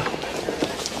 you too?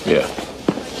 Yeah.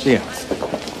 Yeah.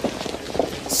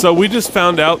 So we just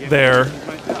found out there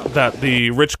that the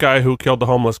rich guy who killed the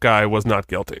homeless guy was not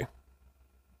guilty.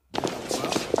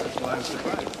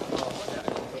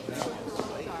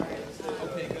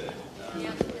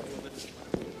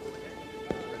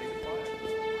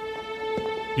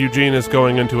 Eugene is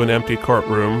going into an empty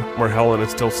courtroom where Helen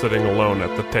is still sitting alone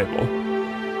at the table.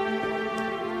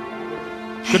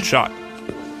 Good shot.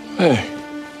 Hey,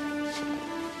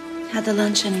 How'd the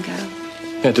luncheon go?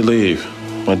 had to leave.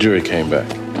 My jury came back.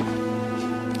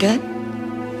 Good?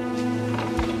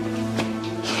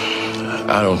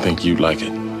 I don't think you'd like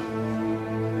it.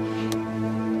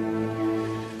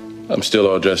 I'm still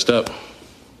all dressed up.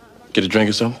 Get a drink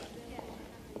or something?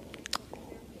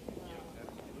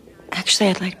 Actually,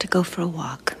 I'd like to go for a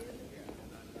walk.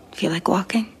 Feel like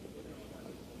walking?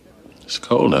 It's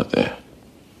cold out there.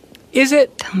 Is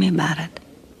it? Tell me about it.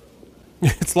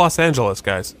 It's Los Angeles,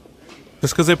 guys.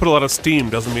 Just because they put a lot of steam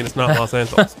doesn't mean it's not Los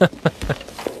Angeles. Are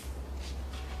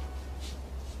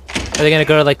they gonna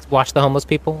go to like watch the homeless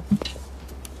people?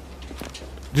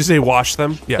 Did you say wash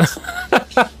them? Yes.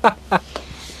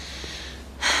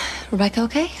 Rebecca,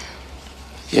 okay?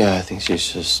 Yeah, I think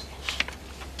she's just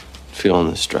feeling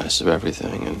the stress of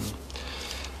everything,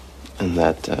 and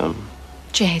that,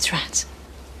 Jay hates rats.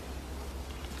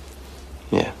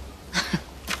 yeah.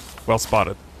 Well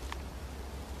spotted.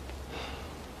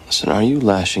 Listen, are you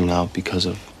lashing out because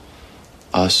of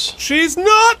us? She's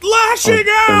not lashing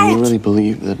Or out! you really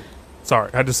believe that? Sorry,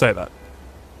 I had to say that.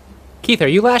 Keith, are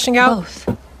you lashing out?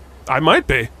 Both. I might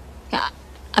be.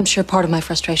 I'm sure part of my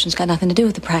frustration's got nothing to do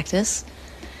with the practice.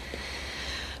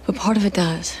 But part of it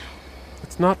does.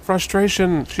 It's not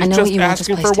frustration. She's I know just what you want this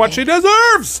asking place for to what be. she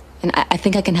deserves! And I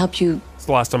think I can help you. It's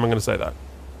the last time I'm going to say that.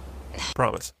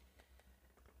 Promise.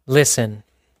 Listen.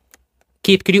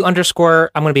 Keith, could you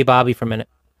underscore I'm gonna be Bobby for a minute?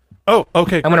 Oh,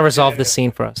 okay. I'm gonna resolve this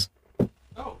scene for us. Oh,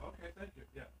 okay, thank you.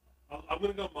 Yeah. I'm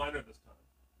going to go minor this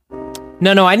time.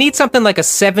 No, I need something like a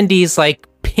 70s like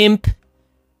pimp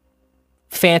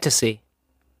fantasy.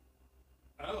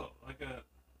 Oh, like a...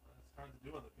 It's hard to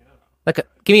do on the piano. Like a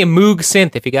give me a Moog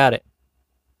synth if you got it.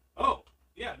 Oh,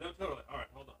 yeah, no, totally. All right,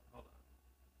 hold on.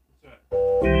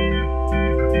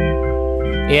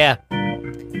 Yeah.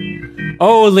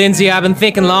 Oh, Lindsay, I've been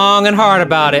thinking long and hard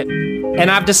about it,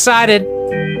 and I've decided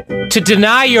to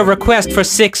deny your request for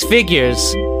 6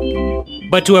 figures,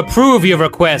 but to approve your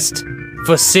request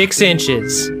for 6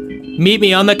 inches. Meet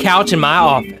me on the couch in my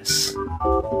office.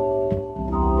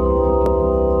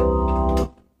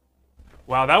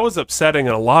 Wow, that was upsetting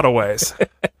in a lot of ways.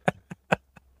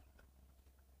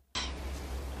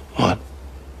 What?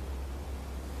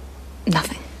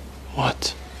 Nothing.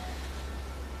 What?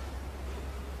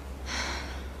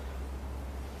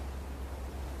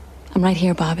 I'm right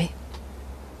here, Bobby.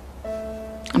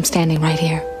 I'm standing right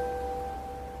here.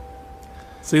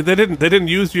 See, they didn't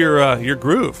use your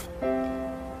groove.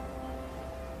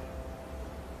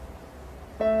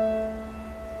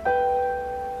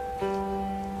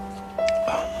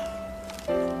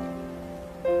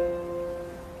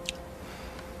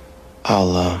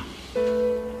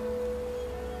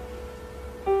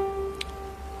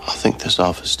 I'll think this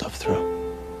office stuff through.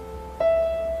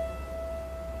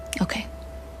 Okay.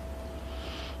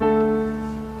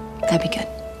 That'd be good.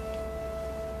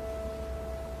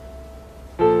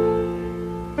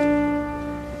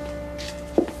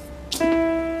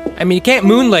 I mean, you can't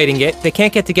moonlighting it. They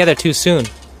can't get together too soon.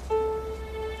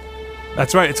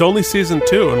 That's right. It's only season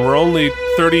 2, and we're only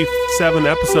 37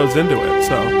 episodes into it.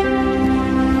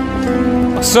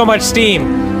 So much steam.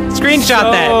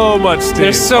 Screenshot that. So much steam.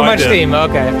 There's so I much did. steam.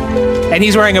 Okay. And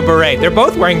he's wearing a beret. They're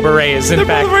both wearing berets, in They're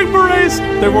fact. both wearing berets.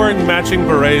 They're wearing matching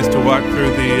berets to walk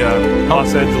through the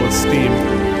Los Angeles steam.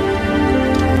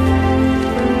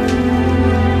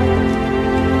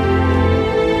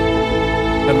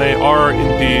 And they are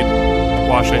indeed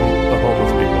washing the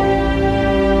homeless people.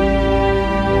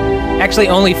 Actually,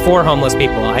 only 4 homeless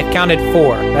people. I counted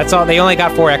 4. That's all. They only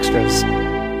got 4 extras.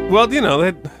 Well, you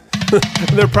know,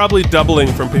 they're probably doubling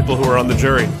from people who are on the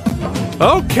jury.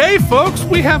 Okay, folks,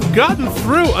 we have gotten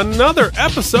through another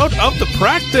episode of The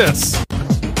Practice.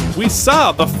 We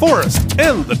saw the forest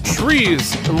and the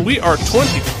trees, and we are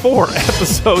 24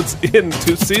 episodes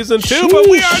into season 2, but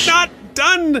we are not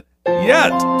done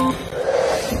yet.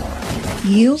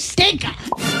 You stinker!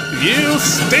 You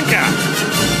stinker!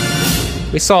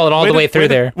 We saw it all the way through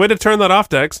there. Way to turn that off,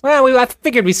 Dex. Well, I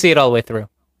figured we'd see it all the way through.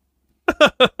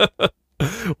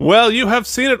 Well, you have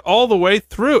seen it all the way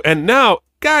through, and now,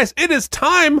 guys, it is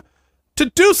time to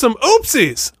do some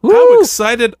oopsies. Woo! How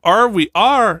excited are we?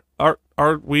 Are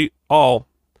we all?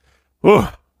 Ooh,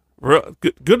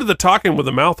 good to the talking with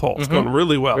the mouth hole. It's going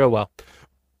really well. Real well.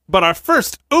 But our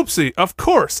first oopsie, of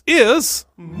course, is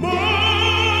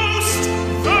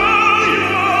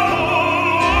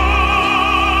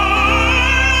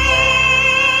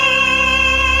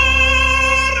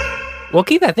Well,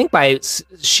 Keith, I think by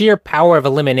sheer power of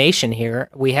elimination here,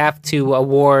 we have to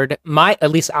award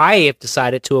at least I have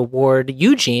decided to award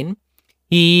Eugene.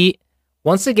 He,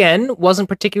 once again, wasn't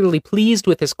particularly pleased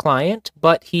with his client,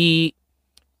 but he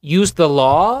used the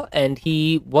law and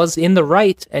he was in the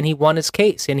right and he won his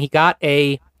case. And he got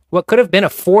what could have been a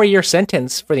 4-year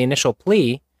sentence for the initial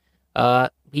plea.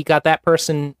 He got that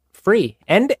person free.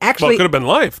 And actually... Well, it could have been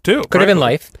life, too. Could have been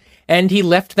life. And he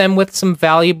left them with some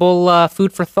valuable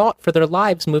food for thought for their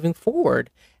lives moving forward.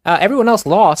 Everyone else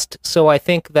lost, so I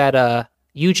think that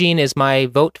Eugene is my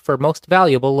vote for most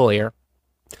valuable lawyer.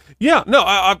 Yeah, no,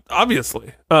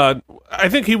 obviously. I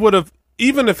think he would have,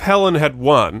 even if Helen had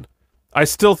won, I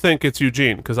still think it's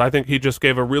Eugene, because I think he just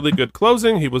gave a really good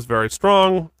closing. He was very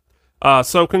strong.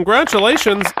 So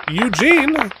congratulations,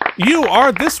 Eugene. You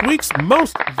are this week's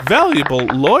most valuable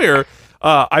lawyer.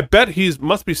 I bet he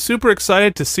must be super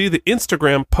excited to see the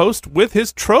Instagram post with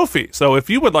his trophy. So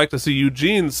if you would like to see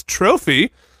Eugene's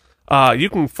trophy, you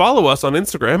can follow us on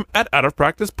Instagram at Out of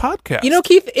Practice Podcast. You know,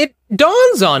 Keith, it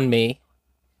dawns on me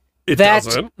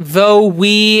that though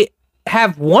we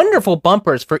have wonderful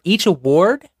bumpers for each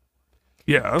award,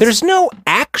 there's no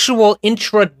actual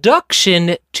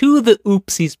introduction to the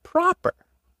Oopsies proper.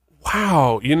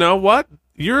 Wow, you know what?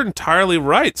 You're entirely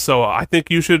right. So I think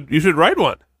you should write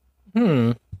one.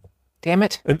 Damn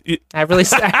it. I really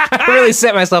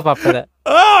set myself up for that.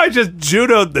 Oh, I just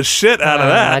judoed the shit out of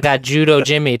that. I got judo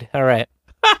jimmied. All right.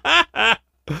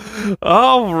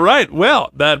 All right. Well,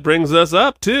 that brings us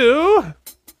up to...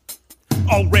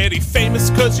 Already famous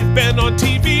because you've been on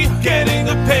TV, getting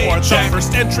a paycheck. Or the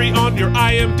first entry on your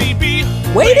IMDb.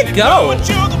 Way to go. And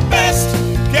you're the best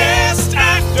guest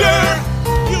actor.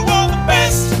 You are the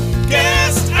best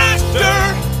guest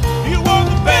actor. You are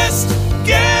the best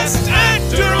guest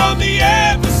actor on the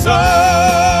episode.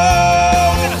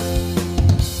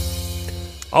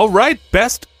 All right,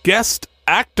 best guest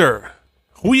actor.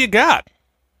 Who you got?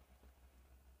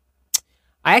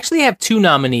 I actually have 2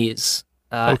 nominees.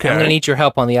 Okay. I'm going to need your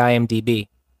help on the IMDb.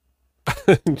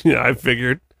 Yeah, I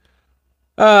figured.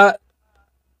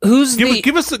 Who's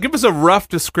give us a rough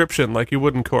description like you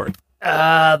would in court.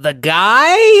 The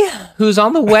guy who's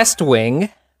on the West Wing.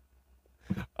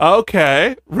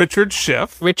 Okay, Richard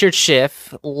Schiff. Richard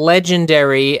Schiff,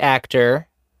 legendary actor.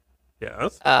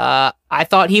 Yes. I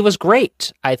thought he was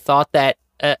great. I thought that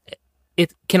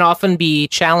it can often be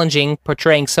challenging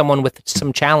portraying someone with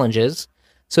some challenges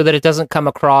so that it doesn't come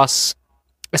across,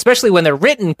 especially when they're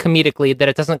written comedically, that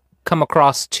it doesn't come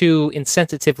across too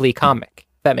insensitively comic.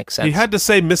 If that makes sense. He had to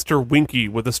say Mr. Winky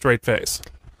with a straight face.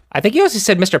 I think he also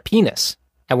said Mr. Penis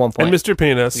at one point. And Mr.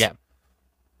 Penis. Yeah.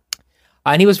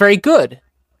 And he was very good.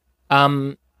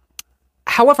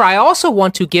 However, I also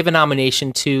want to give a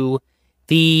nomination to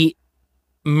the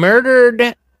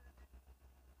murdered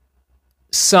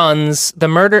son's,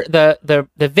 the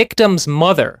victim's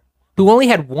mother, who only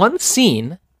had one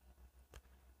scene.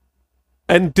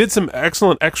 And did some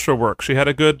excellent extra work. She had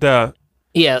a good,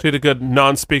 she had a good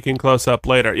non-speaking close-up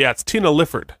later. Yeah, it's Tina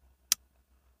Lifford.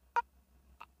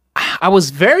 I was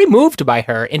very moved by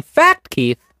her. In fact,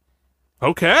 Keith.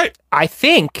 Okay. I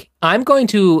think I'm going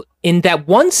to, in that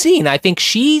one scene, I think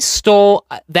she stole,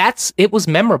 it was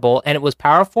memorable and it was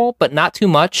powerful, but not too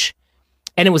much.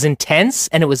 And it was intense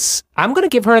and I'm going to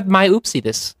give her my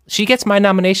oopsie. She gets my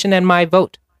nomination and my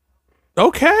vote.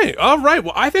 Okay. All right.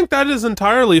 Well, I think that is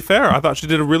entirely fair. I thought she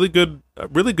did a really good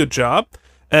job.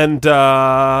 And,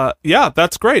 yeah,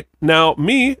 that's great. Now,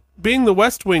 me, being the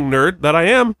West Wing nerd that I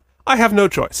am, I have no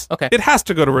choice. Okay. It has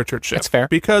to go to Richard Schiff. That's fair.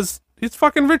 Because it's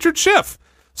fucking Richard Schiff.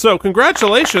 So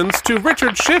congratulations to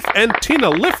Richard Schiff and Tina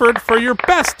Lifford for your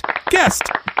Best Guest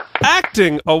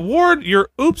Acting Award. Your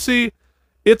oopsie.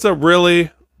 It's a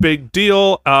really big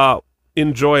deal.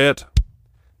 Enjoy it.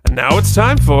 And now it's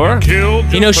time for...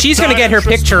 You know, she's going to get her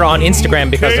picture on Instagram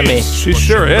because of me. She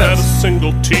sure is. Let a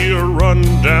single tear run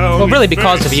down. Well, really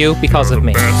because of you, because of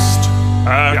me. Best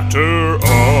actor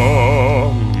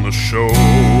on the show.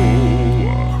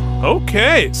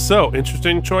 Okay, so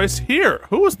interesting choice here.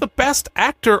 Who was the best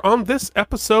actor on this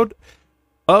episode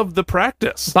of The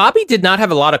Practice? Bobby did not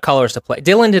have a lot of colors to play.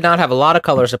 Dylan did not have a lot of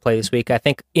colors to play this week. I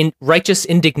think Righteous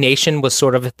Indignation was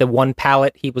sort of the one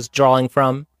palette he was drawing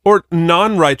from. Or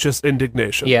non-righteous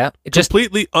indignation. Yeah.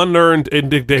 Completely unearned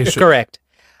indignation. Correct.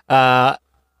 Well,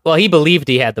 he believed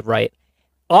he had the right.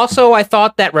 Also, I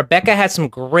thought that Rebecca had some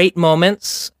great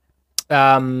moments.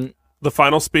 The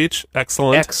final speech,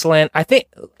 excellent. Excellent. I think,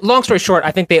 long story short, I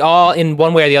think they all, in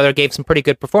one way or the other, gave some pretty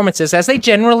good performances, as they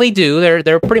generally do.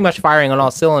 They're pretty much firing on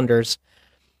all cylinders.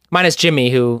 Minus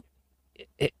Jimmy, who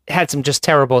had some just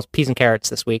terrible peas and carrots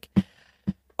this week.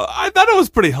 I thought it was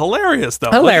pretty hilarious,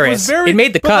 though. Hilarious. It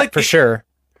made the cut for sure.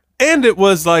 And it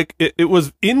was like it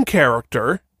was in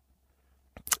character,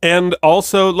 and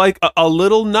also like a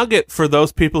little nugget for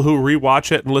those people who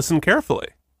rewatch it and listen carefully.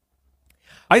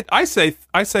 I say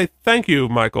thank you,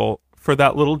 Michael, for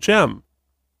that little gem.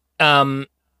 Oh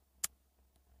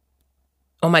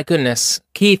my goodness,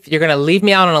 Keith, you're gonna leave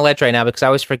me out on a ledge right now because I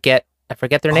always forget. I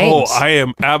forget their names. Oh, I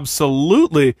am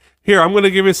absolutely here. I'm going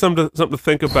to give you something to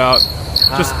think about.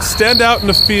 Just stand out in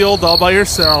the field all by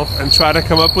yourself and try to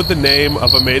come up with the name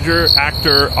of a major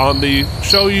actor on the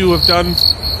show you have done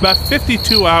about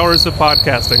 52 hours of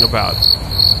podcasting about.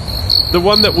 The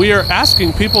one that we are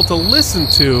asking people to listen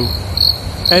to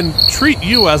and treat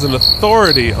you as an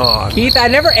authority on. Keith, I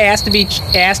never asked to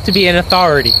be an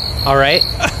authority. All right.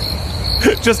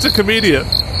 Just a comedian.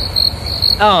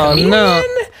 Oh no.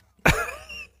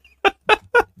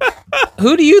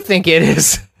 Who do you think it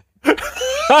is?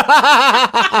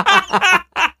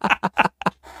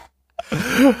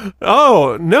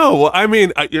 Oh, no. I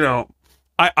mean,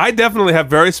 I definitely have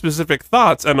very specific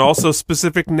thoughts and also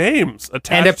specific names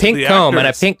attached and a pink to the comb. actors.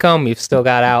 And a pink comb you've still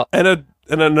got out. And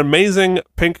an amazing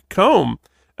pink comb.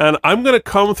 And I'm going to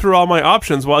comb through all my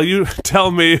options while you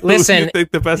tell me who you think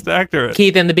the best actor is.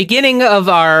 Keith, in the beginning of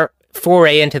our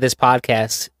foray into this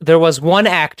podcast, there was one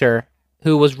actor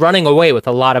who was running away with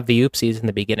a lot of the oopsies in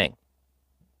the beginning.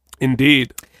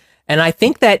 Indeed. And I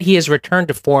think that he has returned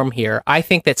to form here. I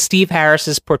think that Steve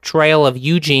Harris's portrayal of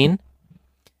Eugene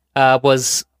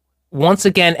was once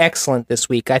again excellent this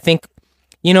week. I think,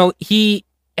 he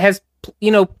has,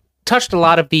 touched a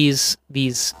lot of these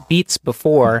beats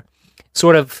before,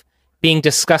 sort of being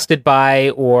disgusted by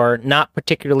or not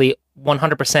particularly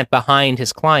 100% behind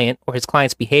his client or his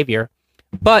client's behavior,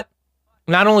 but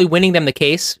not only winning them the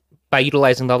case by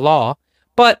utilizing the law,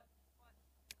 but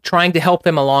trying to help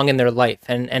them along in their life.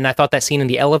 And I thought that scene in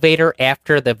the elevator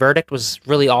after the verdict was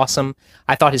really awesome.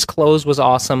 I thought his close was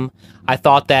awesome. I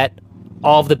thought that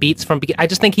all of the beats I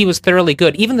just think he was thoroughly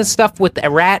good. Even the stuff with the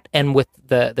rat and with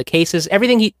the cases,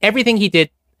 everything he did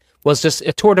was just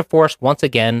a tour de force once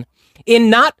again. It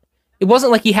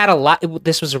wasn't like he had a lot.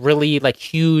 This was a really like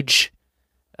huge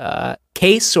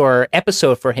case or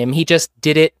episode for him. He just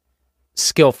did it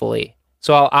skillfully.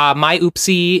 So my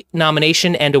oopsie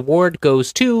nomination and award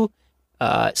goes to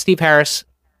Steve Harris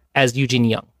as Eugene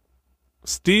Young.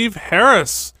 Steve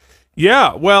Harris.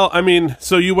 Yeah, well, I mean,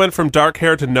 so you went from dark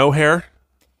hair to no hair?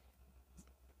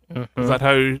 Mm-hmm. Is that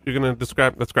how you're going to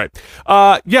describe? That's great.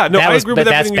 I agree with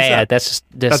everything you said.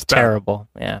 That's terrible.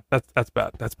 Yeah. That's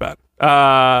bad. That's bad.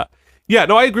 I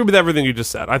agree with everything you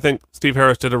just said. I think Steve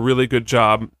Harris did a really good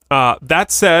job. That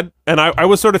said, and I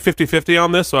was sort of 50-50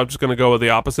 on this, so I'm just going to go with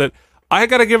the opposite. I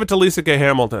got to give it to Lisa Gay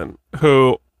Hamilton,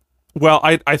 who, well,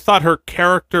 I thought her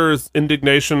character's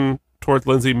indignation towards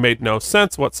Lindsay made no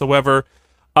sense whatsoever.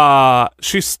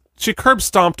 She curb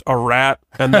stomped a rat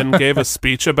and then gave a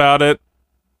speech about it.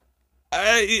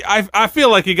 I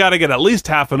feel like you got to get at least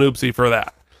half an oopsie for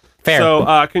that. Fair.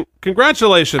 So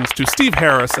congratulations to Steve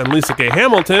Harris and Lisa Gay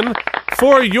Hamilton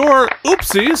for your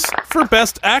oopsies for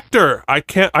Best Actor.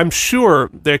 I'm sure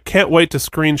they can't wait to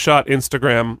screenshot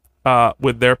Instagram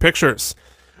with their pictures,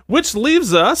 which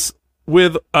leaves us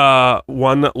with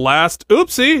one last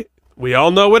oopsie. We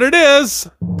all know what it is.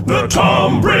 The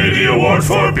Tom Brady Award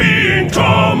for being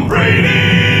Tom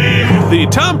Brady. The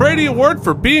Tom Brady Award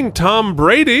for being Tom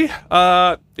Brady.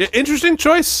 Interesting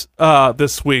choice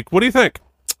this week. What do you think?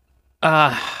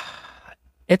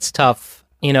 It's tough.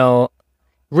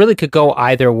 Really could go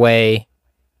either way.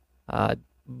 I'm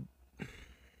just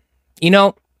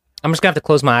going to have to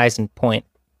close my eyes and point.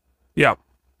 Yeah.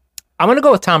 I'm going to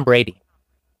go with Tom Brady.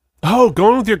 Oh,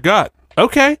 going with your gut.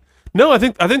 Okay. No, I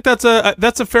think that's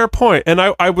a fair point. And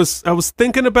I was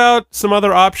thinking about some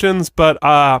other options, but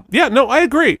I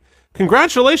agree.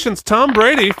 Congratulations, Tom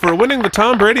Brady, for winning the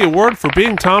Tom Brady Award for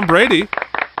being Tom Brady.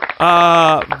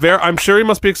 I'm sure he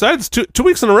must be excited. It's two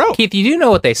weeks in a row. Keith, you do know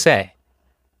what they say.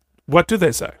 What do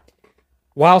they say?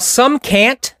 While some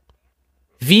can't,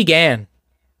 vegan.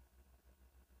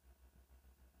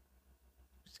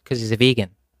 Because he's a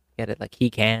vegan. Get it? Like he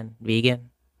can, vegan.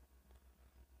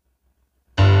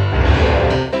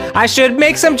 I should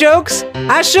make some jokes.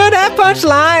 I should have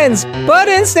punchlines. But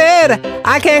instead,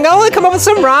 I can only come up with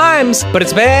some rhymes. But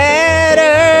it's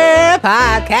better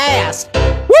podcast.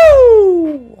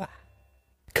 Woo!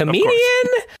 Comedian?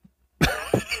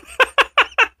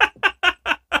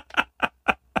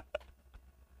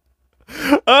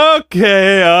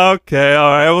 Okay. All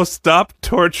right. I will stop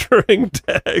torturing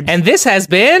Dag. And this has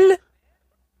been...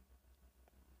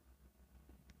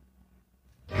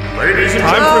 Ladies and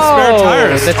Time for spare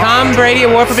tires. The Tom Brady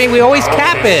Award for being. We always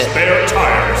cap it. Spare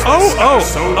tires.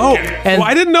 Oh. Well,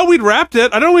 I didn't know we'd wrapped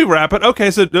it. I don't know we wrap it. Okay,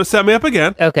 so set me up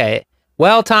again. Okay.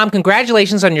 Well, Tom,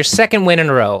 congratulations on your second win in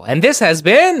a row. And this has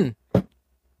been...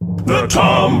 The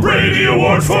Tom Brady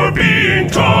Award for being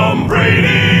Tom Brady.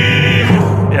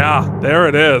 Yeah, there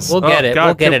it is. We'll get it. God,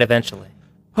 we'll get it eventually.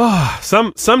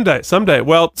 Someday.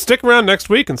 Well, stick around next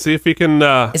week and see if we can...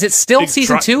 Is it still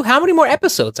season 2? How many more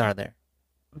episodes are there?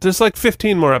 There's like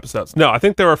 15 more episodes. No, I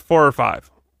think there are 4 or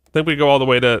 5. I think we go all the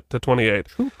way to 28.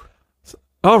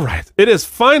 All right. It is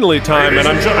finally time, and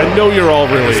I know you're all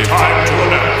relieved. It's time to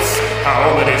announce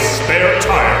how many spare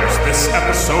tires this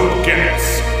episode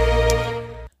gets.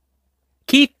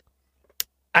 Keith,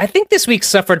 I think this week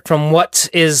suffered from what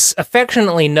is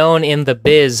affectionately known in the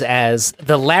biz as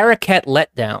the Larroquette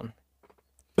letdown.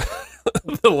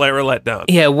 The Lara letdown.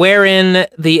 Yeah, wherein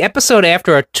the episode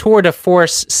after a tour de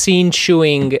force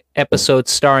scene-chewing episode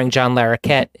starring John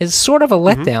Larroquette is sort of a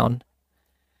letdown.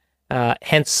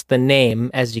 Hence the name,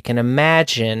 as you can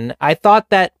imagine. I thought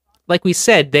that, like we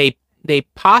said, they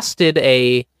posted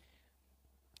a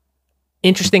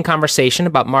interesting conversation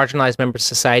about marginalized members of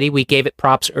society. We gave it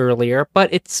props earlier, but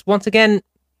it's, once again,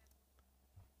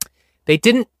 they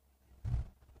didn't...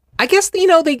 I guess,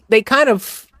 they kind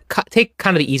of take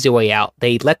kind of the easy way out.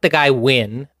 They let the guy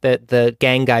win, the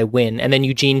gang guy win, and then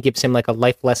Eugene gives him like a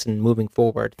life lesson moving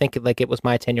forward. Think it like it was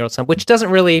my 10-year-old son, which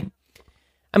doesn't really...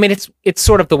 I mean, it's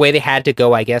sort of the way they had to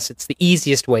go, I guess. It's the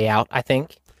easiest way out, I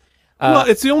think. Well,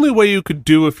 it's the only way you could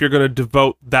do if you're going to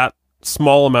devote that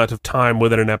small amount of time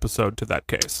within an episode to that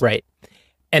case. Right.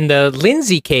 And the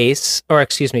Lindsay case, or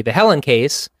excuse me, the Helen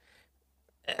case,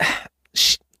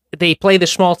 they play the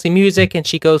schmaltzy music and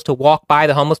she goes to walk by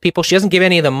the homeless people. She doesn't give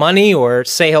any of the money or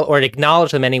say or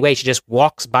acknowledge them anyway. She just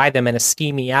walks by them in a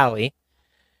steamy alley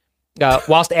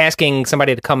whilst asking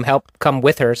somebody to come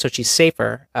with her so she's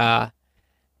safer. Oh,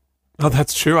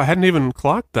 that's true. I hadn't even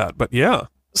clocked that, but yeah.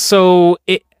 So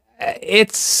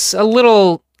it's a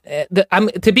little...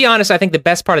 to be honest, I think the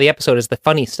best part of the episode is the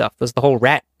funny stuff, was the whole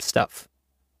rat stuff.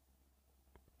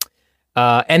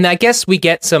 And I guess we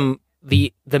get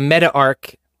the meta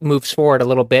arc moves forward a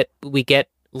little bit. We get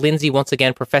Lindsay once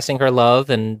again professing her love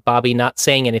and Bobby not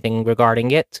saying anything regarding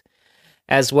it,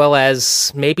 as well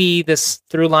as maybe this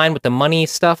through line with the money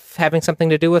stuff having something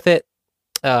to do with it.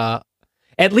 At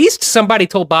least somebody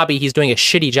told Bobby he's doing a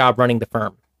shitty job running the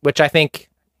firm, which I think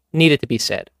needed to be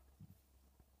said.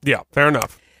 Yeah, fair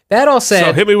enough. That all said...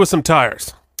 So hit me with some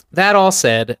tires. That all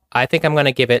said, I think I'm going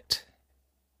to give it...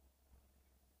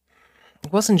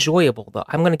 It was enjoyable, though.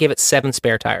 I'm going to give it 7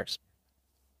 spare tires.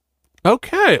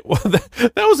 Okay. Well,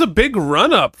 that was a big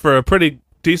run-up for a pretty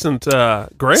decent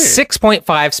grade.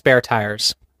 6.5 spare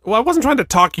tires. Well, I wasn't trying to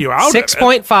talk you out of it.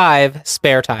 6.5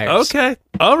 spare tires. Okay.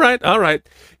 All right.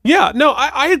 Yeah, no,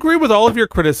 I agree with all of your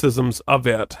criticisms of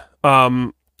it.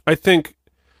 I think,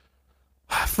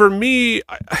 for me,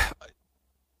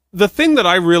 the thing that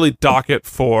I really dock it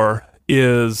for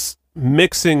is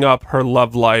mixing up her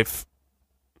love life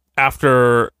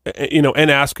after,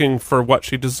 and asking for what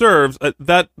she deserves.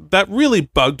 That really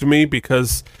bugged me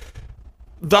because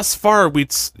thus far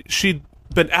she'd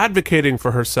been advocating for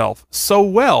herself so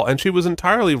well, and she was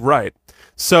entirely right.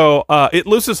 So it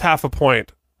loses half a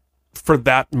point for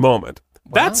that moment.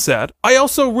 Wow. That said, I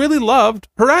also really loved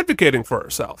her advocating for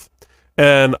herself,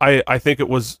 and I think it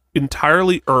was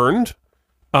entirely earned.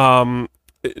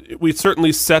 We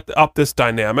certainly set up this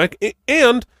dynamic,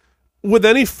 and with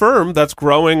any firm that's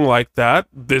growing like that,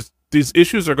 these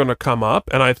issues are going to come up,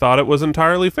 and I thought it was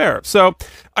entirely fair. So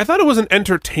I thought it was an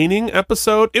entertaining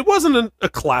episode. It wasn't a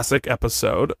classic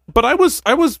episode, but I was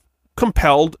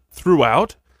compelled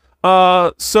throughout.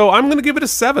 So I'm going to give it a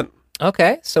 7.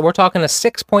 Okay, so we're talking a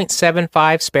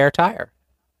 6.75 spare tire.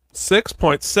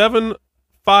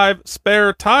 6.75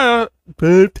 spare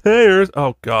tires.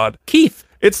 Oh, God. Keith.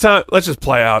 It's time. Let's just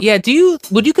play out. Yeah,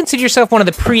 would you consider yourself one of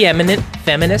the preeminent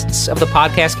feminists of the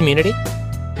podcast community?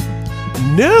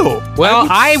 No. Well,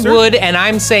 I would, and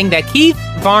I'm saying that Keith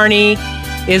Varney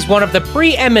is one of the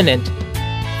preeminent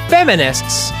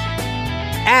feminists,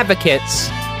 advocates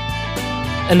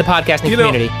in the podcasting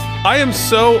community. I am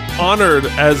so honored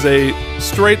as a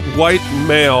straight white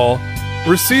male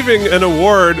receiving an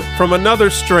award from another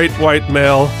straight white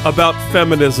male about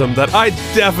feminism that I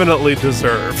definitely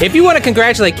deserve. If you want to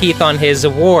congratulate Keith on his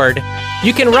award,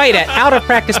 you can write at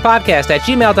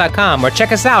outofpracticepodcast@gmail.com or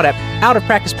check us out at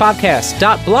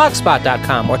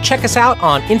outofpracticepodcast.blogspot.com or check us out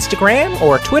on Instagram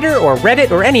or Twitter or Reddit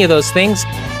or any of those things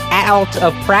Out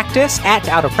of Practice.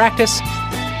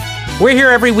 We're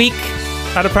here every week.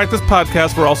 Out of Practice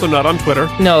Podcast. We're also not on Twitter.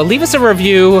 No, leave us a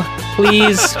review,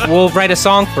 please, we'll write a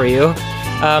song for you.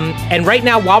 And right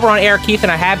now, while we're on air, Keith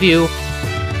and I have you.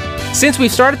 Since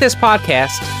we've started this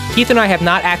podcast, Keith and I have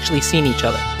not actually seen each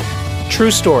other.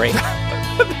 True story.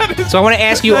 So I want to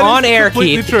ask you on air,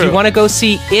 Keith, do you want to go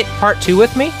see It Part 2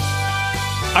 with me?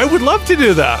 I would love to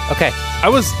do that. Okay. I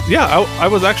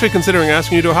was actually considering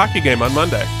asking you to a hockey game on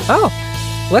Monday. Oh,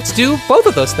 let's do both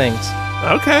of those things.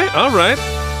 Okay, all right.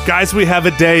 Guys, we have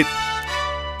a date.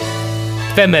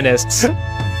 Feminists.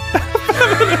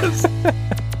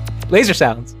 Laser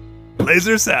sounds.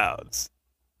 Laser sounds.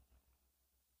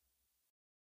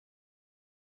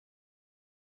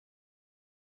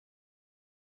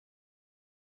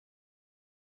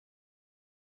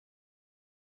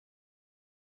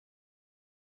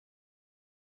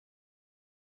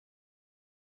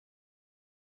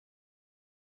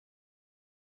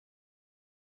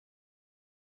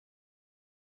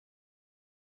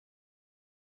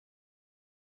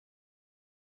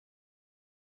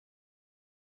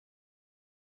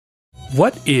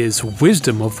 What is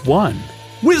Wisdom of One?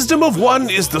 Wisdom of One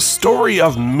is the story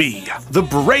of me, the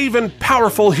brave and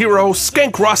powerful hero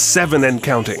Skankross 7 and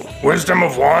counting. Wisdom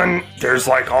of One? There's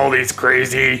like all these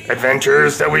crazy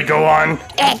adventures that we go on.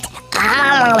 It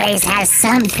always has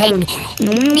something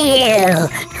new.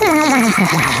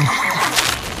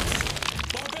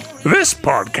 This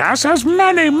podcast has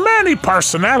many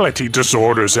personality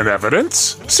disorders in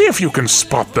evidence. See if you can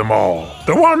spot them all.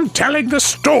 The one telling the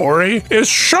story is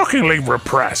shockingly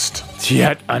repressed.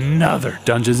 Yet another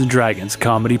Dungeons & Dragons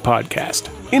comedy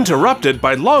podcast. Interrupted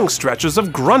by long stretches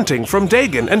of grunting from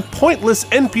Dagon and pointless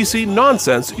NPC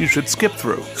nonsense you should skip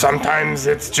through. Sometimes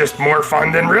it's just more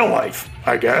fun than real life,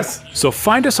 I guess. So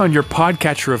find us on your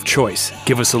podcatcher of choice.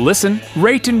 Give us a listen,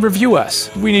 rate and review us.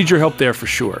 We need your help there for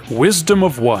sure. Wisdom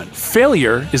of One.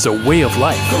 Failure is a way of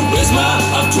life.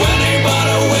 Charisma of 20.